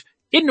came out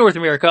in North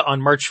America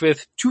on March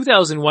 5th,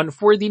 2001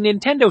 for the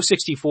Nintendo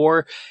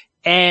 64.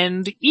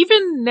 And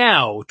even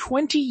now,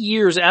 20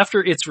 years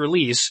after its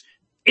release,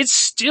 it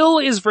still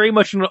is very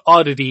much an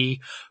oddity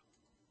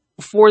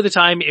for the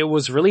time it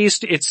was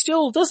released. It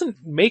still doesn't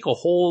make a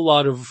whole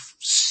lot of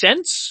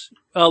sense,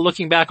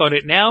 looking back on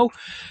it now,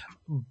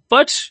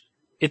 but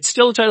it's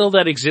still a title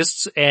that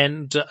exists,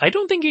 and I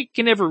don't think it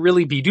can ever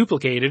really be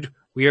duplicated.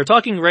 We are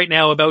talking right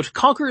now about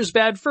Conker's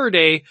Bad Fur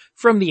Day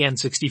from the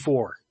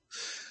N64.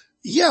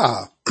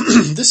 Yeah.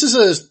 This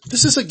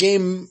is a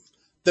game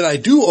that I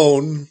do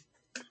own,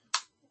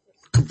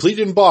 complete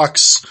in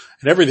box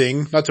and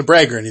everything, not to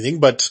brag or anything,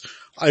 but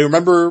I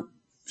remember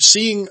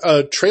seeing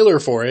a trailer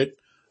for it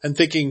and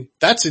thinking,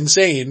 that's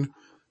insane.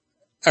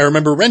 I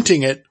remember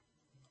renting it,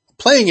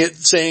 playing it,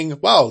 saying,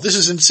 wow, this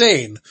is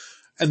insane.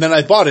 And then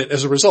I bought it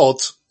as a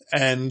result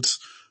and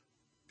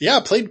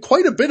played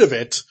quite a bit of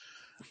it.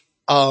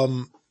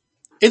 I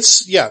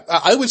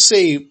would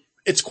say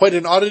it's quite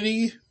an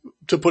oddity,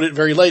 to put it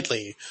very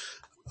lightly.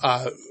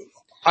 I'll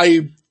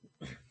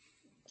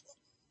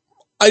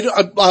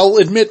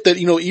admit that,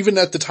 even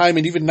at the time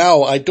and even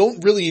now, I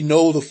don't really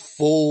know the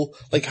full,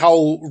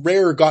 how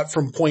Rare got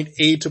from point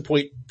A to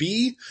point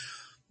B,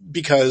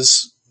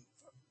 because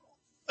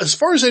as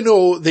far as I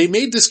know, they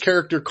made this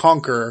character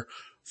Conker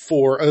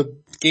for a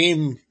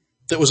game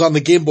that was on the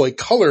Game Boy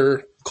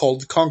Color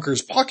called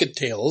Conker's Pocket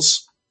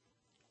Tales.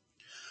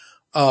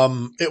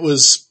 It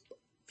was,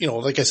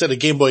 like I said, a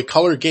Game Boy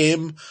Color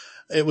game.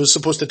 It was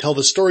supposed to tell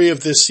the story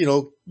of this,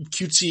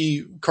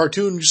 cutesy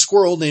cartoon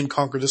squirrel named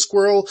Conker the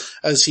Squirrel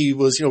as he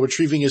was,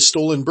 retrieving his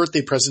stolen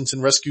birthday presents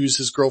and rescues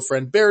his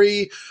girlfriend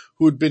Barry,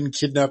 who had been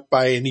kidnapped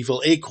by an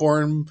evil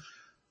acorn,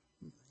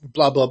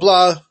 blah, blah,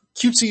 blah.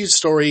 Cutesy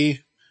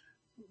story,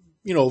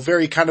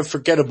 very kind of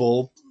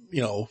forgettable,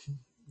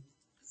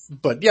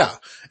 but yeah,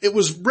 it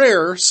was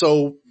Rare.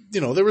 So,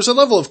 there was a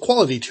level of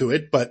quality to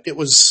it, but it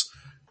was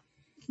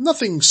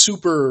nothing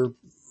super,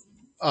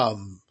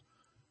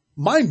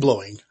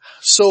 mind-blowing.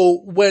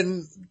 So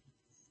when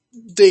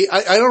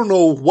I don't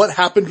know what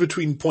happened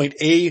between point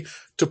A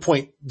to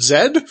point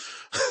Z,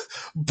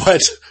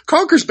 but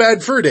Conker's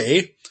Bad Fur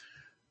Day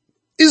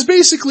is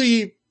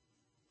basically,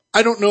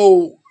 I don't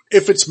know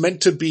if it's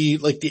meant to be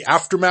like the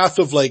aftermath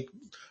of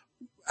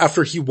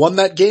after he won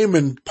that game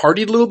and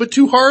partied a little bit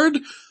too hard,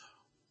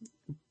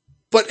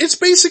 but it's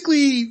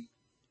basically,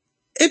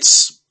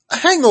 it's a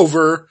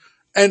hangover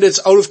and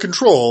it's out of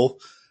control,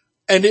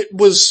 and it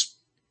was,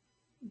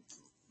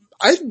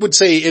 I would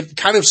say it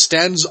kind of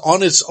stands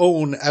on its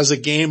own as a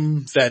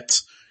game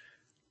that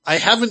I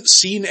haven't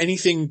seen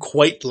anything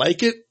quite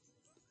like it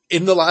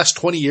in the last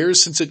 20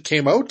 years since it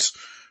came out,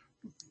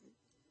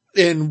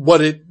 in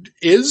what it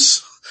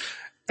is.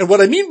 And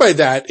what I mean by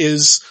that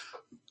is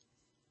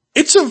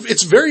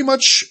it's very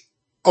much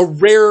a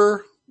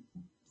Rare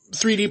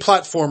 3D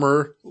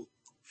platformer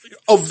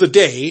of the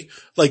day.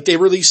 They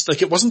released,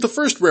 it wasn't the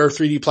first Rare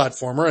 3D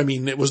platformer. I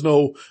mean, it was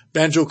no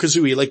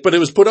Banjo-Kazooie, but it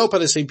was put out by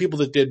the same people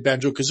that did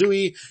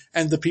Banjo-Kazooie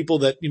and the people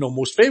that,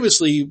 most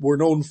famously were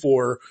known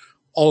for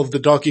all of the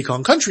Donkey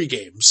Kong Country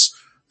games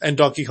and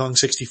Donkey Kong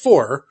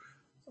 64,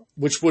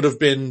 which would have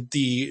been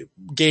the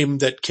game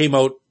that came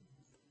out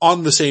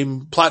on the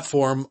same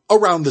platform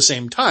around the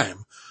same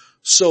time.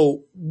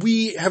 So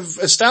we have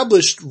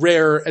established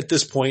Rare at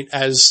this point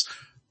as,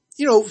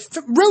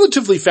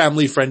 relatively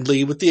family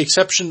friendly, with the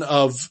exception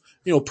of,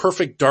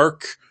 Perfect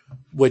Dark,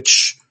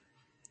 which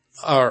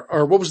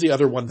or what was the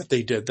other one that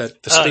they did, the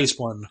space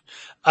one?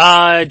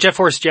 Jet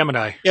Force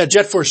Gemini. Yeah,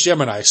 Jet Force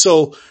Gemini.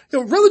 So,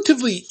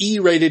 relatively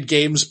E-rated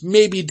games,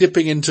 maybe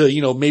dipping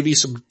into, maybe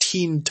some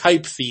teen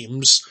type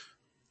themes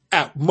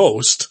at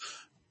most,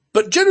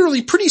 but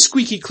generally pretty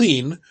squeaky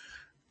clean.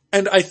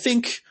 And I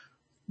think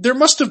there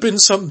must have been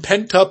some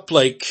pent up,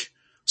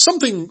 some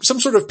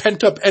sort of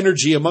pent up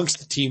energy amongst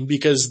the team,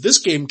 because this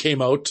game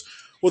came out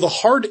with a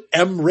hard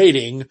M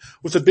rating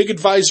with a big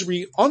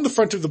advisory on the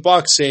front of the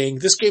box saying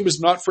this game is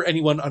not for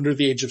anyone under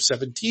the age of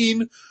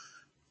 17.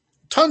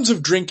 Tons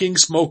of drinking,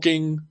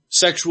 smoking,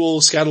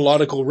 sexual,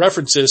 scatological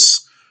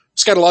references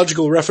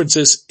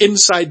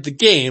inside the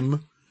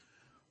game.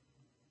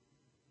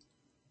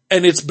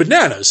 And it's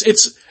bananas.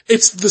 It's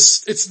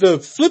the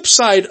flip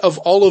side of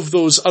all of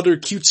those other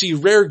cutesy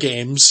Rare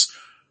games.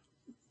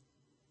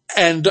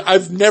 And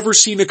I've never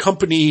seen a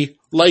company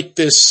like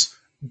this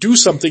do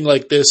something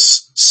like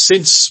this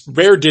since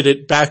Rare did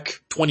it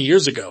back 20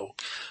 years ago.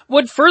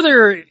 What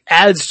further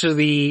adds to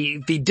the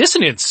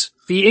dissonance,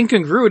 the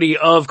incongruity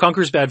of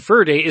Conker's Bad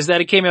Fur Day is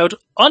that it came out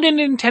on a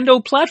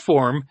Nintendo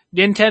platform.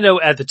 Nintendo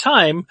at the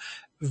time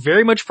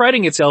very much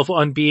priding itself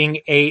on being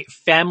a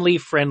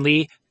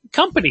family-friendly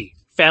company,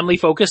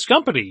 family-focused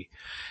company.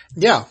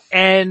 Yeah.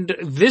 And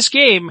this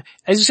game,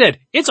 as you said,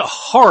 it's a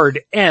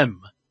hard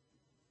M.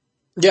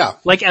 Yeah.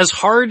 Like as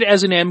hard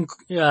as an M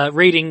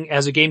rating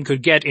as a game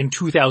could get in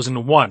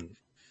 2001.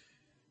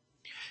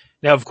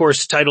 Now, of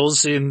course,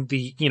 titles in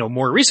the,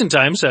 more recent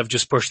times have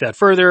just pushed that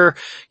further,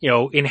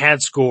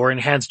 enhanced gore,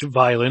 enhanced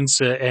violence,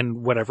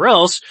 and whatever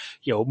else,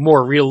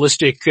 more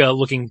realistic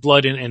looking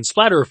blood and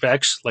splatter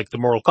effects like the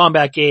Mortal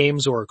Kombat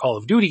games or a Call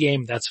of Duty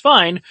game, that's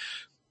fine.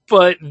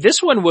 But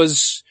this one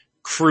was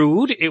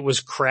crude, it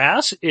was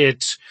crass,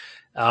 it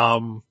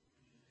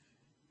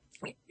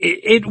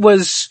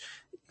was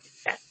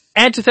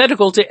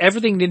antithetical to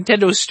everything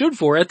Nintendo stood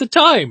for at the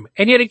time.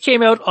 And yet it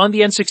came out on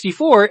the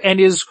N64 and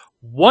is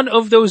one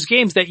of those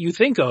games that you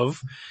think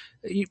of,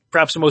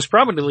 perhaps most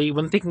prominently,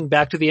 when thinking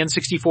back to the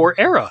N64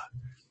 era.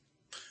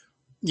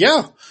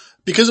 Yeah,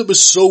 because it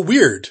was so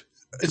weird.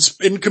 It's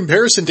in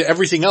comparison to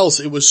everything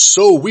else, it was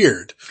so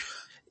weird.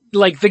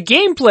 Like the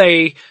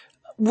gameplay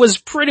was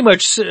pretty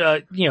much,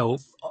 a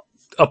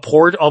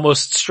port,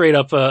 almost straight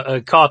up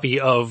a copy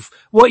of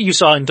what you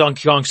saw in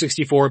Donkey Kong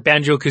 64,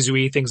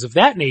 Banjo-Kazooie, things of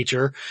that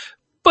nature.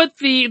 But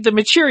the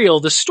material,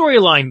 the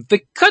storyline,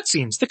 the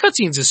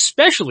cutscenes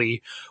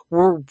especially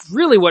were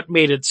really what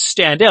made it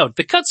stand out.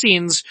 The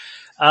cutscenes,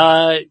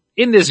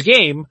 in this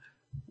game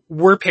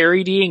were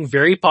parodying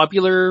very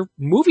popular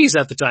movies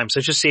at the time,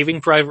 such as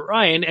Saving Private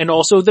Ryan and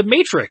also The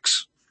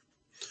Matrix.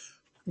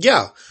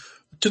 Yeah.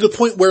 To the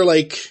point where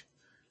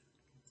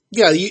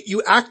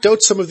you act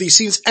out some of these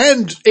scenes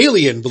and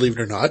Alien, believe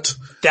it or not.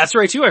 That's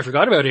right too. I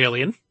forgot about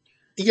Alien.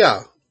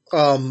 Yeah.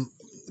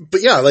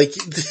 But yeah,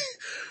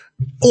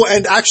 oh,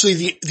 and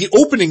actually the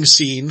opening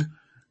scene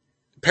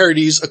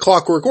parodies A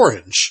Clockwork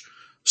Orange.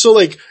 So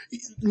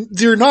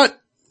you're not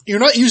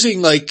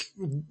using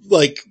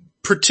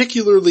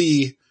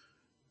particularly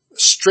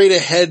straight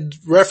ahead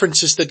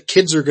references that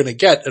kids are gonna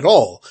get at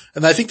all.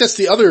 And I think that's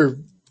the other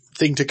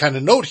thing to kind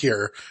of note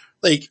here.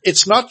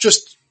 It's not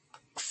just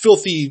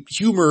filthy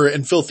humor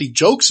and filthy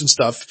jokes and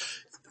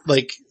stuff.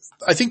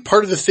 I think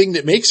part of the thing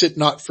that makes it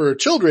not for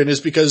children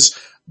is because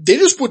they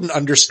just wouldn't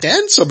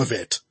understand some of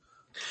it.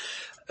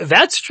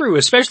 That's true,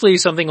 especially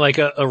something like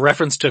a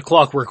reference to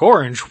Clockwork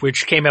Orange,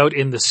 which came out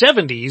in the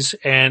 70s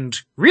and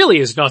really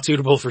is not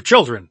suitable for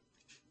children.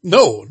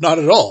 No, not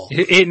at all.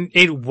 In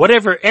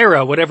whatever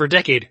era, whatever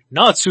decade,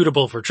 not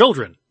suitable for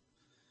children.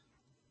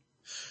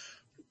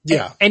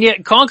 Yeah. And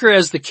yet Conker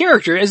as the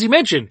character, as you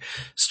mentioned,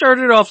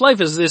 started off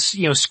life as this,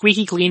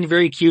 squeaky clean,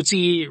 very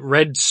cutesy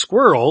red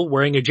squirrel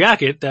wearing a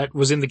jacket that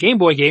was in the Game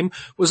Boy game,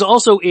 was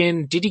also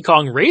in Diddy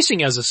Kong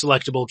Racing as a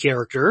selectable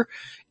character,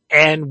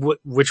 and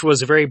which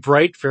was a very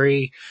bright,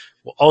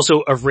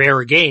 also a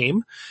rare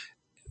game,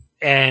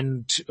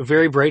 and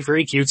very bright,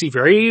 very cutesy,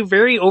 very,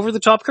 very over the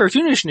top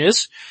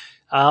cartoonishness,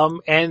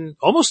 and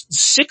almost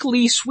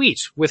sickly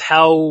sweet with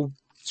how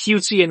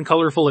cutesy and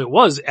colorful it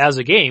was as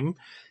a game.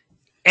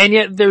 And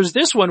yet there's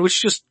this one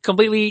which just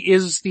completely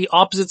is the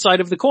opposite side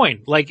of the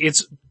coin.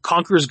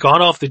 Conker's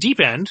gone off the deep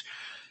end.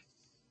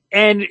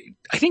 And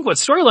I think what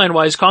storyline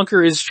wise,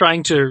 Conker is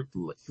trying to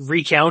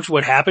recount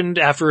what happened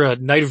after a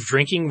night of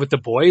drinking with the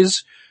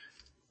boys.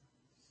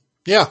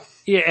 Yeah.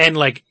 Yeah. And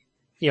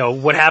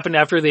what happened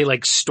after they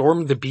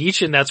stormed the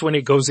beach, and that's when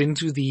it goes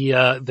into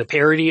the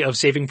parody of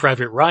Saving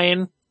Private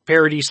Ryan,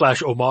 parody /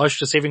 homage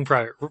to Saving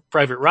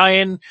Private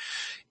Ryan.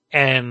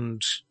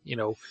 And,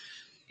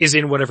 is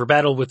in whatever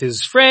battle with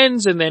his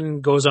friends and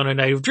then goes on a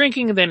night of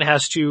drinking and then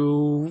has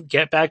to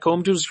get back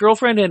home to his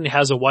girlfriend and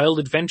has a wild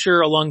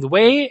adventure along the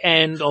way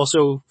and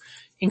also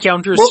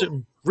encounters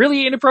some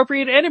really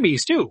inappropriate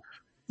enemies too.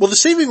 Well, the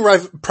Saving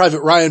Private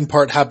Ryan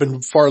part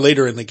happened far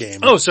later in the game.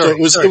 Oh,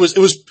 sorry. So it was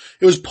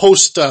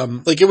post,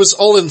 it was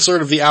all in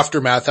sort of the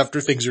aftermath after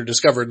things are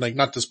discovered,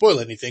 not to spoil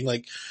anything.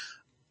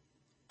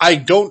 I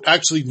don't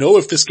actually know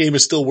if this game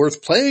is still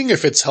worth playing,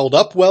 if it's held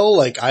up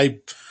well. I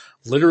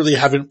literally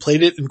haven't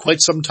played it in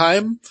quite some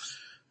time.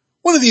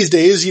 One of these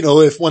days,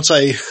 if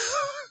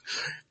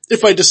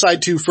I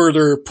decide to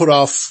further put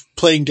off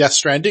playing Death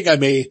Stranding, I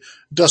may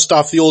dust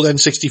off the old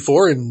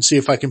N64 and see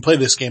if I can play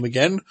this game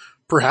again.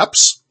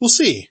 Perhaps. We'll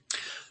see.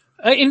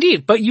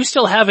 Indeed, but you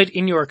still have it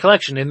in your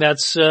collection, and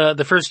that's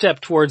the first step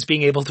towards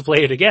being able to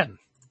play it again.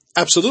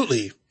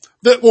 Absolutely.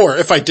 Or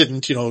if I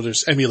didn't,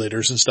 there's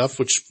emulators and stuff,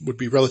 which would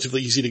be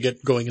relatively easy to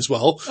get going as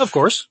well. Of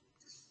course.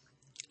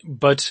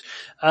 But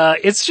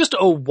it's just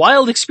a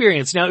wild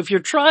experience. Now, if you're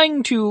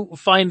trying to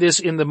find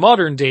this in the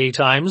modern day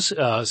times,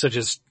 such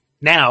as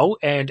now,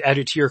 and add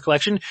it to your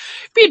collection,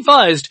 be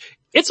advised,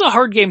 it's a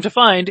hard game to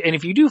find, and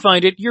if you do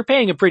find it, you're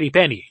paying a pretty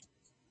penny.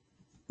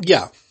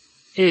 Yeah.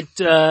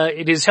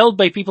 It is held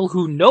by people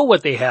who know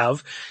what they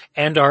have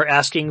and are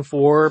asking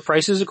for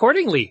prices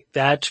accordingly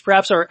that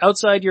perhaps are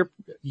outside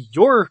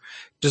your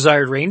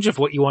desired range of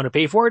what you want to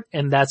pay for it,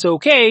 and that's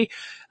okay.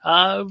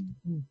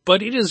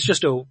 But it is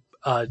just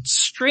a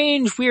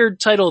strange, weird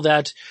title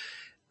that,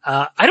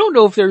 I don't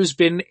know if there's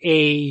been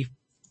a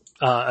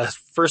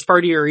first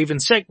party or even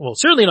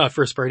certainly not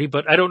first party,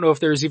 but I don't know if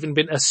there's even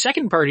been a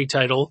second party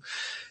title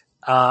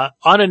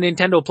on a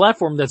Nintendo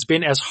platform that's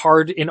been as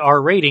hard in our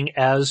rating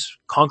as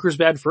Conker's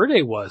Bad Fur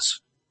Day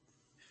was.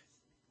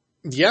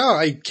 Yeah,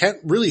 I can't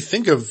really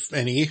think of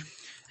any.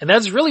 And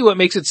that's really what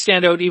makes it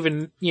stand out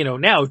even,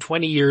 now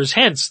 20 years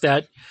hence,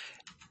 that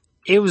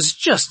it was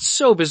just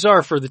so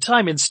bizarre for the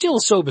time and still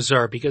so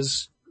bizarre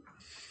because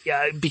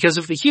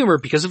of the humor,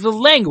 because of the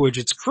language.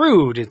 It's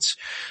crude.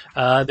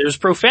 There's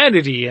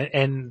profanity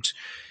and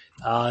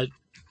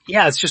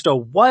it's just a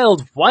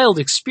wild, wild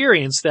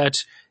experience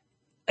that,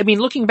 I mean,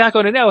 looking back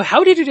on it now,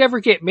 how did it ever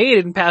get made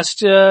and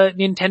past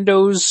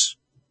Nintendo's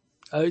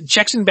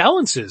checks and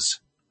balances?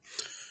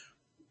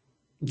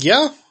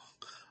 Yeah,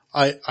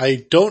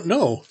 I don't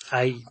know.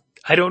 I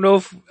don't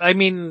know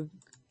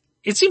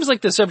it seems like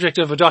the subject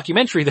of a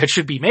documentary that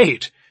should be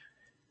made.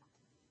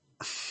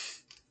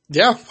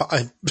 Yeah,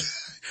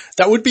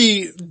 that would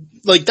be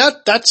like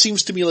that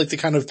seems to me like the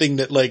kind of thing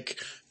that like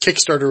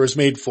Kickstarter was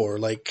made for,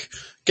 like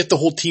get the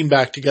whole team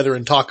back together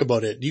and talk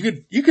about it.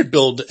 You could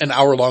build an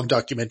hour-long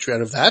documentary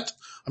out of that,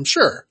 I'm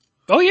sure.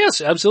 Oh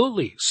yes,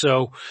 absolutely.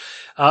 So,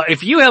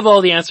 if you have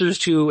all the answers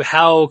to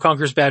how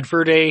Conker's Bad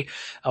Fur Day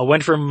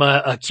went from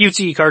a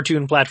cutesy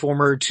cartoon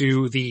platformer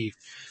to the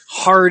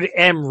hard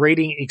M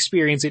rating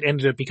experience it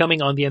ended up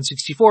becoming on the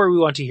N64, we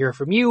want to hear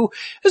from you,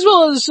 as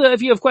well as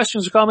if you have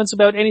questions or comments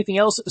about anything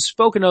else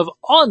spoken of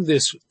on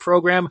this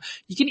program,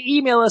 you can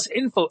email us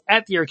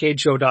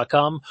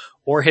info@thearcadeshow.com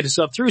or hit us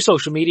up through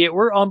social media.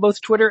 We're on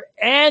both Twitter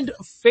and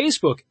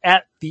Facebook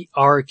at The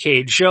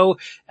Arcade Show,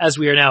 as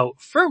we are now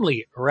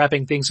firmly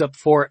wrapping things up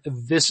for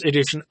this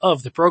edition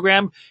of the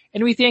program.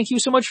 And we thank you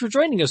so much for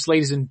joining us,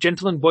 ladies and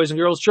gentlemen, boys and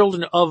girls,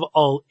 children of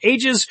all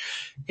ages.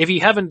 If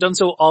you haven't done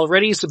so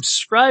already,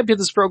 subscribe to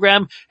this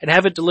program and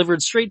have it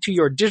delivered straight to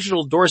your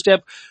digital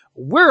doorstep.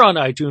 We're on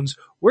iTunes.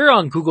 We're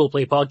on Google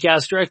Play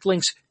Podcasts. Direct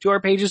links to our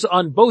pages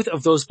on both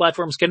of those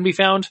platforms can be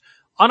found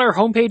on our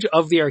homepage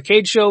of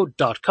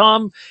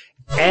thearcadeshow.com.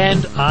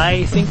 And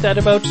I think that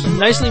about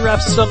nicely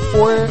wraps us up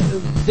for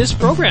this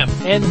program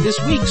and this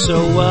week.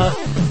 So,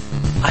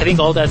 I think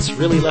all that's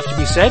really left to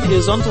be said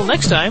is until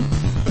next time,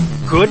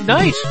 good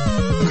night.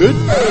 Good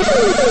night.